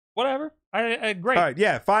whatever. I great. All right,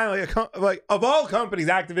 yeah. Finally, like of all companies,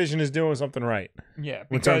 Activision is doing something right. Yeah,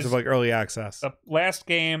 in terms of like early access. The last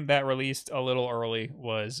game that released a little early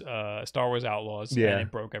was Star Wars Outlaws. Yeah, and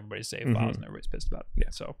it broke everybody's save files, and everybody's pissed about it. Yeah,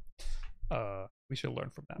 so we should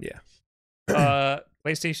learn from that. Yeah.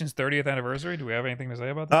 PlayStation's 30th anniversary. Do we have anything to say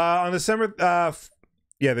about that? On December,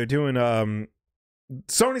 yeah, they're doing.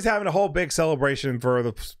 Sony's having a whole big celebration for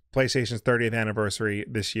the PlayStation's 30th anniversary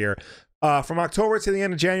this year. From October to the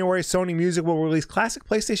end of January, Sony Music will release classic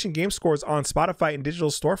PlayStation game scores on Spotify and digital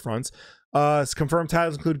storefronts. Confirmed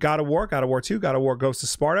titles include God of War, God of War 2, God of War Ghost of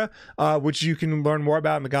Sparta, which you can learn more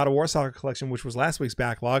about in the God of War Saga Collection, which was last week's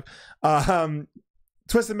backlog.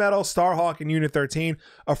 Twisted Metal, Starhawk, and Unit 13.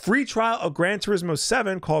 A free trial of Gran Turismo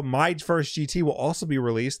 7 called My First GT will also be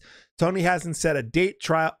released. Sony hasn't set a date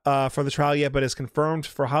for the trial yet, but is confirmed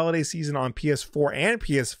for holiday season on PS4 and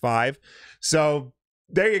PS5. So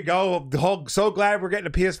there you go. So glad we're getting a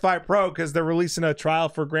PS5 Pro because they're releasing a trial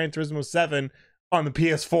for Gran Turismo 7 on the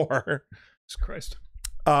PS4. Jesus Christ.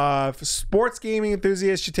 For sports gaming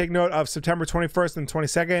enthusiasts should take note of September 21st and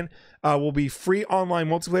 22nd will be free online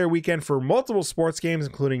multiplayer weekend for multiple sports games,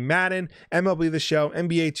 including Madden, MLB The Show,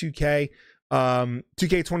 NBA 2K,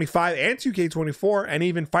 2K25, and 2K24, and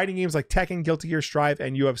even fighting games like Tekken, Guilty Gear Strive,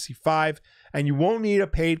 and UFC 5. And you won't need a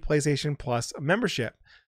paid PlayStation Plus membership.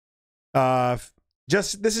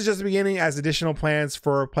 This is just the beginning, as additional plans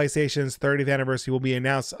for PlayStation's 30th anniversary will be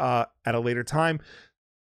announced at a later time.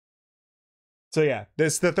 So yeah,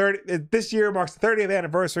 this year marks the 30th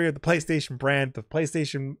anniversary of the PlayStation brand. The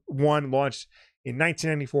PlayStation 1 launched in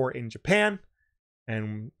 1994 in Japan,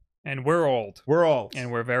 and we're old. We're old, and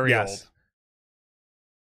we're very old.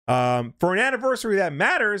 For an anniversary that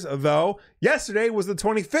matters, though, yesterday was the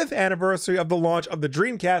 25th anniversary of the launch of the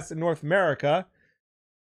Dreamcast in North America.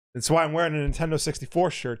 That's why I'm wearing a Nintendo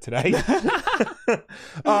 64 shirt today.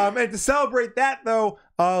 And to celebrate that, though,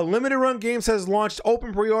 Limited Run Games has launched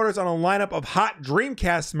open pre-orders on a lineup of hot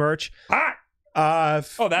Dreamcast merch. Hot!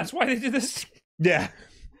 Oh, that's why they did this? Yeah.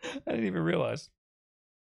 I didn't even realize.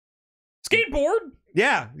 Skateboard?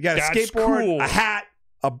 Yeah. You got a skateboard, cool. A hat,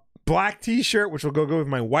 a black t-shirt, which will go good with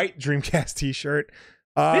my white Dreamcast t-shirt.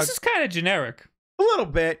 This is kind of generic. A little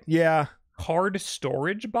bit, yeah. Card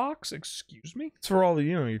storage box? Excuse me? It's for all the,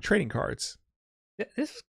 your trading cards.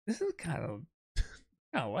 This is kind of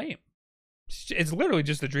lame. It's literally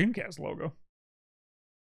just the Dreamcast logo.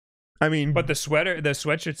 I mean, but the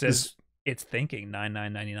sweatshirt says it's thinking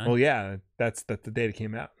 $99.99. Well, yeah, that's the date it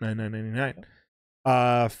came out, $99.99.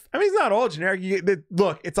 I mean, it's not all generic.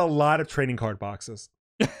 Look, it's a lot of trading card boxes.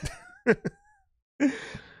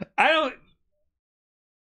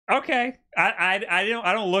 Okay, I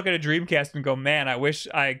don't look at a Dreamcast and go, man, I wish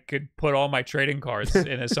I could put all my trading cards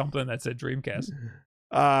into something that's a Dreamcast.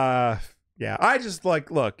 Yeah, I just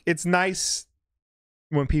look, it's nice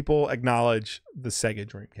when people acknowledge the Sega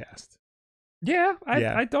Dreamcast. Yeah,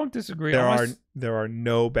 I don't disagree. There are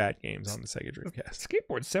no bad games on the Sega Dreamcast.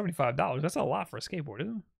 Skateboard's $75. That's a lot for a skateboard,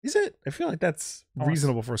 isn't it? Is it? I feel like that's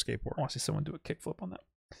reasonable for a skateboard. I want to see someone do a kickflip on that.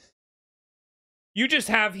 You just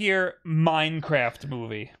have here Minecraft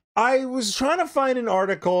movie. I was trying to find an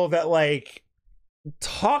article that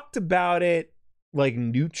talked about it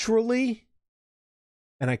neutrally,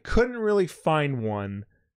 and I couldn't really find one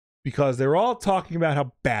because they're all talking about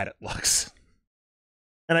how bad it looks.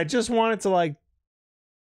 And I just wanted to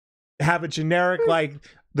have a generic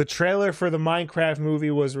the trailer for the Minecraft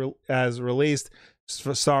movie was released,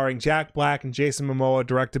 starring Jack Black and Jason Momoa,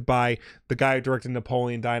 directed by the guy who directed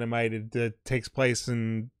Napoleon Dynamite. It takes place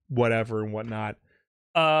in whatever and whatnot.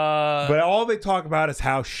 But all they talk about is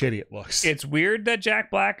how shitty it looks. It's weird that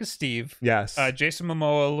Jack Black is Steve. Yes. Jason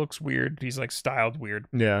Momoa looks weird. He's styled weird.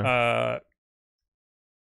 Yeah.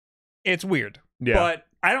 It's weird. Yeah. But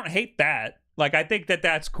I don't hate that. I think that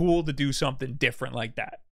that's cool to do something different like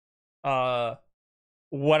that.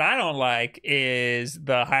 What I don't like is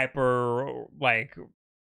the hyper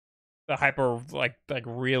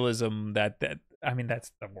realism that I mean,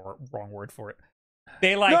 that's the wrong word for it.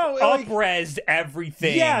 They up-resed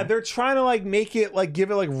everything. Yeah, they're trying to like make it like give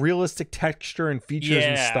it like realistic texture and features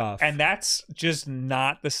and stuff. And that's just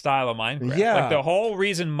not the style of Minecraft. Yeah. Like the whole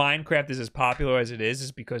reason Minecraft is as popular as it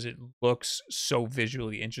is because it looks so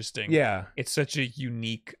visually interesting. Yeah. It's such a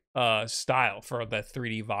unique style for the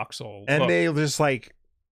 3D voxel and look. they just like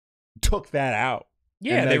took that out.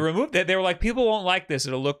 Yeah, they removed it. They were like, people won't like this.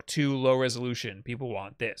 It'll look too low resolution. People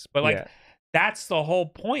want this. But like that's the whole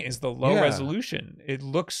point, is the low resolution. It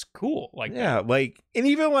looks cool like that. Like, and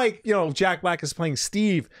even like, you know, Jack Black is playing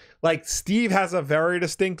Steve. Like, Steve has a very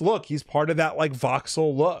distinct look. He's part of that like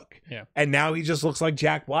voxel look. Yeah. And now he just looks like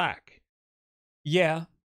Jack Black. Yeah.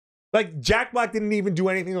 Like, Jack Black didn't even do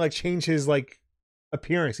anything to like change his like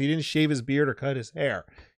appearance. He didn't shave his beard or cut his hair.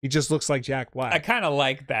 He just looks like Jack Black. I kind of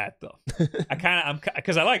like that though.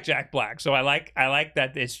 Because I like Jack Black. So I like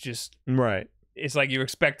that it's just right. It's like you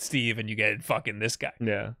expect Steve and you get fucking this guy.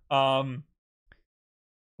 Yeah.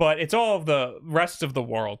 But it's all of the rest of the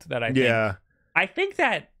world that I think. Yeah. I think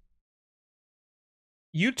that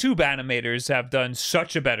YouTube animators have done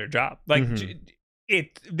such a better job. Like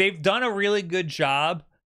they've done a really good job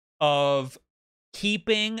of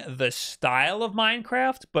keeping the style of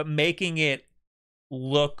Minecraft, but making it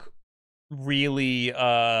look really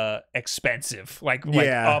expensive, like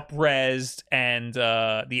up-resed, and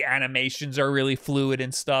the animations are really fluid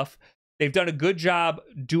and stuff. They've done a good job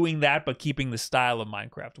doing that, but keeping the style of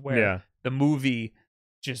Minecraft, where the movie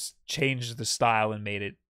just changed the style and made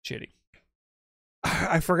it shitty.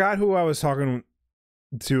 I forgot who I was talking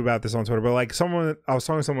to about this on Twitter, but like I was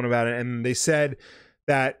talking to someone about it, and they said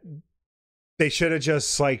that they should have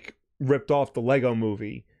just like ripped off the Lego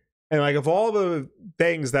movie. And like, of all the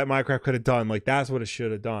things that Minecraft could have done, like that's what it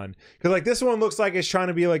should have done. Because like this one looks like it's trying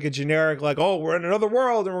to be like a generic, like, oh, we're in another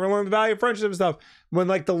world and we're gonna learn the value of friendship and stuff. When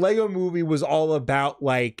like the Lego movie was all about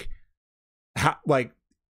like like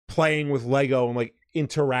playing with Lego and like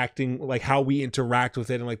interacting, like how we interact with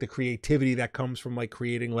it, and like the creativity that comes from like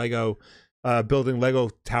creating Lego, building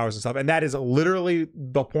Lego towers and stuff. And that is literally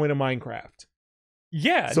the point of Minecraft.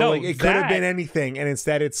 Yeah, so like it could have been anything, and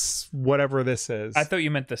instead it's whatever this is. I thought you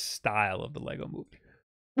meant the style of the Lego movie.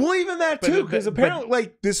 Well, even that too, because apparently,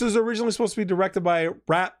 like, this was originally supposed to be directed by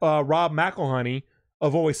Rob McElhenney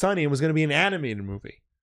of Always Sunny, and was going to be an animated movie.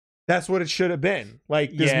 That's what it should have been.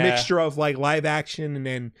 Like this mixture of like live action and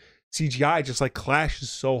then CGI just like clashes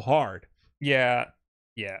so hard. Yeah.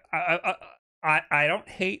 I don't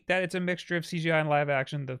hate that it's a mixture of CGI and live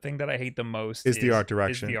action. The thing that I hate the most is the art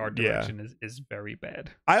direction. The art direction is very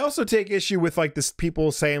bad. I also take issue with like this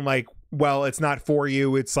people saying like, well, it's not for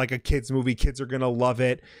you. It's like a kid's movie. Kids are going to love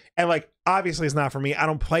it. And like, obviously it's not for me. I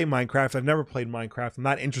don't play Minecraft. I've never played Minecraft. I'm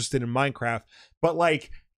not interested in Minecraft. But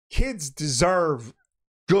like, kids deserve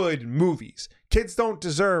good movies. Kids don't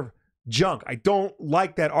deserve junk. I don't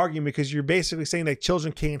like that argument, because you're basically saying that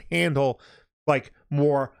children can't handle like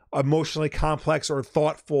more emotionally complex or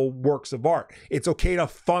thoughtful works of art. It's okay to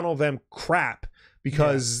funnel them crap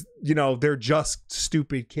because you know, they're just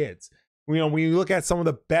stupid kids. You know, when you look at some of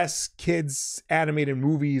the best kids animated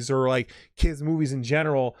movies, or like kids movies in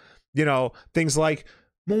general, you know, things like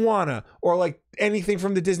Moana, or like anything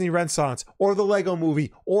from the Disney Renaissance, or the Lego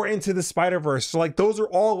movie, or Into the Spider-Verse. So like those are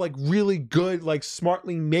all like really good, like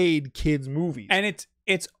smartly made kids movies. And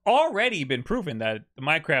it's already been proven that the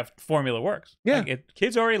Minecraft formula works. Yeah. Like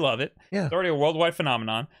kids already love it. Yeah. It's already a worldwide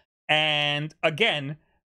phenomenon. And again,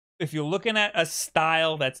 if you're looking at a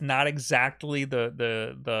style that's not exactly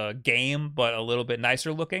the game, but a little bit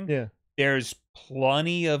nicer looking, there's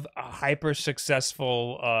plenty of hyper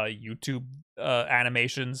successful YouTube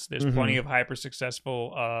animations. There's plenty of hyper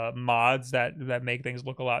successful mods that make things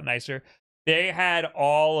look a lot nicer. They had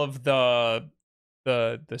all of the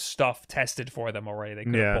stuff tested for them already. They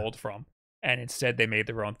could have pulled from, and instead they made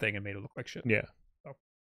their own thing and made it look like shit.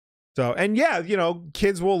 So, and yeah, you know,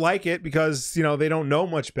 kids will like it because, you know, they don't know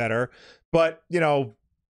much better. But, you know,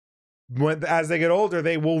 as they get older,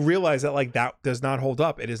 they will realize that like that does not hold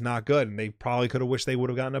up. It is not good, and they probably could have wished they would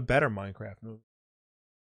have gotten a better Minecraft movie.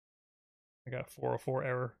 I got a 404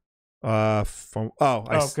 error.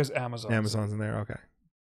 Because Amazon's in there. Okay,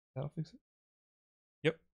 that'll fix it.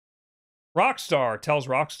 Yep. Rockstar tells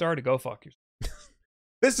Rockstar to go fuck yourself.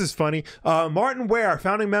 This is funny. Martin Ware,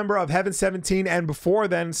 founding member of Heaven 17 and before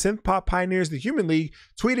then synth pop pioneers the Human League,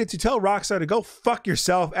 tweeted to tell Rockstar to go fuck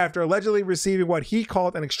yourself after allegedly receiving what he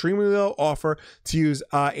called an extremely low offer to use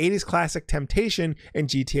 80s classic Temptation in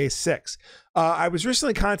GTA 6. I was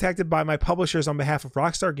recently contacted by my publishers on behalf of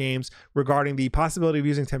Rockstar Games regarding the possibility of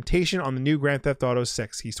using Temptation on the new Grand Theft Auto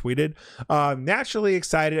 6, he tweeted. Naturally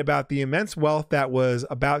excited about the immense wealth that was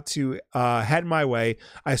about to head my way,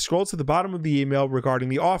 I scrolled to the bottom of the email regarding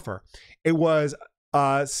the offer. It was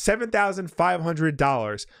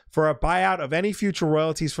 $7,500 for a buyout of any future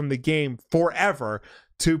royalties from the game forever.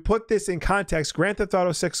 To put this in context, Grand Theft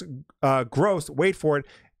Auto 6 grossed, wait for it,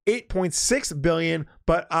 $8.6 billion,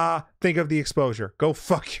 but think of the exposure. Go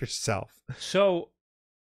fuck yourself. So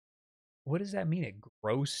what does that mean? It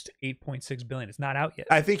grossed $8.6 billion. It's not out yet.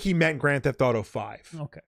 I think he meant Grand Theft Auto 5.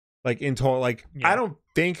 Okay. Like in total, like yeah.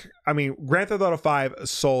 I mean, Grand Theft Auto 5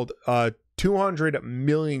 sold 200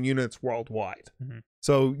 million units worldwide. Mm-hmm.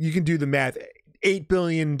 So you can do the math. $8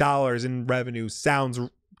 billion in revenue sounds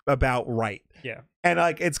about right. Yeah. And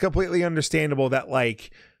like, it's completely understandable that, like,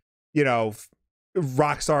 you know,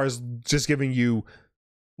 Rockstar is just giving you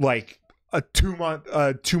like a 2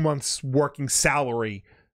 months working salary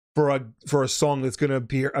for a song that's going to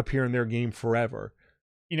appear in their game forever.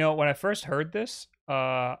 You know, when I first heard this,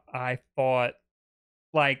 I thought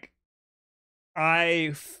like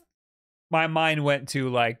my mind went to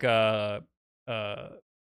like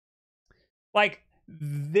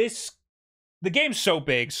this. The game's so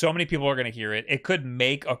big, so many people are going to hear it. It could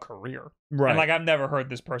make a career. Right. And like, I've never heard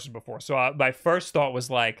this person before. So my first thought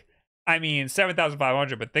was like, I mean,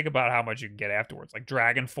 7,500, but think about how much you can get afterwards. Like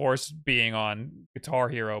Dragon Force being on Guitar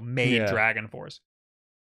Hero made Dragon Force.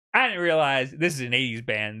 I didn't realize this is an 80s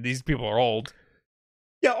band. These people are old.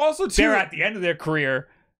 Yeah, also too, they're at the end of their career.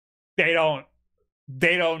 They don't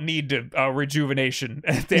need to rejuvenation.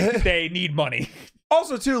 they need money.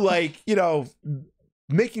 Also too, like, you know,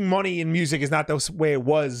 making money in music is not the way it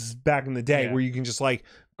was back in the day, where you can just like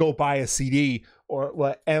go buy a CD or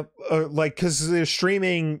like, because they're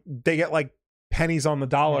streaming, they get like pennies on the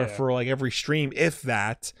dollar for like every stream, if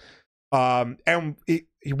that. Where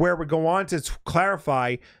we go on to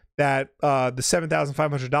clarify that the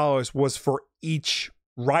 $7,500 was for each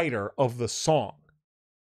writer of the song.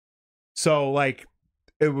 So like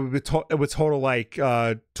it would total like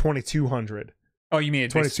 2,200. Oh, you mean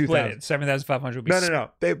it's split it? 7,500 would be no.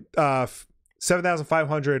 They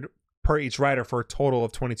 7,500 per each writer for a total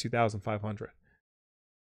of 22,500.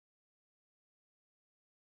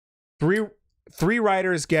 Three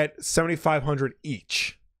writers get 7,500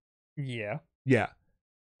 each. Yeah. Yeah.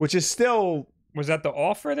 Which is still. Was that the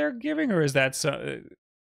offer they're giving, or is that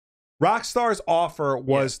Rockstar's offer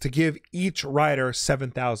was to give each writer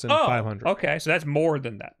 7,500. Oh, okay, so that's more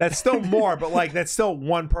than that. That's still more, but like that's still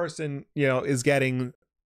one person, you know, is getting,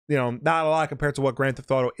 you know, not a lot compared to what Grand Theft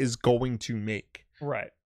Auto is going to make. Right.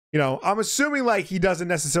 You know, I'm assuming like he doesn't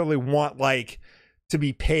necessarily want like to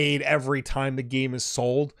be paid every time the game is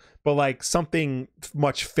sold, but like something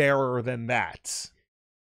much fairer than that.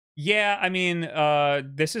 Yeah, I mean,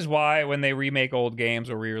 this is why when they remake old games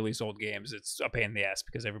or re-release old games, it's a pain in the ass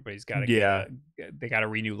because everybody's got to they got to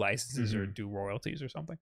renew licenses or do royalties or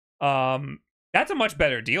something. That's a much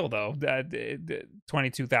better deal though.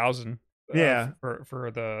 22,000.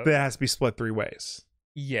 For the that has to be split 3 ways.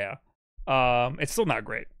 Yeah. It's still not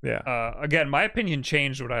great. Yeah. Again, my opinion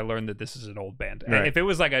changed when I learned that this is an old band. Right. If it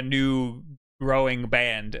was like a new growing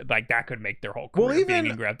band, like that could make their whole career being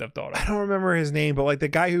in Grand Theft Auto. I don't remember his name, but like the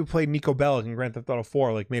guy who played Nico Bellic in Grand Theft Auto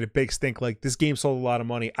 4 like made a big stink like this game sold a lot of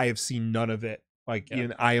money. I have seen none of it. Like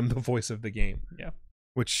I am the voice of the game. Yeah.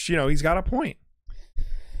 Which, you know, he's got a point.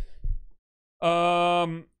 All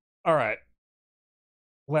right.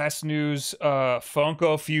 Last news,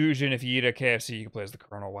 Funko Fusion. If you eat at KFC, you can play as the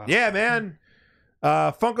Colonel. Wow. Yeah, man.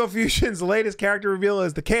 Funko Fusion's latest character reveal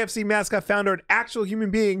is the KFC mascot founder, an actual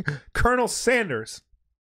human being, Colonel Sanders.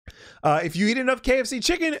 If you eat enough KFC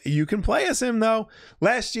chicken, you can play as him, though.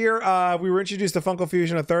 Last year, we were introduced to Funko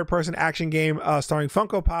Fusion, a third-person action game starring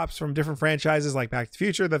Funko Pops from different franchises like Back to the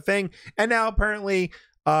Future, The Thing, and now apparently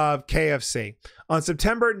KFC. On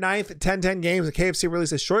September 9th, 1010 Games, the KFC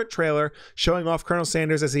released a short trailer showing off Colonel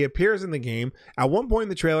Sanders as he appears in the game. At one point in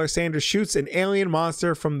the trailer, Sanders shoots an alien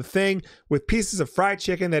monster from The Thing with pieces of fried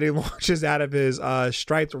chicken that he launches out of his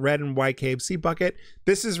striped red and white KFC bucket.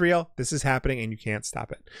 This is real. This is happening, and you can't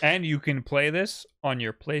stop it. And you can play this on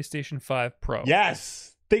your PlayStation 5 Pro.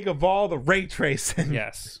 Yes. Think of all the ray tracing.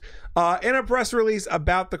 Yes. In a press release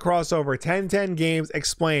about the crossover, 1010 Games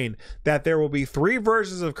explained that there will be 3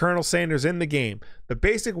 versions of Colonel Sanders in the game. The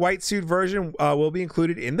basic white suit version will be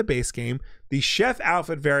included in the base game. The chef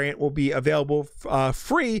outfit variant will be available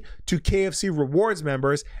free to KFC Rewards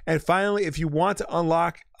members. And finally, if you want to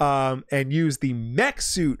unlock and use the mech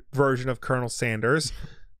suit version of Colonel Sanders,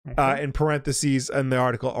 in parentheses in the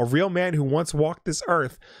article, a real man who once walked this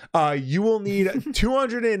earth, you will need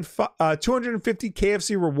 250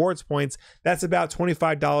 KFC rewards points. That's about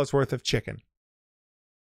 $25 worth of chicken.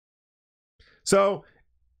 So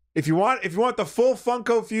if you want the full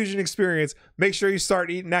Funko Fusion experience, make sure you start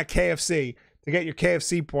eating that KFC to get your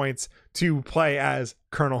KFC points to play as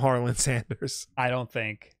Colonel Harlan Sanders. I don't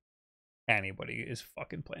think anybody is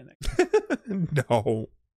fucking playing that game. No.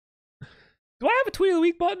 Do I have a tweet of the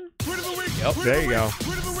week button? Tweet of the week. Yep, there you go.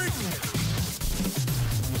 Tweet of the week.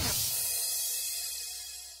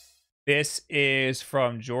 This is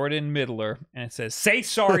from Jordan Middler, and it says, "Say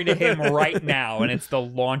sorry to him right now," and it's the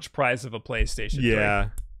launch price of a PlayStation 3. Yeah.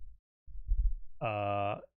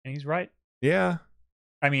 And he's right. Yeah.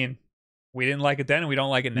 I mean, we didn't like it then, and we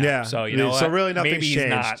don't like it now. Yeah. So you know So what? really nothing's Maybe he's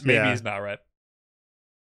changed. not. Maybe Yeah. he's not right.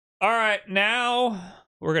 All right, now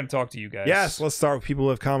we're going to talk to you guys. Yes, let's start with people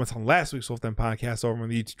who have comments on last week's Wolf Den podcast over on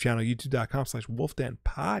the YouTube channel, youtube.com/Wolf Den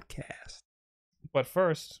Podcast. But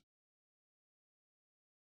first,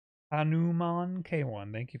 Hanuman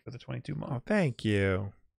K1, thank you for the 22 months. Oh, thank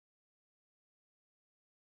you.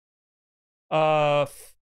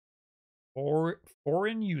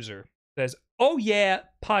 Foreign user says, "Oh yeah,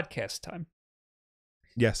 podcast time."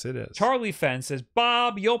 Yes, it is. Charlie Fenn says,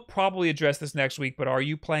 "Bob, you'll probably address this next week, but are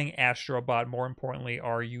you playing Astrobot? More importantly,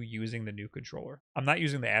 are you using the new controller?" I'm not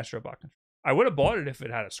using the Astrobot controller. I would have bought it if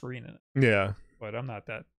it had a screen in it, Yeah. but I'm not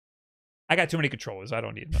that. I got too many controllers. I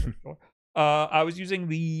don't need another controller. I was using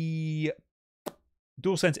the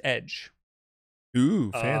DualSense Edge.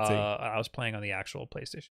 Ooh, fancy. I was playing on the actual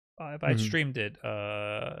PlayStation 5. I streamed it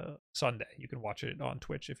Sunday. You can watch it on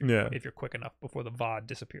Twitch if you're quick enough before the VOD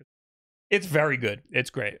disappears. It's very good. It's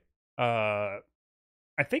great. I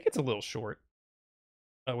think it's a little short,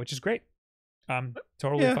 which is great. I'm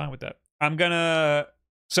totally fine with that.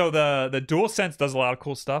 So the DualSense does a lot of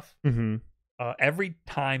cool stuff. Mm-hmm. Every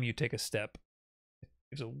time you take a step, it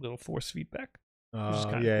gives a little force feedback. Which is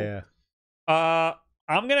kinda cool.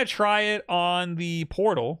 I'm gonna try it on the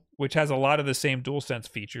Portal, which has a lot of the same DualSense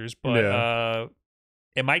features, but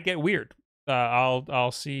it might get weird.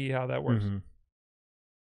 I'll see how that works. Mm-hmm.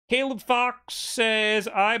 Caleb Fox says,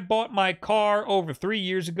 "I bought my car over 3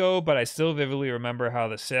 years ago, but I still vividly remember how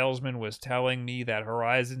the salesman was telling me that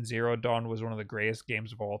Horizon Zero Dawn was one of the greatest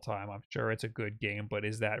games of all time. I'm sure it's a good game, but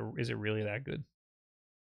is it really that good?"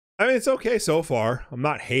 I mean, it's okay so far. I'm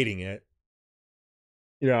not hating it.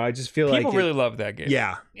 You know, I just feel like people really love that game.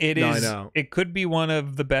 Yeah, it is. I know. It could be one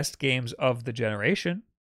of the best games of the generation.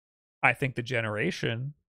 I think the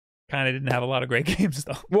generation kind of didn't have a lot of great games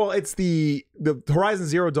though. Well, it's the Horizon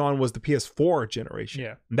Zero Dawn was the PS4 generation.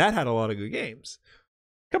 Yeah, that had a lot of good games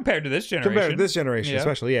compared to this generation.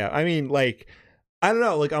 Especially. Yeah, I mean, like, I don't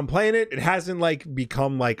know. Like, I'm playing it. It hasn't like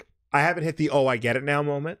become like I haven't hit the I get it now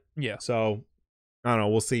moment. Yeah. So I don't know.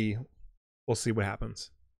 We'll see. We'll see what happens.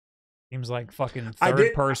 Seems like fucking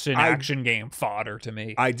third-person action game fodder to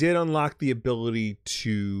me. I did unlock the ability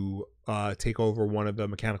to take over one of the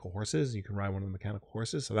mechanical horses. You can ride one of the mechanical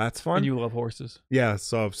horses, so that's fun. And you love horses. Yeah,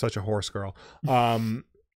 so I'm such a horse girl. So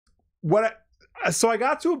I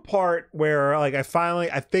got to a part where like I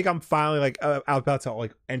think I'm finally like about to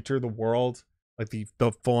like enter the world, like the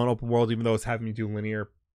full-on open world, even though it's having me do linear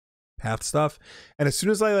path stuff. And as soon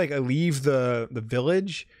as I leave the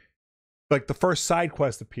village, like the first side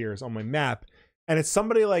quest appears on my map, and it's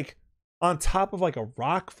somebody like on top of like a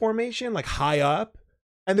rock formation, like high up,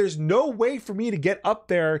 and there's no way for me to get up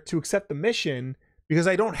there to accept the mission because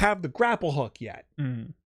I don't have the grapple hook yet.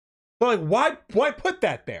 But like, why put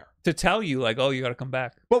that there? To tell you like, oh, you got to come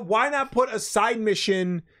back. But why not put a side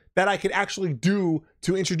mission that I could actually do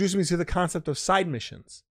to introduce me to the concept of side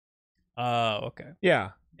missions? Okay.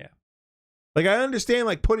 Yeah. Like, I understand,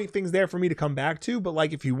 like, putting things there for me to come back to, but,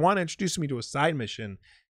 like, if you want to introduce me to a side mission,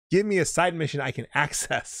 give me a side mission I can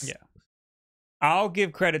access. Yeah. I'll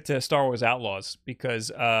give credit to Star Wars Outlaws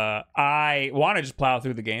because I want to just plow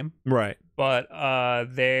through the game. Right. But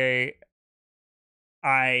I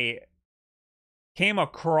came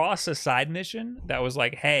across a side mission that was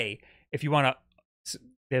like, hey, if you want to,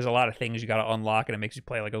 there's a lot of things you got to unlock, and it makes you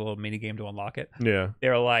play, like, a little mini game to unlock it. Yeah.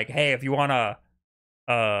 They're like, hey, if you want to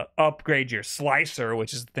upgrade your slicer,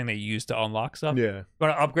 which is the thing they use to unlock stuff. Yeah. You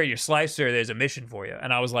want to upgrade your slicer, there's a mission for you.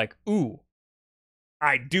 And I was like, ooh,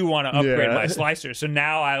 I do want to upgrade my slicer. So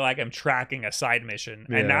now I am tracking a side mission,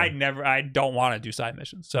 and I don't want to do side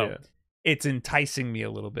missions. So it's enticing me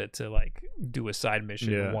a little bit to like do a side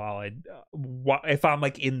mission while if I'm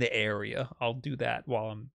like in the area, I'll do that while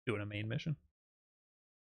I'm doing a main mission.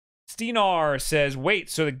 Steenar says, wait,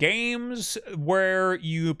 so the games where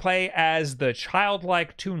you play as the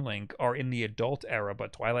childlike Toon Link are in the adult era,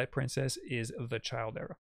 but Twilight Princess is the child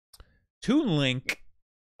era. Toon Link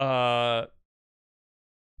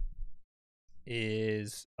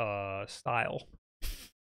is style.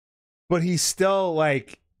 But he's still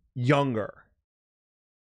like younger.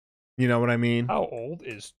 You know what I mean? How old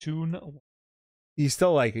is Toon? He's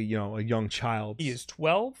still like a young child. He is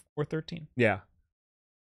 12 or 13. Yeah.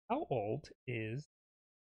 How old is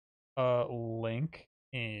Link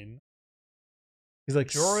in He's like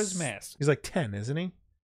Majora's Mask? He's like 10, isn't he?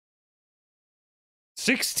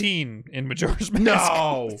 16 in Majora's Mask.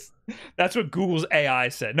 No. That's what Google's AI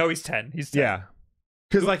said. No, he's 10. He's 10. Yeah.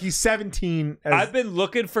 Because like he's 17. I've been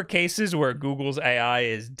looking for cases where Google's AI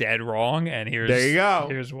is dead wrong, and there you go.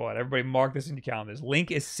 Here's what. Everybody mark this in your calendars.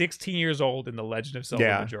 Link is 16 years old in The Legend of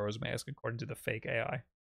Zelda Majora's Mask, according to the fake AI.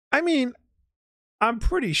 I mean, I'm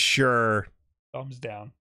pretty sure. Thumbs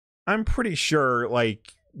down. I'm pretty sure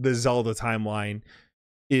like the Zelda timeline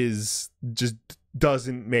is just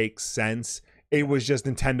doesn't make sense. It was just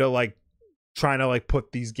Nintendo like trying to like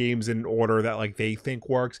put these games in order that like they think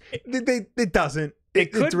works. It doesn't.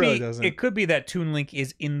 It really doesn't. It could be that Toon Link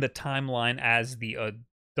is in the timeline as the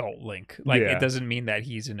adult Link. Like it doesn't mean that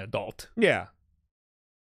he's an adult. Yeah.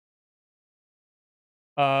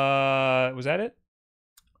 Was that it?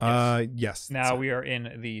 Yes. Now we are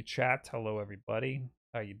in the chat. Hello, everybody.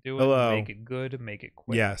 How you doing? Hello. Make it good. Make it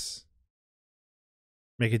quick. Yes.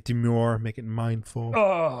 Make it demure. Make it mindful.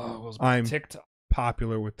 Oh, I'm TikTok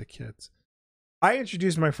popular with the kids. I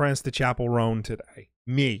introduced my friends to Chapel Roan today.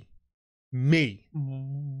 Me.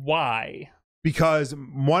 Why? Because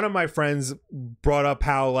one of my friends brought up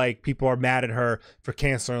how like people are mad at her for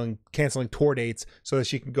canceling tour dates so that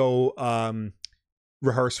she can go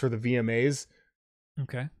rehearse for the VMAs.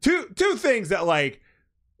 Okay. Two things that like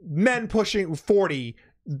men pushing 40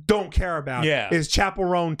 don't care about is Chapel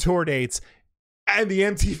Roan tour dates and the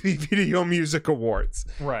MTV Video Music Awards.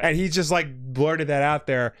 Right. And he just like blurted that out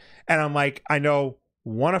there. And I'm like, I know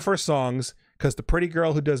one of her songs because the pretty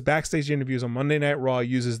girl who does backstage interviews on Monday Night Raw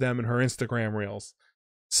uses them in her Instagram reels.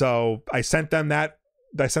 So I sent them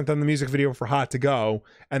the music video for Hot to Go,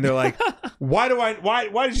 and they're like, why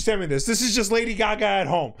did you send me this? This is just Lady Gaga at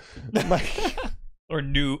home. Like or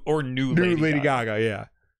new Lady Gaga,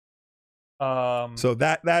 yeah. So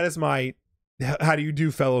that is my how do you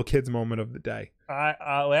do fellow kids moment of the day.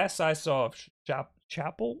 Last I saw of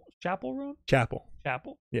Chapel Room? Chapel.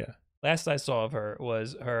 Yeah. Last I saw of her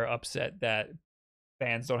was her upset that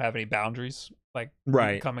fans don't have any boundaries, like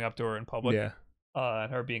coming up to her in public. Yeah.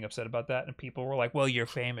 And her being upset about that, and people were like, well, you're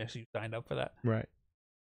famous, you signed up for that. Right.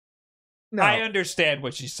 No. I understand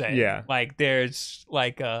what she's saying. Yeah. Like there's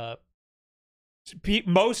like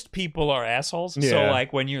most people are assholes. Yeah. So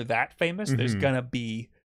like when you're that famous, there's gonna be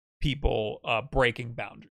people breaking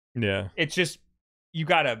boundaries. Yeah. It's just you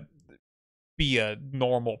gotta be a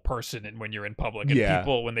normal person and when you're in public, and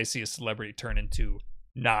people when they see a celebrity turn into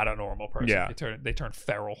not a normal person, they turn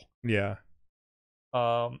feral. Yeah.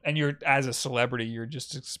 And you're as a celebrity, you're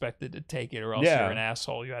just expected to take it, or else you're an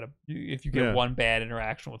asshole. You gotta if you get one bad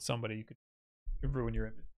interaction with somebody, you could ruin your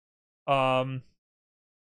image.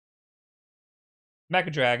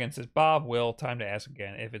 Mecha Dragon says, Bob, Will, time to ask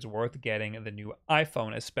again if it's worth getting the new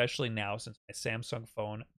iPhone, especially now since my Samsung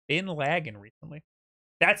phone been lagging recently.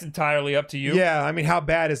 That's entirely up to you. Yeah, I mean, how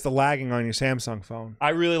bad is the lagging on your Samsung phone?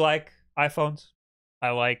 I really like iPhones.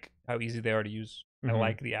 I like how easy they are to use. I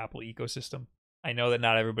like the Apple ecosystem. I know that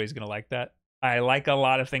not everybody's going to like that. I like a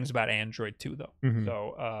lot of things about Android too, though.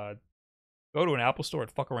 So go to an Apple store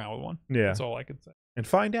and fuck around with one. Yeah. That's all I can say. And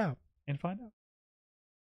find out.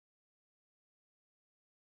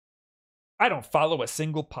 I don't follow a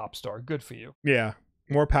single pop star. Good for you. Yeah.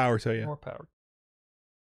 More power to you. More power.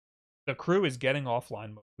 The crew is getting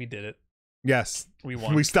offline mode. We did it. Yes. We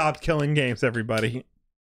won. We stopped killing games, everybody.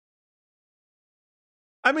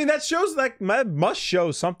 I mean, that shows that must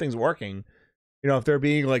show something's working. You know, if they're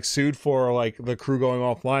being like sued for like the crew going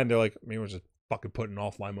offline, they're like, maybe we're just fucking putting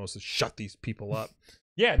offline mode to shut these people up.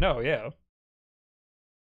 Yeah,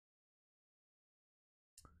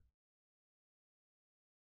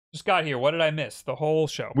 Just got here. What did I miss? The whole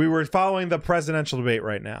show. We were following the presidential debate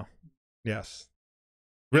right now. Yes.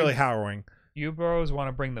 Really harrowing. You bros want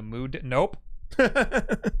to bring the mood. Nope.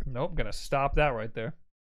 Nope. Gonna stop that right there.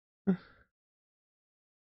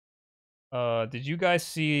 Did you guys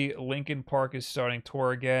see Linkin Park is starting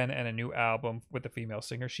tour again and a new album with the female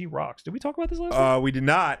singer? She rocks. Did we talk about this last week? We did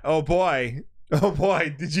not. Oh boy.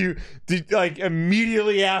 Did like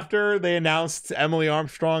immediately after they announced Emily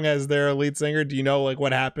Armstrong as their lead singer, do you know like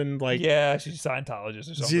what happened? Like, yeah, she's a Scientologist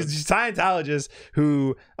or something. She's a Scientologist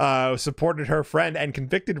who supported her friend and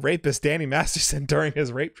convicted rapist Danny Masterson during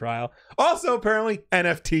his rape trial. Also, apparently,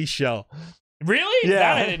 NFT shill. Really? Yeah.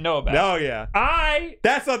 That I didn't know about. No, yeah.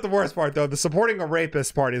 That's not the worst part, though. The supporting a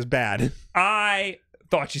rapist part is bad. I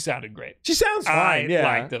thought she sounded great. She sounds fine. I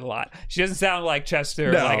liked it a lot. She doesn't sound like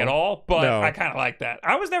Chester like at all, but I kind of like that.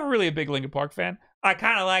 I was never really a big Linkin Park fan. I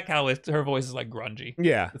kind of like how her voice is like grungy.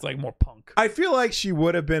 Yeah. It's like more punk. I feel like she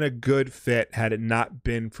would have been a good fit had it not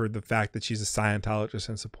been for the fact that she's a Scientologist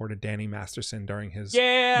and supported Danny Masterson during his...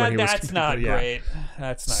 Yeah, that's not great.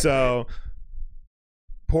 That's not great.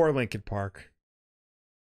 Poor Linkin Park.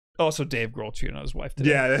 Also, Dave Grohl cheating on his wife today.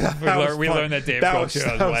 Yeah, we learned that Dave Grohl cheated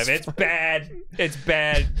on his wife. It's bad. It's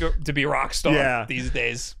bad to be Rockstar these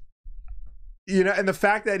days. You know, and the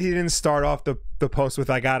fact that he didn't start off the post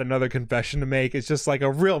with "I got another confession to make" is just like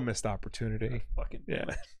a real missed opportunity. Fucking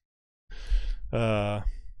yeah.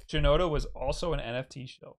 Shinoda was also an NFT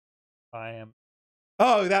show.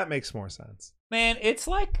 Oh, that makes more sense. Man, it's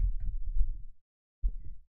like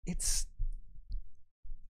it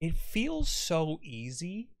feels so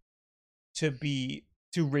easy to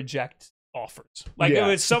reject offers. Like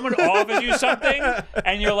if someone offers you something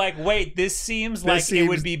and you're like, wait, this seems like it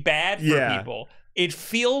would be bad for people. It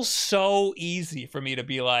feels so easy for me to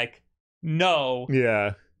be like, no,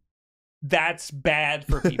 that's bad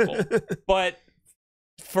for people. But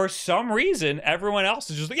for some reason, everyone else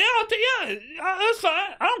is just like, yeah, that's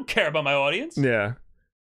fine. I don't care about my audience. Yeah.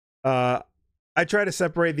 I try to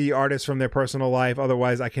separate the artist from their personal life.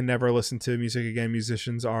 Otherwise, I can never listen to music again.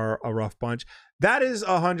 Musicians are a rough bunch. That is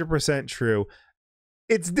 100% true.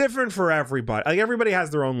 It's different for everybody. Like, everybody has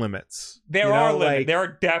their own limits. There are limits. Like, there are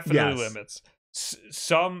definitely limits.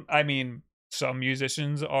 Some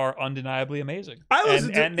musicians are undeniably amazing.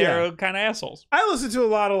 And they're kind of assholes. I listen to a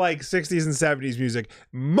lot of like 60s and 70s music.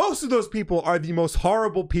 Most of those people are the most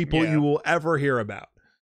horrible people you will ever hear about.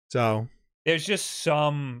 So there's just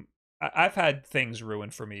some... I've had things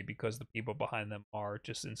ruined for me because the people behind them are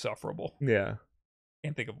just insufferable. Yeah.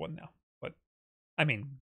 Can't think of one now. But, I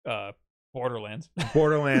mean, Borderlands.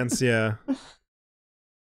 Borderlands, yeah.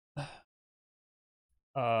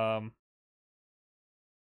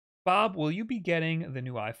 Bob, will you be getting the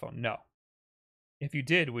new iPhone? No. If you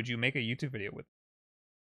did, would you make a YouTube video with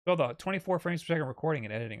it? So the 24 frames per second recording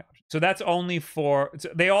and editing option. So that's only for...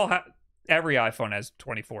 They all have... Every iPhone has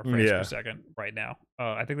 24 frames per second right now.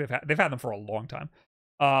 I think they've had them for a long time.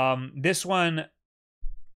 This one,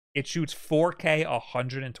 it shoots 4K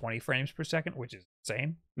 120 frames per second, which is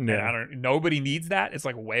insane. Yeah. And nobody needs that. It's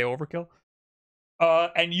like way overkill.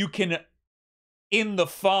 And you can, in the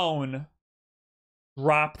phone,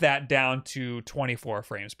 drop that down to 24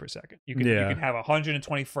 frames per second. You can have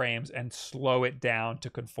 120 frames and slow it down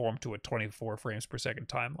to conform to a 24 frames per second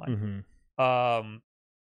timeline. Mm-hmm.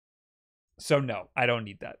 So no, I don't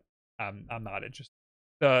need that. I'm not interested.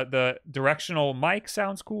 The directional mic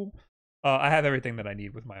sounds cool. I have everything that I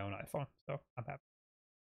need with my own iPhone, so I'm happy.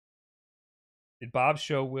 Did Bob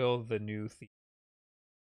show Will the new theme?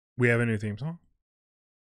 We have a new theme song?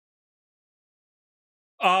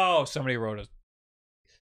 Oh, somebody wrote a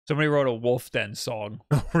WULFF Den song.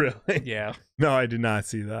 Oh, really? Yeah. No, I did not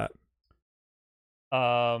see that.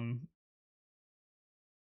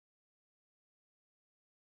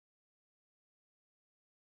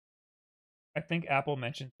 I think Apple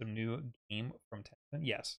mentioned some new game from Tencent.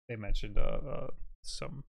 Yes, they mentioned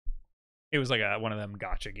some. It was like one of them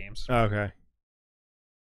gotcha games. Okay.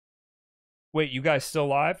 Wait, you guys still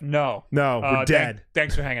live? No, we're dead.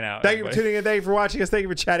 Thanks for hanging out. Thank you for tuning in. Thank you for watching us. Thank you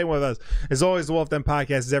for chatting with us. As always, the WULFF Den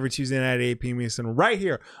Podcast is every Tuesday night at 8 p.m. Eastern, right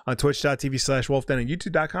here on twitch.tv/WULFFDEN and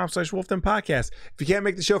youtube.com/WULFFDEN Podcast. If you can't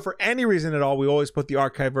make the show for any reason at all, we always put the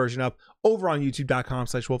archive version up over on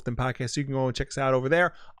youtube.com/WULFFDEN Podcast. So you can go and check us out over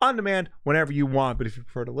there on demand whenever you want. But if you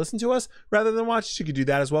prefer to listen to us rather than watch us, you can do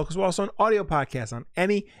that as well, because we're also an audio podcast on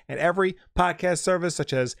any and every podcast service,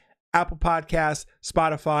 such as Apple Podcasts,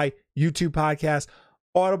 Spotify, YouTube Podcasts,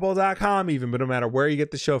 Audible.com even. But no matter where you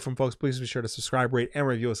get the show from, folks, please be sure to subscribe, rate, and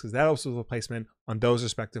review us, because that helps with the placement on those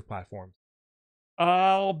respective platforms.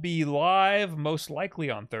 I'll be live most likely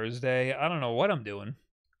on Thursday. I don't know what I'm doing.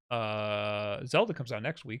 Zelda comes out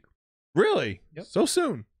next week. Really? Yep. So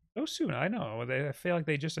soon? So soon, I know. I feel like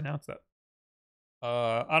they just announced that.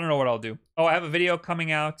 I don't know what I'll do. Oh, I have a video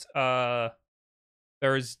coming out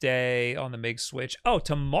Thursday on the MiG Switch. Oh,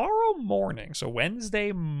 tomorrow morning, so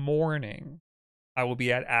Wednesday morning, I will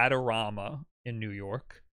be at Adorama in New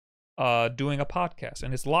York doing a podcast.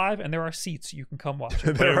 And it's live, and there are seats. You can come watch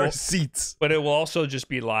it. There are seats. But it will also just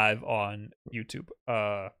be live on YouTube.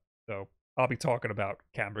 So I'll be talking about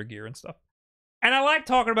camera gear and stuff. And I like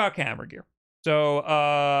talking about camera gear. So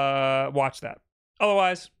watch that.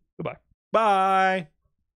 Otherwise, goodbye. Bye.